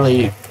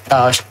temporarily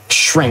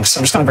shrinks.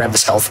 I'm just going to grab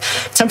this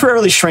health.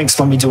 Temporarily shrinks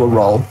when we do a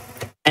roll.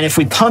 And if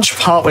we punch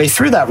partway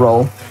through that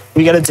roll,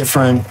 we get a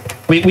different...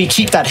 We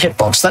keep that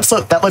hitbox.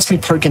 That lets me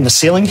poke in the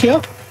ceiling here.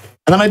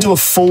 And then I do a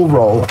full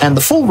roll. And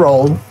the full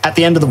roll, at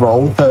the end of the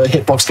roll, her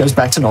hitbox goes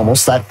back to normal.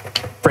 So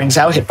that brings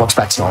our hitbox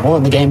back to normal.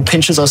 And the game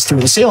pinches us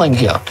through the ceiling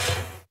here.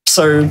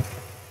 So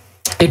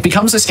it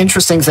becomes this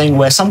interesting thing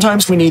where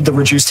sometimes we need the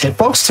reduced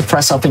hitbox to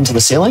press up into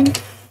the ceiling.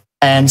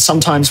 And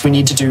sometimes we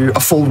need to do a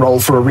full roll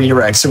for a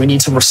redirect. So we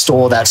need to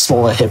restore that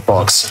smaller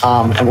hitbox.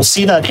 And we'll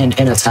see that in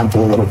Inner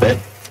Temple a little bit.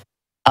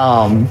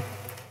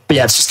 But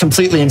yeah, it's just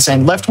completely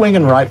insane. Left wing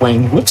and right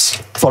wing. Whoops.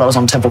 Thought I was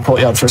on Temple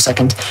Courtyard for a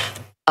second.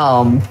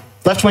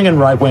 Left wing and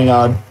right wing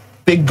are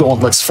big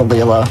gauntlets for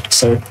Leela.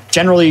 So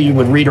generally you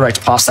would redirect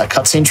past that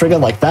cutscene trigger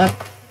like that.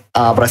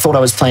 But I thought I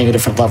was playing a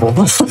different level.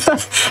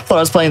 Thought I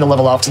was playing the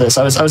level after this.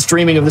 I was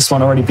dreaming of this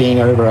one already being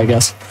over, I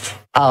guess.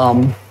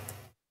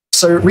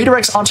 So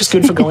redirects aren't just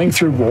good for going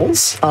through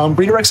walls.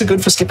 Redirects are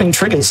good for skipping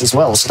triggers as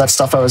well. So that's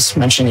stuff I was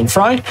mentioning in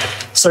Fried.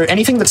 So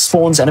anything that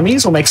spawns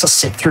enemies or makes us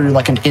sit through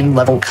like an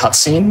in-level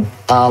cutscene,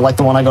 like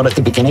the one I got at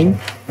the beginning,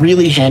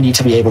 really handy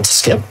to be able to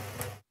skip.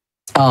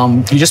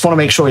 You just want to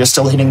make sure you're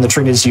still hitting the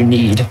triggers you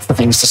need for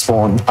things to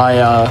spawn.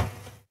 I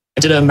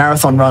did a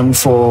marathon run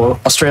for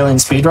Australian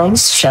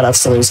speedruns. Shout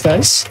outs to those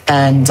guys.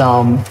 And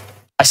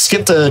I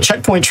skipped a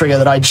checkpoint trigger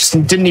that I just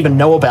didn't even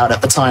know about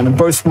at the time. And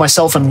both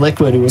myself and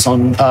Liquid, who was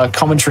on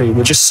commentary,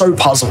 were just so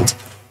puzzled.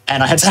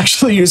 And I had to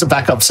actually use a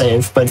backup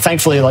save. But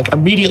thankfully, like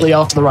immediately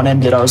after the run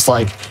ended, I was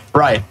like,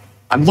 right,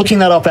 I'm looking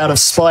that up out of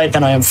spite,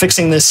 and I am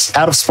fixing this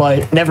out of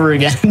spite, never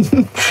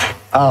again.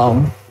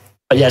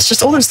 But yeah, it's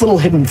just all those little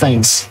hidden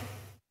things.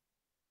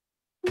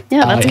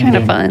 Yeah, that's kind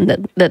of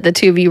fun that the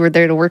two of you were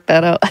there to work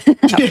that out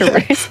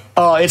afterwards. Yeah.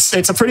 Oh, it's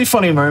a pretty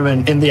funny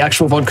moment in the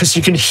actual VOD because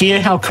you can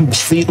hear how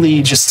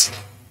completely just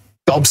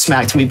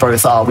gobsmacked we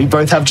both are. We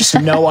both have just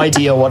no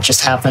idea what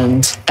just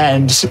happened,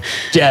 and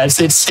yeah,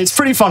 it's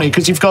pretty funny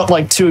because you've got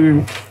like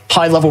two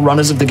high-level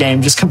runners of the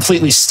game just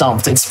completely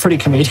stumped. It's pretty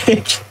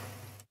comedic.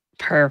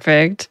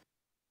 Perfect.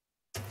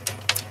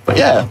 But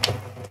yeah.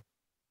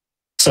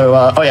 So,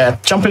 oh yeah,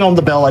 jumping on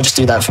the bell, I just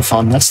do that for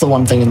fun. That's the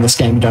one thing in this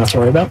game you don't have to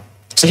worry about.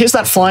 So here's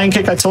that flying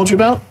kick I told you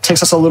about.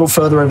 Takes us a little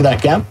further over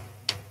that gap.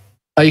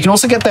 You can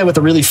also get there with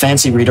a really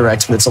fancy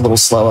redirect, but it's a little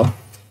slower.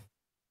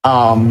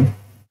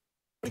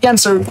 Again,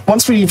 so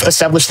once we've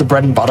established the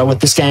bread and butter with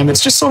this game,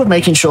 it's just sort of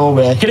making sure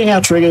we're hitting our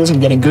triggers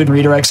and getting good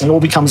redirects, and it all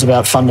becomes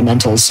about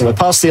fundamentals. So we're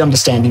past the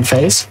understanding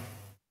phase. So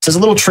there's a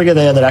little trigger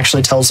there that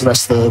actually tells the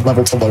rest of the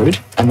level to load,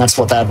 and that's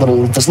what there's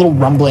a little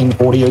rumbling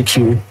audio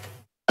cue.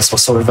 That's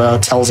what sort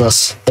of tells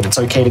us that it's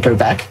okay to go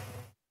back.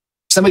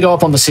 So then we go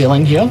up on the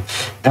ceiling here,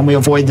 and we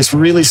avoid this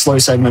really slow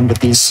segment with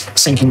these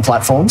sinking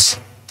platforms.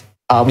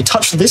 We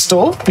touch this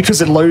door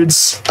because it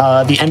loads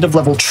the end of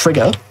level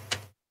trigger,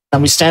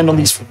 and we stand on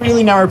these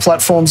really narrow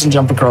platforms and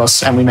jump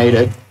across, and we made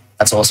it.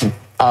 That's awesome.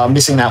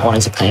 Missing that one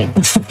is a pain.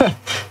 But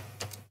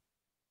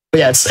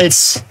yeah,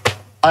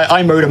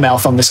 I motor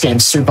mouth on this game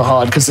super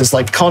hard because there's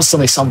like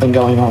constantly something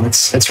going on.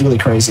 It's really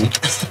crazy.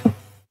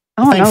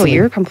 Oh, no,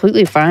 you're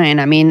completely fine.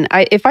 I mean,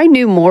 if I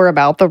knew more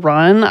about the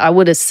run, I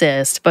would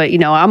assist. But, you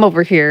know, I'm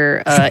over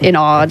here in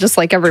awe, just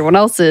like everyone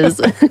else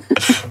is.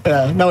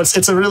 Yeah, no,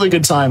 it's a really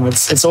good time. I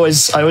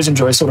always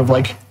enjoy sort of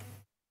like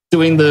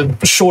doing the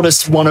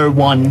shortest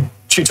 101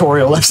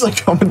 tutorial as I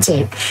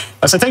commentate.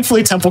 So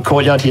thankfully, Temple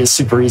Courtyard here is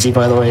super easy,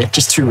 by the way.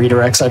 Just 2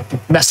 redirects. I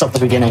messed up the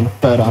beginning,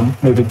 but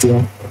no big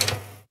deal.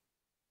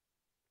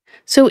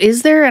 So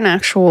is there an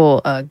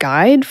actual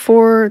guide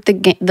for the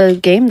game,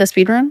 the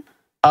speedrun?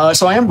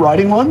 So I am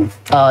writing one.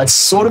 It's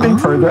sort of in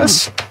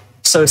progress.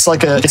 So it's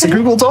like it's a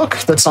Google Doc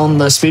that's on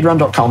the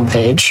speedrun.com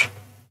page,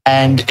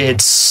 and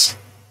it's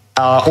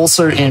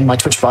also in my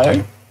Twitch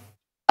bio.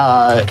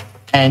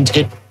 And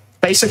it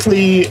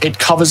basically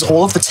covers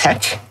all of the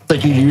tech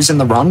that you use in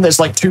the run.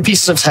 There's like 2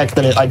 pieces of tech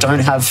that I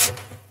don't have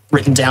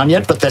written down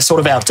yet, but they're sort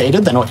of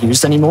outdated. They're not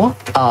used anymore.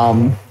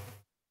 And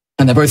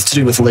they're both to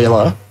do with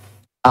Leela.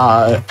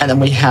 And then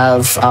we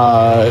have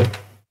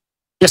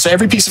yeah, so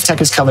every piece of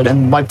tech is covered,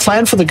 and my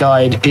plan for the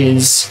guide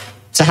is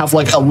to have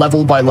like a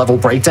level-by-level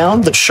breakdown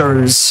that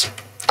shows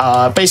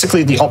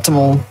basically the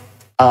optimal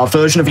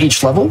version of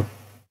each level,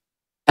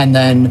 and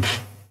then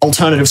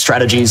alternative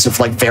strategies of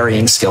like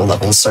varying skill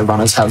levels, so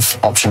runners have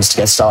options to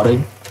get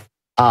started.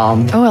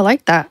 Oh, I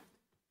like that.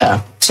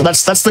 Yeah, so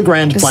that's the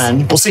grand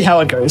plan. We'll see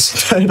how it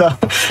goes. But,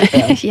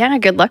 yeah. Yeah,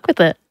 good luck with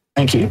it.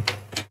 Thank you.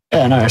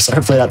 Yeah, no, so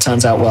hopefully that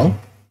turns out well.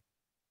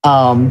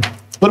 A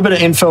little bit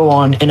of info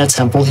on Inner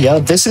Temple here.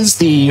 This is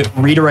the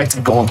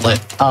redirected gauntlet.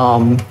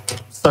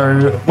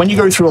 So when you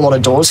go through a lot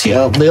of doors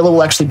here, Leela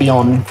will actually be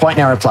on quite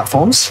narrow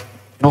platforms.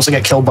 You can also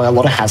get killed by a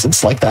lot of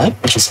hazards like that,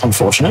 which is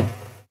unfortunate.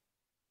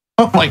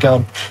 Oh my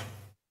god.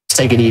 Let's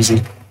take it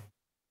easy.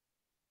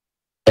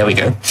 There we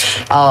go.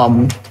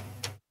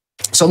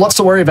 So lots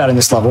to worry about in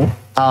this level.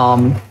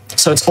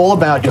 So it's all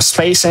about your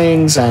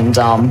spacings and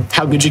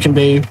how good you can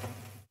be.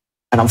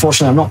 And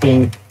unfortunately, I'm not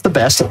being the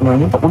best at the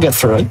moment, but we'll get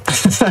through it.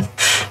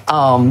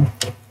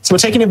 So we're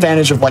taking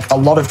advantage of like a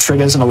lot of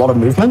triggers and a lot of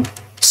movement.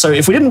 So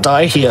if we didn't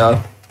die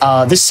here,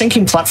 this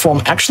sinking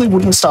platform actually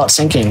wouldn't start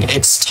sinking.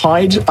 It's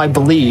tied, I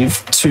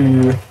believe,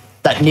 to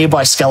that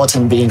nearby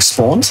skeleton being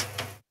spawned.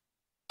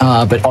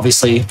 But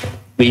obviously,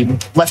 we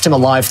left him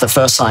alive the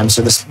first time,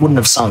 so this wouldn't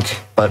have sunk.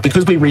 But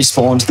because we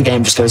respawned, the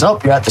game just goes, oh,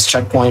 you're at this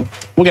checkpoint.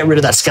 We'll get rid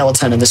of that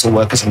skeleton, and this will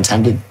work as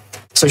intended.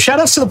 So shout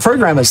outs to the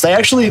programmers. They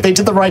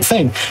did the right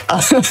thing.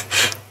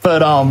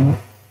 But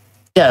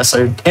yeah,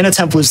 so Inner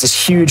Temple is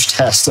this huge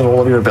test of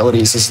all of your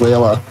abilities as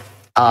Leela.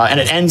 And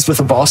it ends with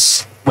a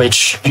boss,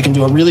 which you can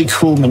do a really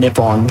cool manip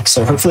on.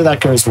 So hopefully that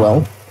goes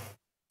well.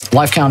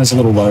 Life count is a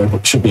little low,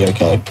 but should be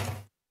okay.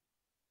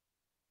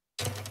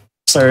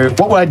 So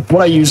what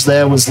I used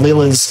there was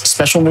Leela's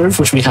special move,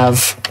 which we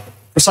have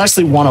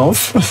precisely one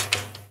of,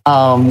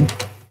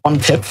 one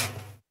pip.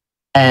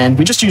 And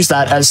we just use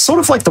that as sort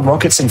of like the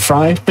rockets in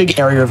Fry, big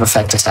area of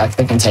effect attack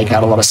that can take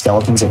out a lot of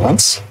skeletons at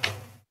once.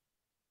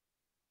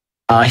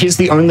 Here's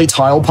the only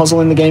tile puzzle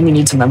in the game you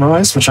need to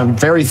memorize, which I'm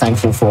very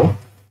thankful for.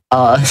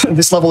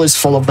 This level is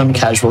full of them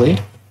casually,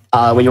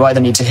 where you either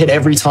need to hit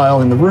every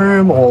tile in the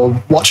room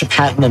or watch a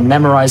pattern and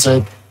memorize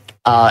it.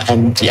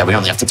 And yeah, we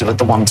only have to do it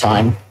the one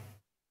time.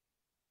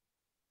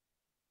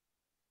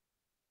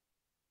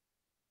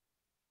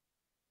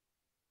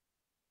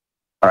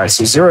 All right,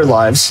 so 0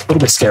 lives, a little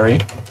bit scary.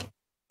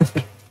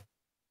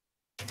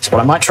 So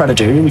what I might try to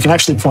do, we can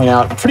actually point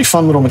out a pretty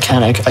fun little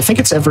mechanic. I think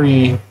it's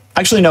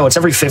actually no, it's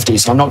every 50,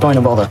 so I'm not going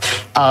to bother.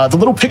 The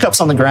little pickups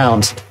on the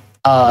ground.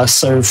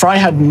 So Fry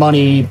had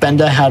money,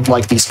 Bender had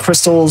like these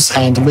crystals,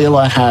 and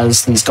Leela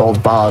has these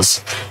gold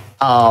bars.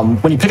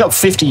 When you pick up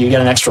 50, you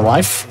get an extra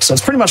life. So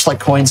it's pretty much like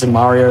coins in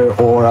Mario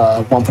or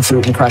Wumpa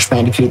Fruit and Crash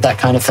Bandicoot, that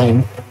kind of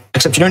thing.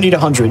 Except you don't need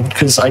 100,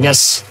 because I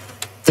guess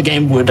the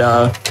game would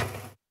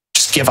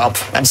just give up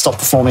and stop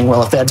performing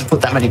well if they had to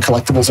put that many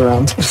collectibles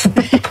around.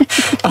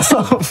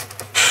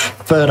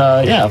 But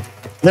yeah.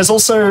 There's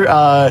also,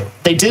 I'm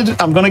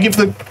going to give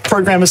the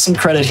programmers some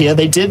credit here.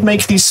 They did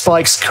make these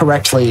spikes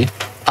correctly.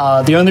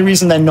 The only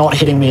reason they're not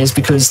hitting me is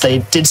because they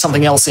did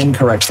something else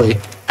incorrectly,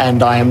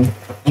 and I am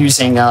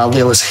using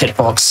Leela's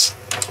hitbox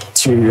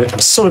to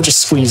sort of just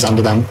squeeze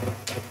under them.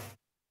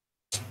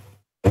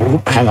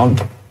 Ooh, hang on.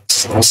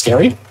 It's a little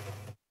scary.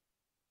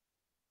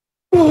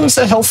 Oh, is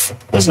there health?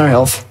 There's no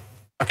health.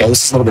 Okay,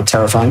 this is a little bit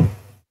terrifying.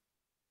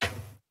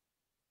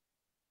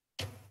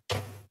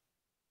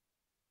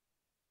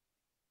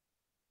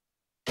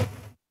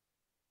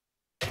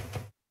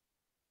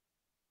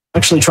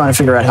 Actually trying to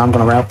figure out how I'm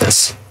going to route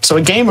this. So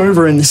a game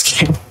over in this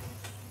game,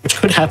 which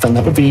could happen,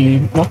 that would be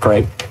not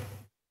great,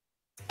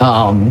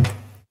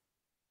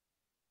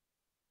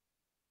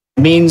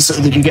 means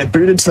that you get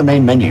booted to the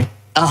main menu.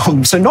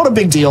 So not a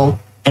big deal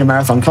in a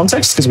marathon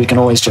context, because we can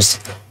always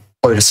just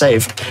load a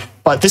save.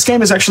 But this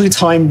game is actually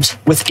timed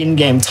with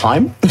in-game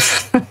time.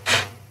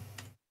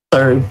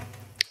 So,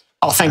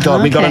 oh, thank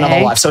God, we got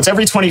another life. So it's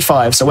every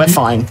 25, so we're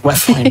fine. We're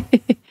fine.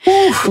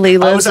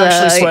 Leela's, I was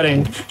actually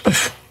sweating.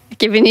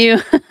 Giving you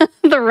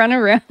the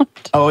runaround.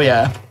 Oh,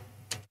 yeah.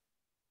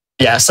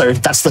 Yeah, so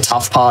that's the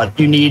tough part.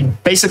 You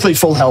need basically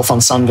full health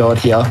on Sun God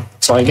here.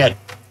 So I get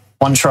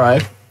one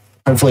try.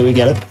 Hopefully we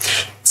get it.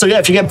 So yeah,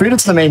 if you get booted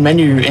to the main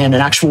menu in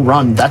an actual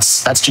run,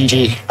 that's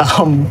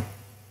GG.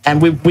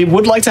 And we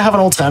would like to have an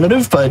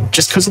alternative, but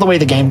just because of the way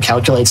the game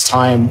calculates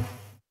time,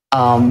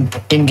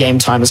 in-game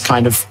time is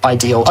kind of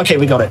ideal. Okay,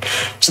 we got it.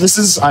 So this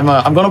is, I'm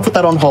going to put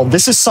that on hold.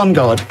 This is Sun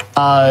God.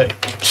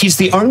 He's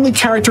the only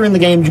character in the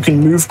game you can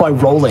move by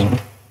rolling.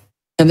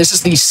 And this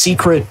is the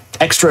secret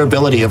extra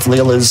ability of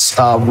Leela's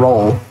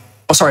roll.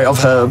 Oh, sorry,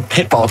 of her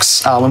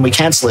hitbox when we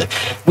cancel it.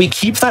 We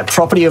keep that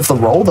property of the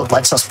roll that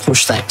lets us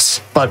push things.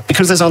 But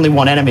because there's only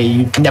one enemy,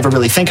 you never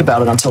really think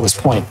about it until this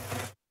point.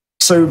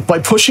 So by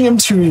pushing him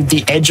to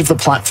the edge of the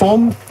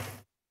platform,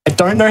 I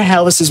don't know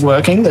how this is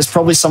working. There's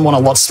probably someone a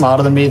lot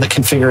smarter than me that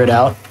can figure it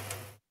out.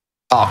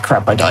 Oh,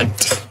 crap, I died.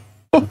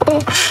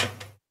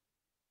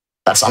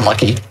 That's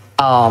unlucky.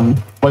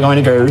 We're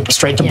going to go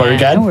straight to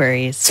Bogad. No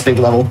worries. It's a big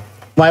level.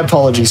 My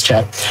apologies,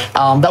 chat.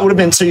 That would have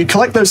been, so you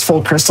collect those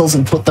 4 crystals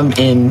and put them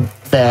in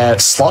their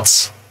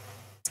slots,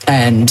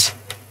 and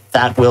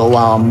that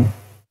will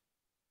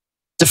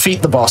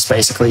defeat the boss,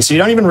 basically. So you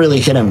don't even really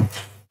hit him.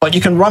 But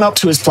you can run up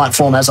to his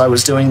platform, as I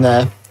was doing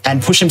there,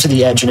 and push him to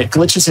the edge, and it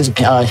glitches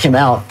him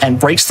out and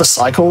breaks the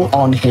cycle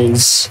on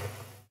his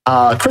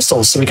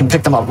crystals, so we can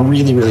pick them up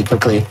really, really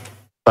quickly.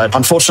 But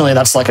unfortunately,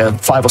 that's like a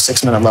 5 or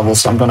 6 minute level,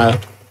 so I'm going to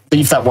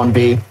leave that one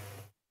be.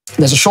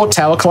 There's a short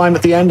tower climb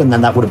at the end, and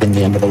then that would have been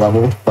the end of the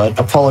level. But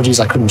apologies,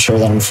 I couldn't show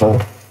that in full.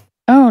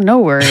 Oh, no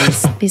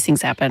worries. These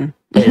things happen.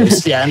 It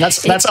is, yeah, and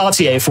that's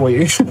RTA for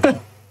you.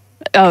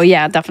 Oh,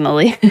 yeah,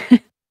 definitely.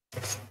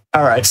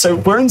 All right, so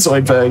we're in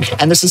Zoidberg,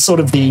 and this is sort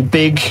of the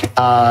big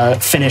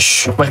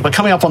finish. We're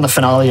coming up on the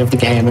finale of the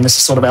game, and this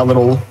is sort of our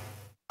little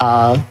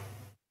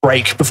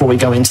break before we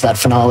go into that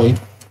finale.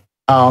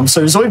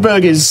 So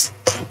Zoidberg is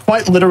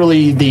quite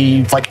literally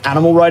the like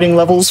animal riding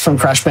levels from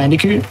Crash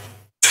Bandicoot.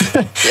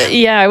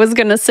 Yeah, I was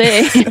gonna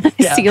say,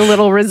 I see a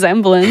little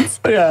resemblance.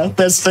 Yeah,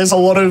 there's a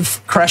lot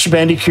of Crash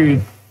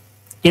Bandicoot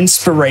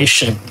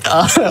inspiration,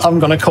 I'm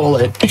gonna call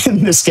it,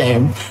 in this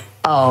game.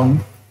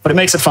 But it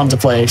makes it fun to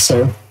play,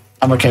 so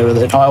I'm okay with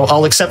it.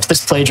 I'll accept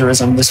this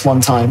plagiarism this one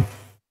time.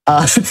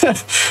 But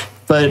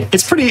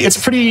it's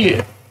a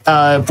pretty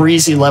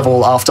breezy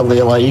level after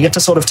Leela. You get to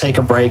sort of take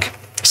a break.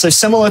 So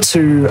similar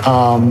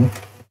to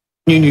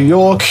New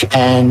York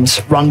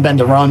and Run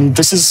Bender Run,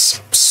 this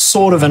is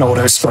sort of an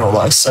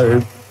auto-scroller,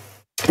 so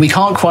we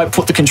can't quite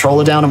put the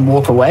controller down and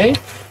walk away,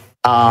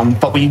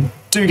 but we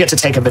do get to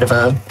take a bit of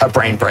a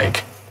brain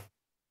break.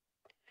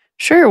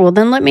 Sure. Well,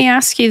 then let me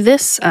ask you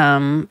this,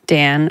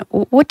 Dan.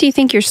 What do you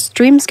think your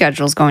stream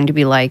schedule is going to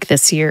be like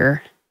this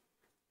year?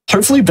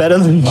 Hopefully better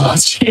than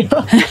last year.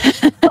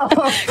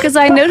 Because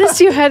I noticed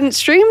you hadn't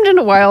streamed in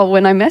a while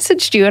when I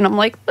messaged you, and I'm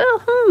like,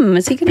 well,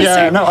 is he going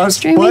to start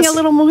streaming a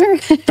little more?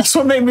 That's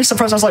what made me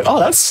surprised. I was like, oh,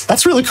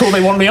 that's really cool.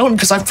 They want me on,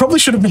 because I probably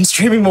should have been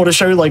streaming more to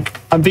show like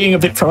I'm being a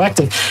bit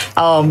proactive.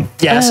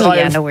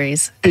 No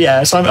worries.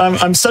 Yeah, so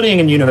I'm studying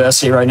in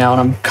university right now, and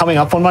I'm coming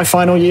up on my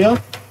final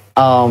year.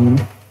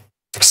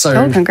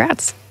 So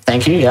congrats.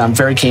 Thank you. Yeah, I'm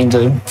very keen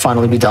to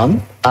finally be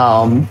done.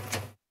 So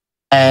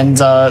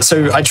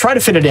I try to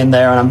fit it in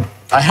there, and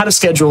I had a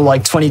schedule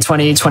like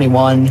 2020,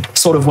 21,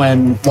 sort of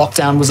when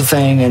lockdown was a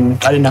thing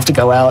and I didn't have to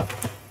go out.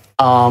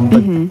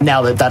 But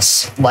now that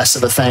that's less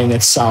of a thing,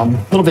 it's a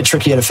little bit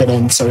trickier to fit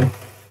in. So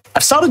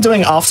I've started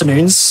doing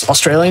afternoons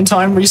Australian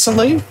time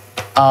recently,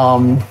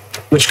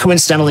 which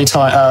coincidentally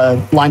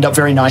lined up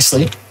very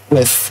nicely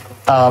with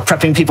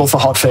prepping people for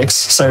hotfix.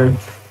 So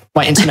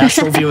my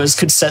international viewers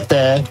could set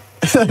their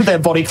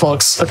body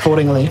clocks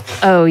accordingly.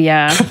 Oh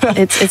yeah,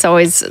 it's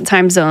always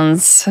time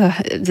zones.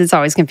 It's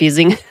always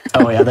confusing.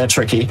 Oh yeah, they're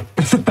tricky.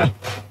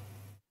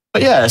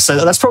 But yeah,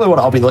 so that's probably what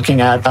I'll be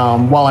looking at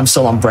while I'm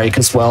still on break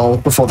as well.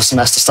 Before the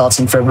semester starts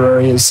in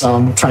February, is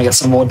trying to get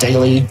some more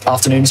daily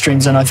afternoon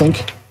streams in, I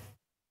think.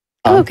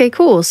 Okay,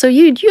 cool. So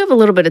you have a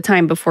little bit of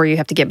time before you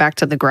have to get back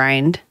to the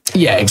grind.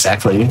 Yeah,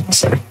 exactly.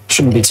 So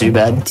shouldn't be too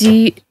bad.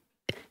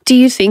 Do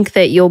you think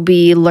that you'll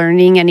be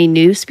learning any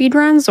new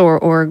speedruns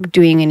or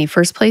doing any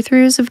first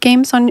playthroughs of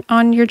games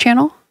on your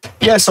channel?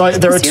 Yeah, so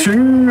there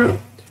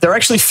are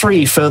actually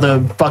 3 further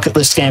bucket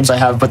list games I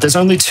have, but there's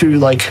only 2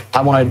 like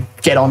I want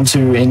to get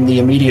onto in the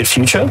immediate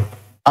future.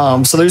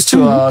 So those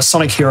 2 are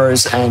Sonic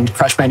Heroes and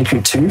Crash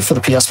Bandicoot 2 for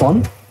the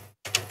PS1.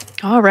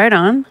 Oh, right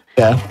on.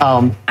 Yeah.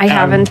 I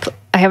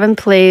haven't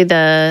played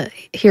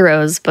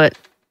Heroes, but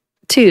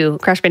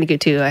Crash Bandicoot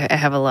 2, I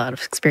have a lot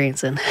of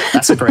experience in.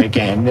 That's a great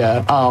game,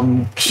 yeah.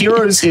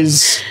 Heroes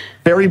is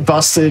very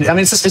busted. I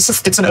mean,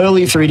 it's an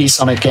early 3D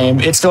Sonic game.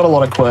 It's got a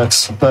lot of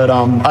quirks, but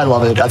I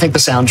love it. I think the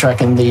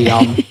soundtrack and the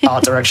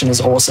art direction is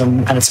awesome,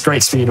 and it's a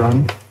great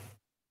speedrun.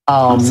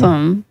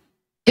 Awesome.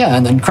 Yeah,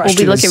 and then Crash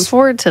 2 We'll be looking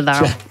forward to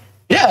that.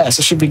 Yeah,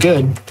 so it should be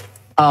good.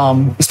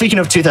 Speaking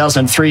of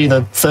 2003,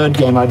 the third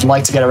game I'd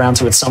like to get around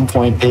to at some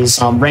point is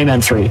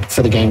Rayman 3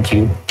 for the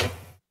GameCube.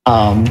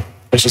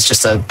 Which is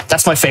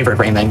that's my favorite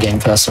Rayman game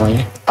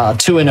personally.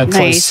 2 in a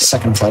close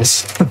second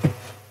place.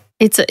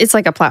 It's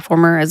like a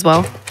platformer as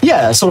well.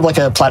 Yeah, sort of like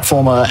a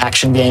platformer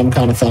action game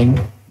kind of thing.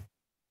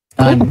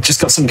 And just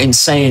got some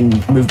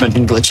insane movement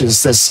and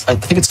glitches. I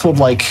think it's called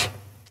like,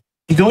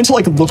 you go into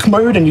like look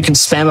mode and you can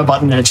spam a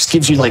button and it just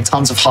gives you like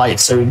tons of height.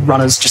 So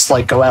runners just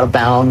like go out of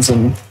bounds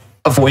and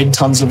avoid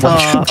tons of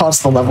like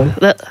parts of the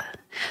level.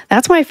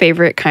 That's my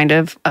favorite kind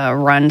of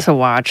run to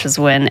watch, is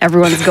when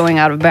everyone's going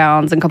out of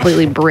bounds and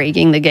completely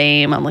breaking the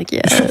game. I'm like,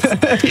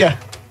 yes. Yeah,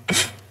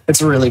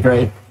 it's really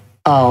great.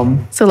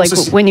 So like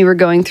when you were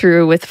going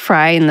through with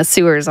Fry in the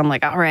sewers, I'm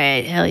like, all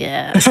right, hell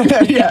yeah.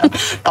 Yeah,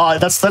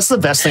 that's the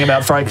best thing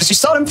about Fry, because you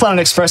start in Planet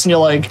Express and you're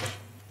like,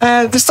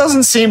 this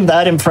doesn't seem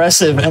that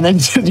impressive, and then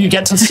you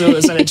get to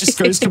sewers and it just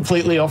goes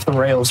completely off the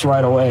rails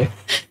right away.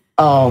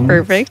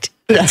 Perfect.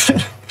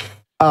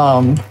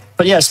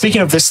 But yeah,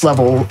 speaking of this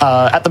level,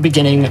 at the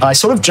beginning, I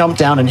sort of jumped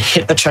down and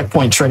hit a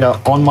checkpoint trigger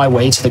on my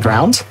way to the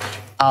ground.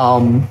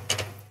 And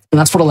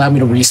that's what allowed me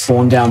to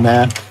respawn down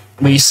there.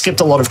 We skipped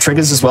a lot of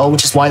triggers as well,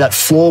 which is why that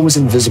floor was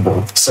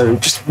invisible. So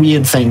just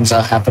weird things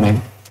are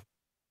happening.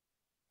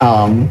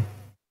 So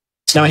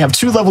now we have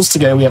 2 levels to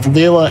go. We have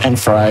Leela and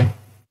Fry.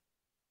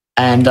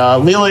 And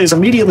Leela is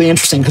immediately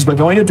interesting because we're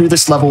going to do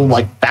this level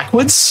like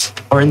backwards,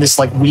 or in this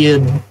like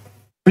weird,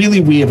 really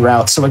weird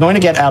route. So we're going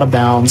to get out of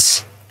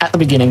bounds. at the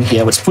beginning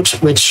here, which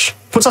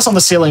puts us on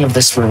the ceiling of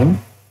this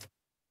room.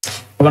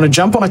 We're going to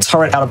jump on a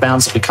turret out of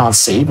bounds that we can't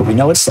see, but we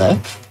know it's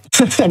there.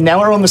 And now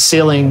we're on the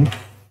ceiling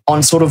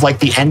on sort of like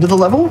the end of the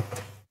level.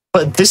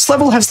 But this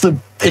level has the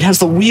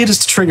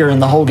weirdest trigger in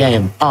the whole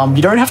game.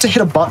 You don't have to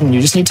hit a button, you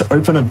just need to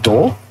open a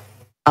door.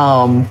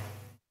 And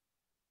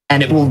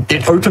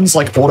it opens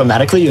like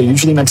automatically. You're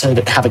usually meant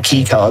to have a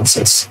key card,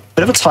 so it's a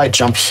bit of a tight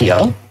jump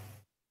here.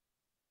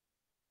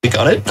 We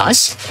got it,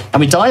 nice. And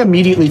we die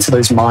immediately to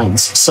those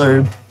mines.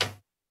 So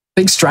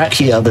big strat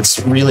here that's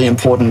really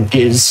important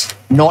is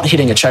not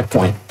hitting a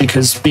checkpoint,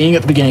 because being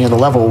at the beginning of the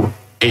level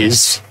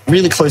is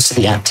really close to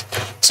the end.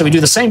 So we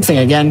do the same thing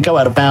again, go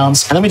out of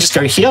bounds, and then we just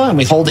go here and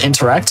we hold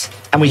interact,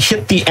 and we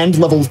hit the end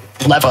level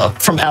lever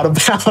from out of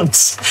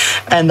bounds,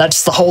 and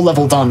that's the whole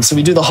level done. So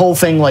we do the whole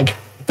thing like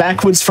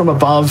backwards from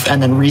above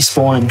and then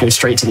respawn and go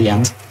straight to the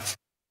end.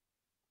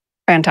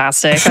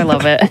 Fantastic. I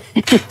love it.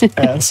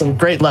 Yeah, it's a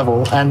great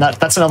level, and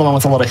that's another one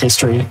with a lot of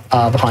history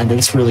behind it.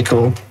 It's really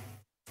cool.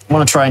 I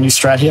want to try a new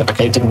strat here.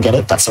 Okay, didn't get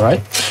it. That's all right.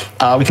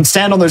 We can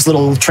stand on those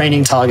little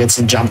training targets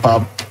and jump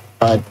up,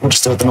 but we'll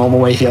just do it the normal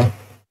way here.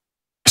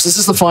 So this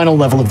is the final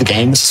level of the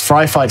game. This is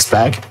Fry Fights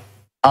Back.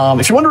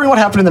 If you're wondering what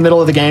happened in the middle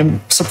of the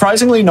game,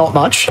 surprisingly not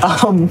much.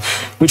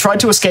 We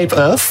tried to escape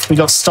Earth. We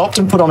got stopped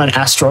and put on an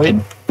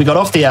asteroid. We got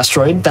off the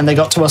asteroid. Then they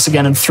got to us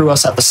again and threw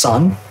us at the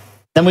sun.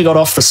 Then we got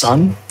off the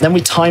sun. Then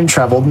we time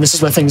traveled, and this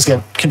is where things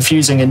get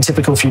confusing in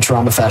typical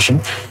Futurama fashion.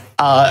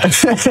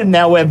 And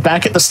now we're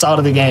back at the start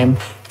of the game,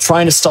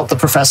 trying to stop the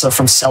professor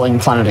from selling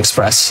Planet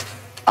Express.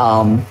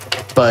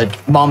 But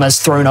Mom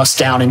has thrown us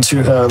down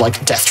into her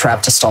like death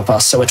trap to stop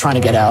us, so we're trying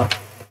to get out.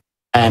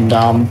 And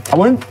I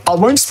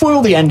won't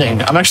spoil the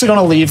ending. I'm actually going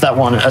to leave that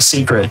one a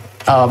secret.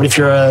 But if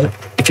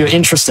you're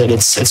interested,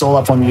 it's all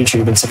up on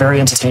YouTube. It's a very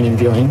entertaining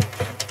viewing.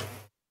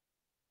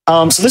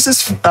 So this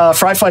is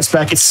Fry Fights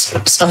Back. It's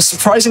a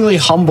surprisingly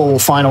humble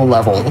final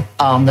level.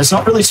 There's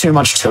not really too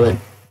much to it.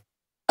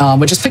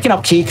 We're just picking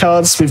up key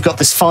cards. We've got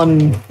this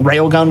fun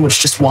railgun, which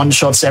just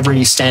one-shots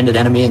every standard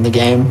enemy in the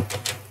game.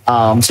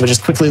 So we're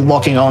just quickly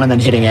locking on and then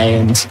hitting A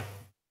and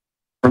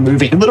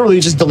removing, literally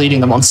just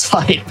deleting them on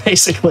sight,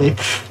 basically.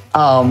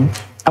 And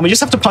we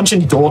just have to punch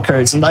in door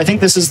codes. And I think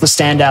this is the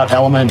standout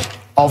element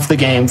of the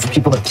game for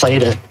people that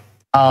played it.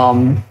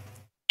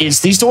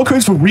 Is these door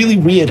codes were really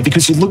weird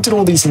because you looked at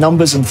all these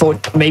numbers and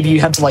thought maybe you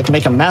had to like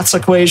make a maths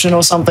equation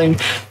or something.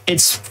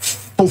 It's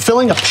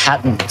fulfilling a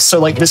pattern. So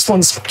like this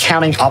one's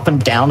counting up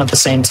and down at the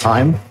same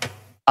time.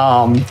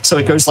 So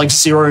it goes like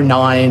 0,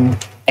 9,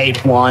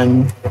 8,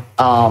 1,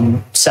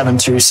 7,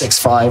 2, 6,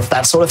 5,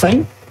 that sort of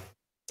thing.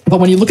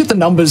 But when you look at the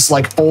numbers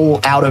like all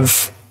out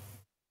of,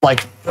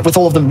 like with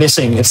all of them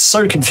missing, it's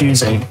so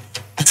confusing.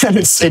 And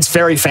it's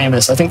very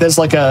famous. I think there's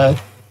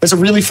a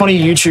really funny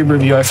YouTube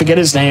review. I forget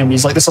his name.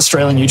 He's like this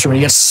Australian YouTuber, and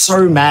he gets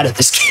so mad at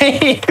this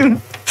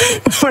game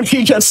when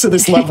he gets to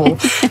this level.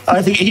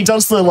 I think he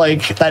does the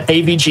like that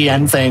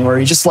AVGN thing where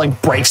he just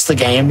like breaks the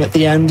game at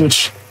the end,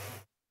 which,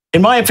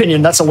 in my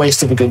opinion, that's a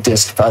waste of a good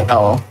disc. But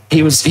oh,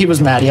 he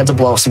was mad. He had to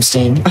blow off some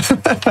steam.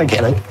 I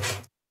get it.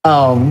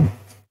 Yeah,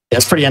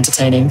 it's pretty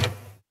entertaining.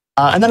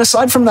 And then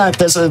aside from that,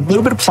 there's a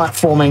little bit of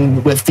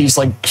platforming with these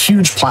like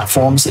huge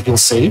platforms that you'll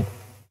see.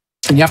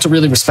 And you have to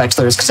really respect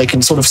those because they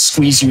can sort of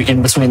squeeze you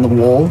in between the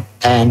wall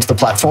and the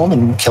platform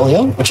and kill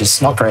you, which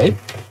is not great.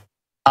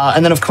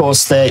 And then, of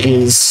course, there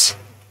is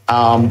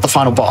the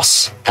final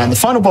boss. And the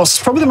final boss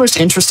is probably the most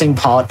interesting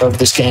part of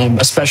this game,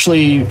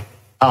 especially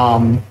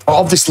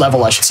of this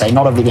level, I should say,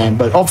 not of the game,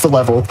 but of the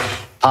level,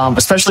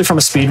 especially from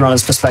a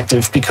speedrunner's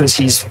perspective, because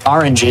he's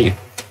RNG.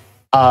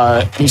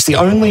 He's the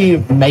only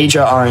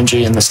major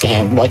RNG in this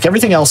game. Like,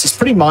 everything else is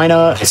pretty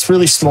minor. It's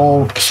really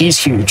small. He's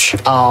huge.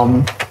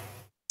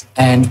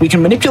 And we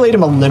can manipulate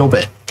him a little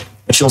bit,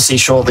 which you'll see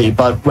shortly,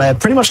 but we're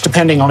pretty much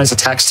depending on his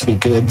attacks to be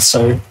good.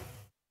 So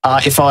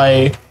if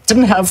I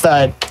didn't have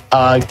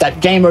that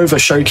game over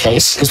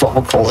showcase, is what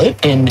we'll call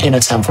it, in a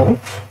temple,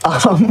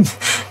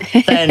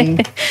 then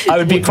I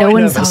would be quite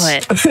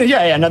nervous. Saw it.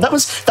 yeah, no, that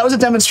was a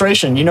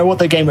demonstration. You know what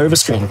the game over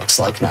screen looks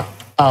like now.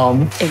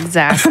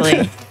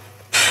 Exactly.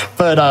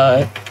 But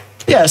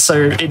yeah,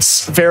 so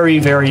it's very,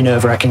 very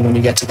nerve-wracking when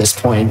you get to this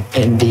point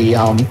in the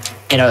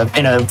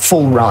in a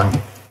full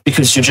run,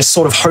 because you're just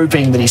sort of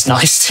hoping that he's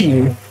nice to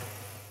you.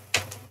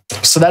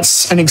 So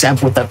that's an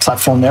example with that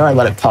platform there. I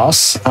let it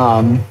pass,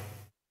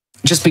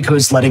 just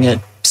because letting it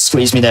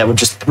squeeze me there would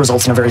just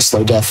result in a very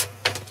slow death.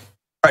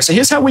 All right, so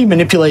here's how we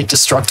manipulate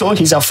Destructor.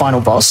 He's our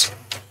final boss.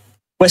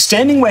 We're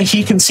standing where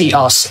he can see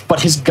us,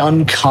 but his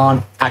gun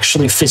can't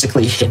actually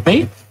physically hit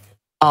me.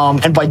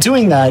 And by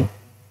doing that,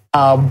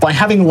 by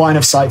having line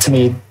of sight to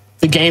me,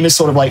 the game is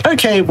sort of like,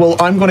 okay, well,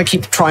 I'm going to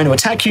keep trying to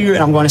attack you,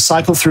 and I'm going to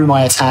cycle through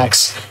my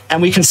attacks, and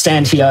we can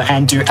stand here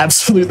and do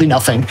absolutely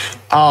nothing,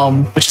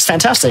 which is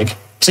fantastic.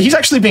 So he's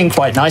actually being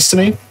quite nice to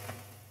me.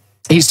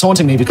 He's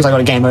taunting me because I got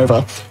a game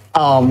over.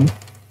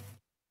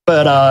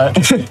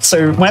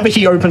 So whenever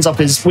he opens up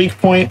his weak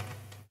point,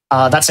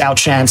 that's our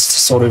chance to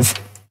sort of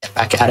get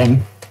back at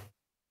him.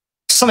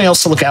 Something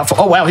else to look out for.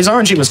 Oh, wow, his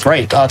RNG was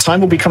great. Time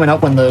will be coming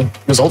up when the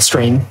results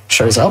screen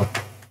shows up.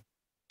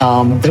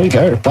 There we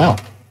go. Wow,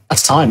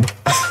 that's time.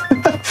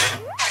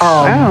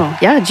 Wow.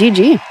 Yeah,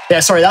 GG. Yeah,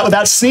 sorry,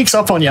 that sneaks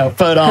up on you,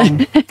 but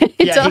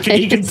yeah,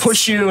 he can does.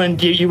 push you,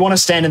 and you want to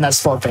stand in that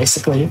spot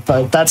basically.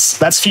 But that's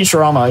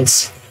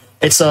Futurama.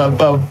 It's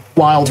a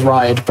wild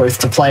ride, both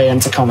to play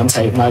and to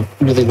commentate, and I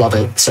really love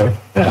it. So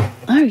yeah.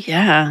 Oh,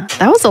 yeah.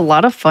 That was a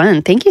lot of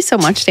fun. Thank you so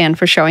much, Dan,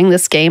 for showing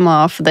this game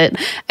off that,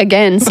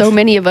 again, so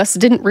many of us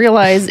didn't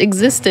realize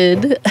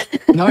existed.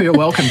 No, you're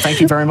welcome. Thank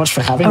you very much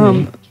for having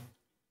me.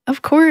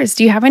 Of course.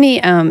 Do you have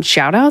any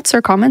shout outs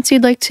or comments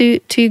you'd like to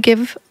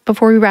give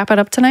before we wrap it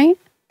up tonight?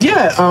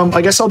 Yeah,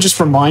 I guess I'll just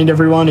remind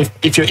everyone,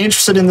 if you're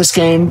interested in this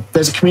game,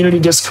 there's a community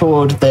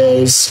Discord,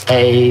 there's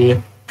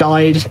a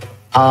guide,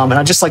 and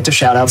I'd just like to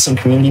shout out some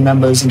community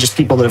members and just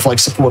people that have like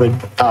supported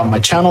my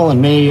channel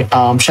and me.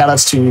 Shout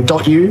outs to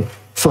 .u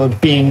for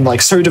being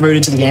like so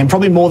devoted to the game,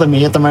 probably more than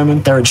me at the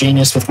moment. They're a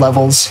genius with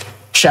levels.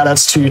 Shout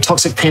outs to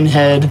Toxic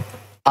Pinhead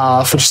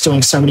for just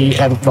doing so many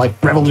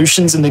like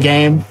revolutions in the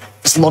game.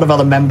 There's a lot of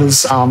other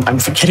members. I'm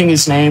forgetting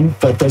his name,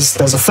 but there's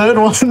a third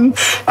one.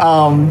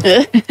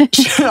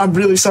 I'm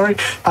really sorry.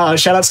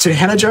 Shout outs to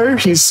Hanajo.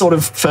 He's sort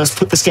of first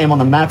put this game on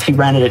the map. He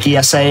ran it at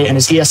ESA, and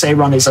his ESA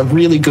run is a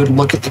really good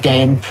look at the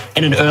game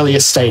in an earlier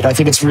state. I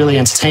think it's really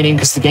entertaining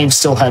because the game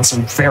still had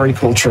some very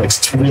cool tricks.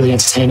 It's really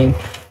entertaining.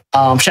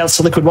 Shout outs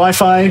to Liquid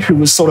Wi-Fi, who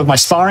was sort of my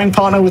sparring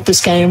partner with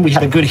this game. We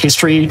had a good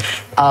history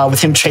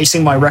with him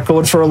chasing my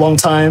record for a long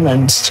time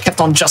and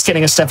kept on just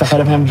getting a step ahead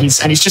of him. He's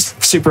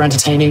just super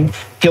entertaining.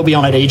 He'll be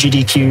on at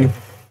AGDQ.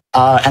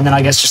 And then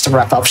I guess just to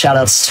wrap up, shout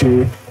outs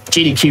to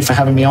GDQ for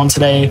having me on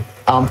today,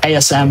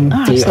 ASM,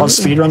 the Oz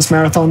Speedruns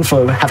Marathon,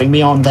 for having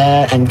me on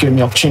there and giving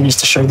me opportunities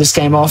to show this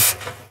game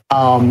off.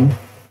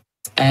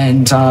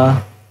 And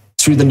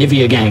to the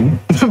Nivea gang,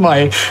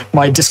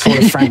 my Discord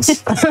of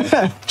friends.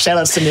 Shout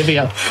outs to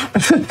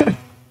Nivea.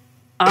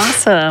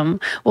 Awesome.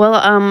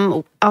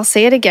 Well, I'll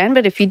say it again,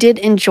 but if you did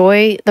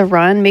enjoy the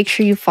run, make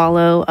sure you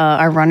follow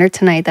our runner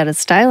tonight. That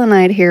is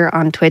Stylenide here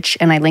on Twitch,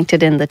 and I linked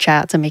it in the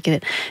chat to make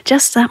it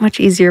just that much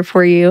easier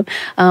for you.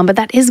 But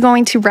that is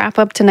going to wrap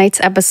up tonight's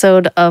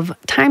episode of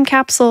Time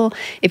Capsule.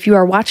 If you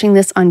are watching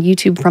this on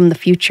YouTube from the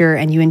future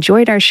and you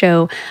enjoyed our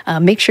show,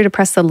 make sure to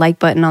press the like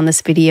button on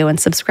this video and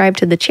subscribe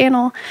to the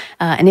channel.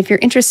 And if you're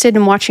interested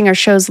in watching our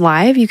shows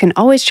live, you can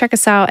always check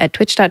us out at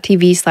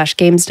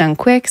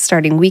twitch.tv/gamesdonequick,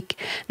 starting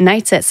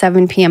weeknights at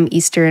 7 p.m.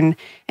 Eastern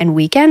and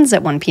weekends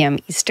at 1 p.m.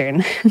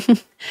 Eastern.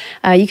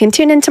 You can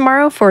tune in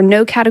tomorrow for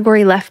No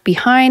Category Left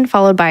Behind,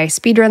 followed by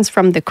Speedruns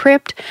from the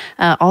Crypt.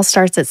 All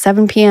starts at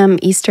 7 p.m.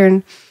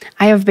 Eastern.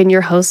 I have been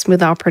your host,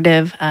 Smooth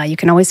Operative. You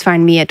can always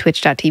find me at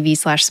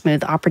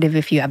twitch.tv/smootoperative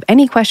if you have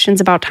any questions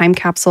about Time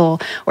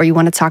Capsule or you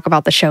want to talk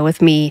about the show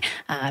with me.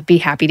 Be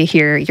happy to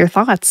hear your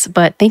thoughts.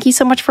 But thank you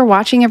so much for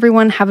watching,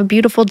 everyone. Have a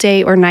beautiful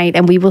day or night,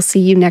 and we will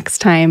see you next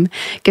time.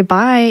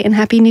 Goodbye and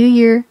Happy New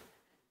Year.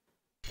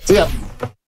 See ya.